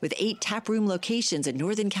Company. With 8 taproom locations in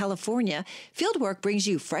Northern California, Fieldwork brings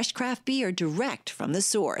you fresh craft beer direct from the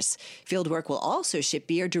source. Fieldwork will also ship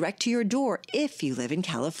beer direct to your door if you live in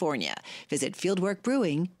California. Visit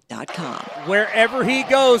fieldworkbrewing.com. Wherever he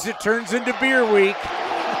goes, it turns into beer week.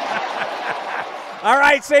 All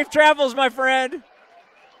right, safe travels, my friend.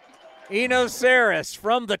 Eno Saris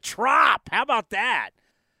from the Trop. How about that?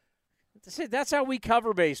 That's how we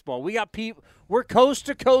cover baseball. We got people. We're coast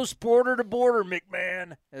to coast, border to border,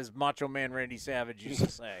 McMahon, as Macho Man Randy Savage used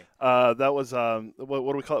to say. That was what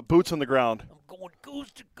do we call it? Boots on the ground. I'm going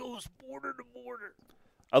coast to coast, border to border.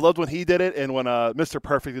 I loved when he did it, and when Mr.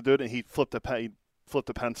 Perfect would do it, and he flipped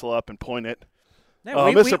the pencil up and point it. Yeah,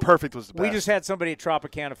 Mr. Perfect was the best. We just had somebody at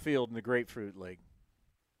Tropicana Field in the Grapefruit League.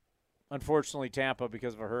 Unfortunately, Tampa,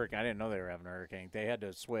 because of a hurricane, I didn't know they were having a hurricane. They had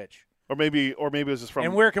to switch. Or maybe it was just from.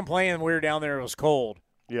 And we're complaining we were down there. It was cold.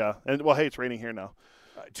 Yeah, and well, hey, it's raining here now.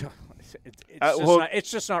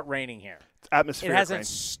 It's just not raining here. It's atmospheric. It hasn't rain.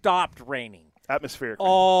 stopped raining. Atmospheric.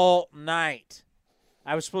 All night.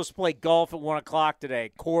 I was supposed to play golf at 1 o'clock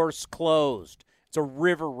today. Course closed. It's a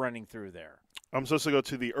river running through there. I'm supposed to go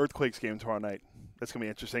to the Earthquakes game tomorrow night. That's gonna be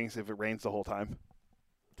interesting. See if it rains the whole time.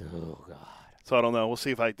 Oh God. So I don't know. We'll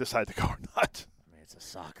see if I decide to go or not. I mean, it's a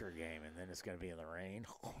soccer game, and then it's going to be in the rain.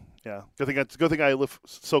 Yeah. Good thing I live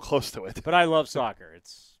so close to it. But I love soccer.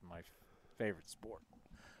 It's my favorite sport.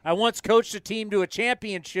 I once coached a team to a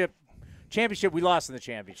championship. We lost in the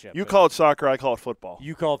championship. You call it soccer. I call it football.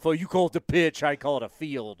 You call it the pitch. I call it a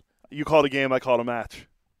field. You call it a game. I call it a match.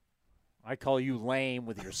 I call you lame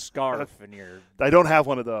with your scarf and your. I don't have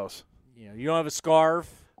one of those. You don't have a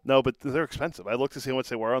scarf. No, but they're expensive. I looked to see how much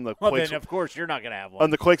they were on the. Well, Quakes, then of course you're not going to have one on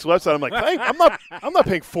the Quakes website. I'm like, hey, I'm not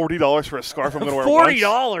paying $40 for a scarf. I'm going to wear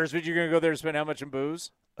 $40, but you're going to go there and spend how much in booze?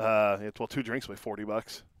 2 drinks will be $40.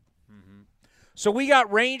 Mm-hmm. So we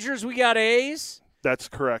got Rangers, we got A's. That's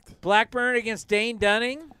correct. Blackburn against Dane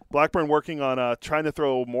Dunning. Blackburn working on trying to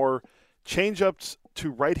throw more change-ups to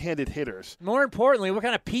right-handed hitters. More importantly, what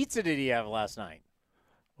kind of pizza did he have last night?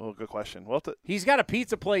 Well, good question. He's got a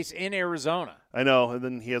pizza place in Arizona. I know, and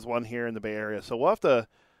then he has one here in the Bay Area. So we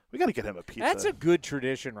got to get him a pizza. That's a good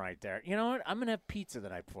tradition right there. You know what? I'm going to have pizza the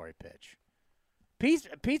night before I pitch.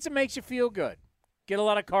 Pizza makes you feel good. Get a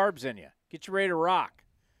lot of carbs in you. Get you ready to rock.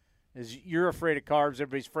 As you're afraid of carbs,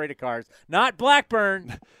 everybody's afraid of carbs. Not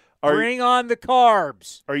Blackburn. Bring on the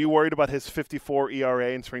carbs. Are you worried about his 54 ERA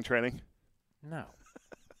in spring training? No.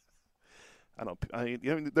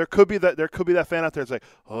 There could be that fan out there that's like,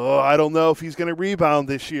 oh, I don't know if he's going to rebound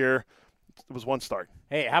this year. It was one start.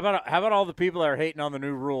 Hey, how about all the people that are hating on the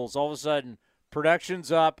new rules? All of a sudden,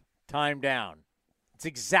 production's up, time down. It's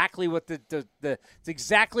exactly what it's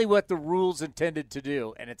exactly what the rules intended to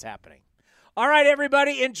do, and it's happening. All right,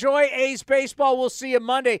 everybody, enjoy A's baseball. We'll see you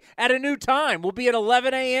Monday at a new time. We'll be at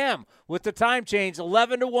 11 a.m. with the time change,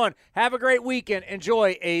 11 to 1. Have a great weekend.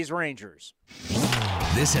 Enjoy A's Rangers.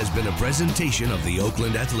 This has been a presentation of the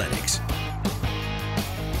Oakland Athletics.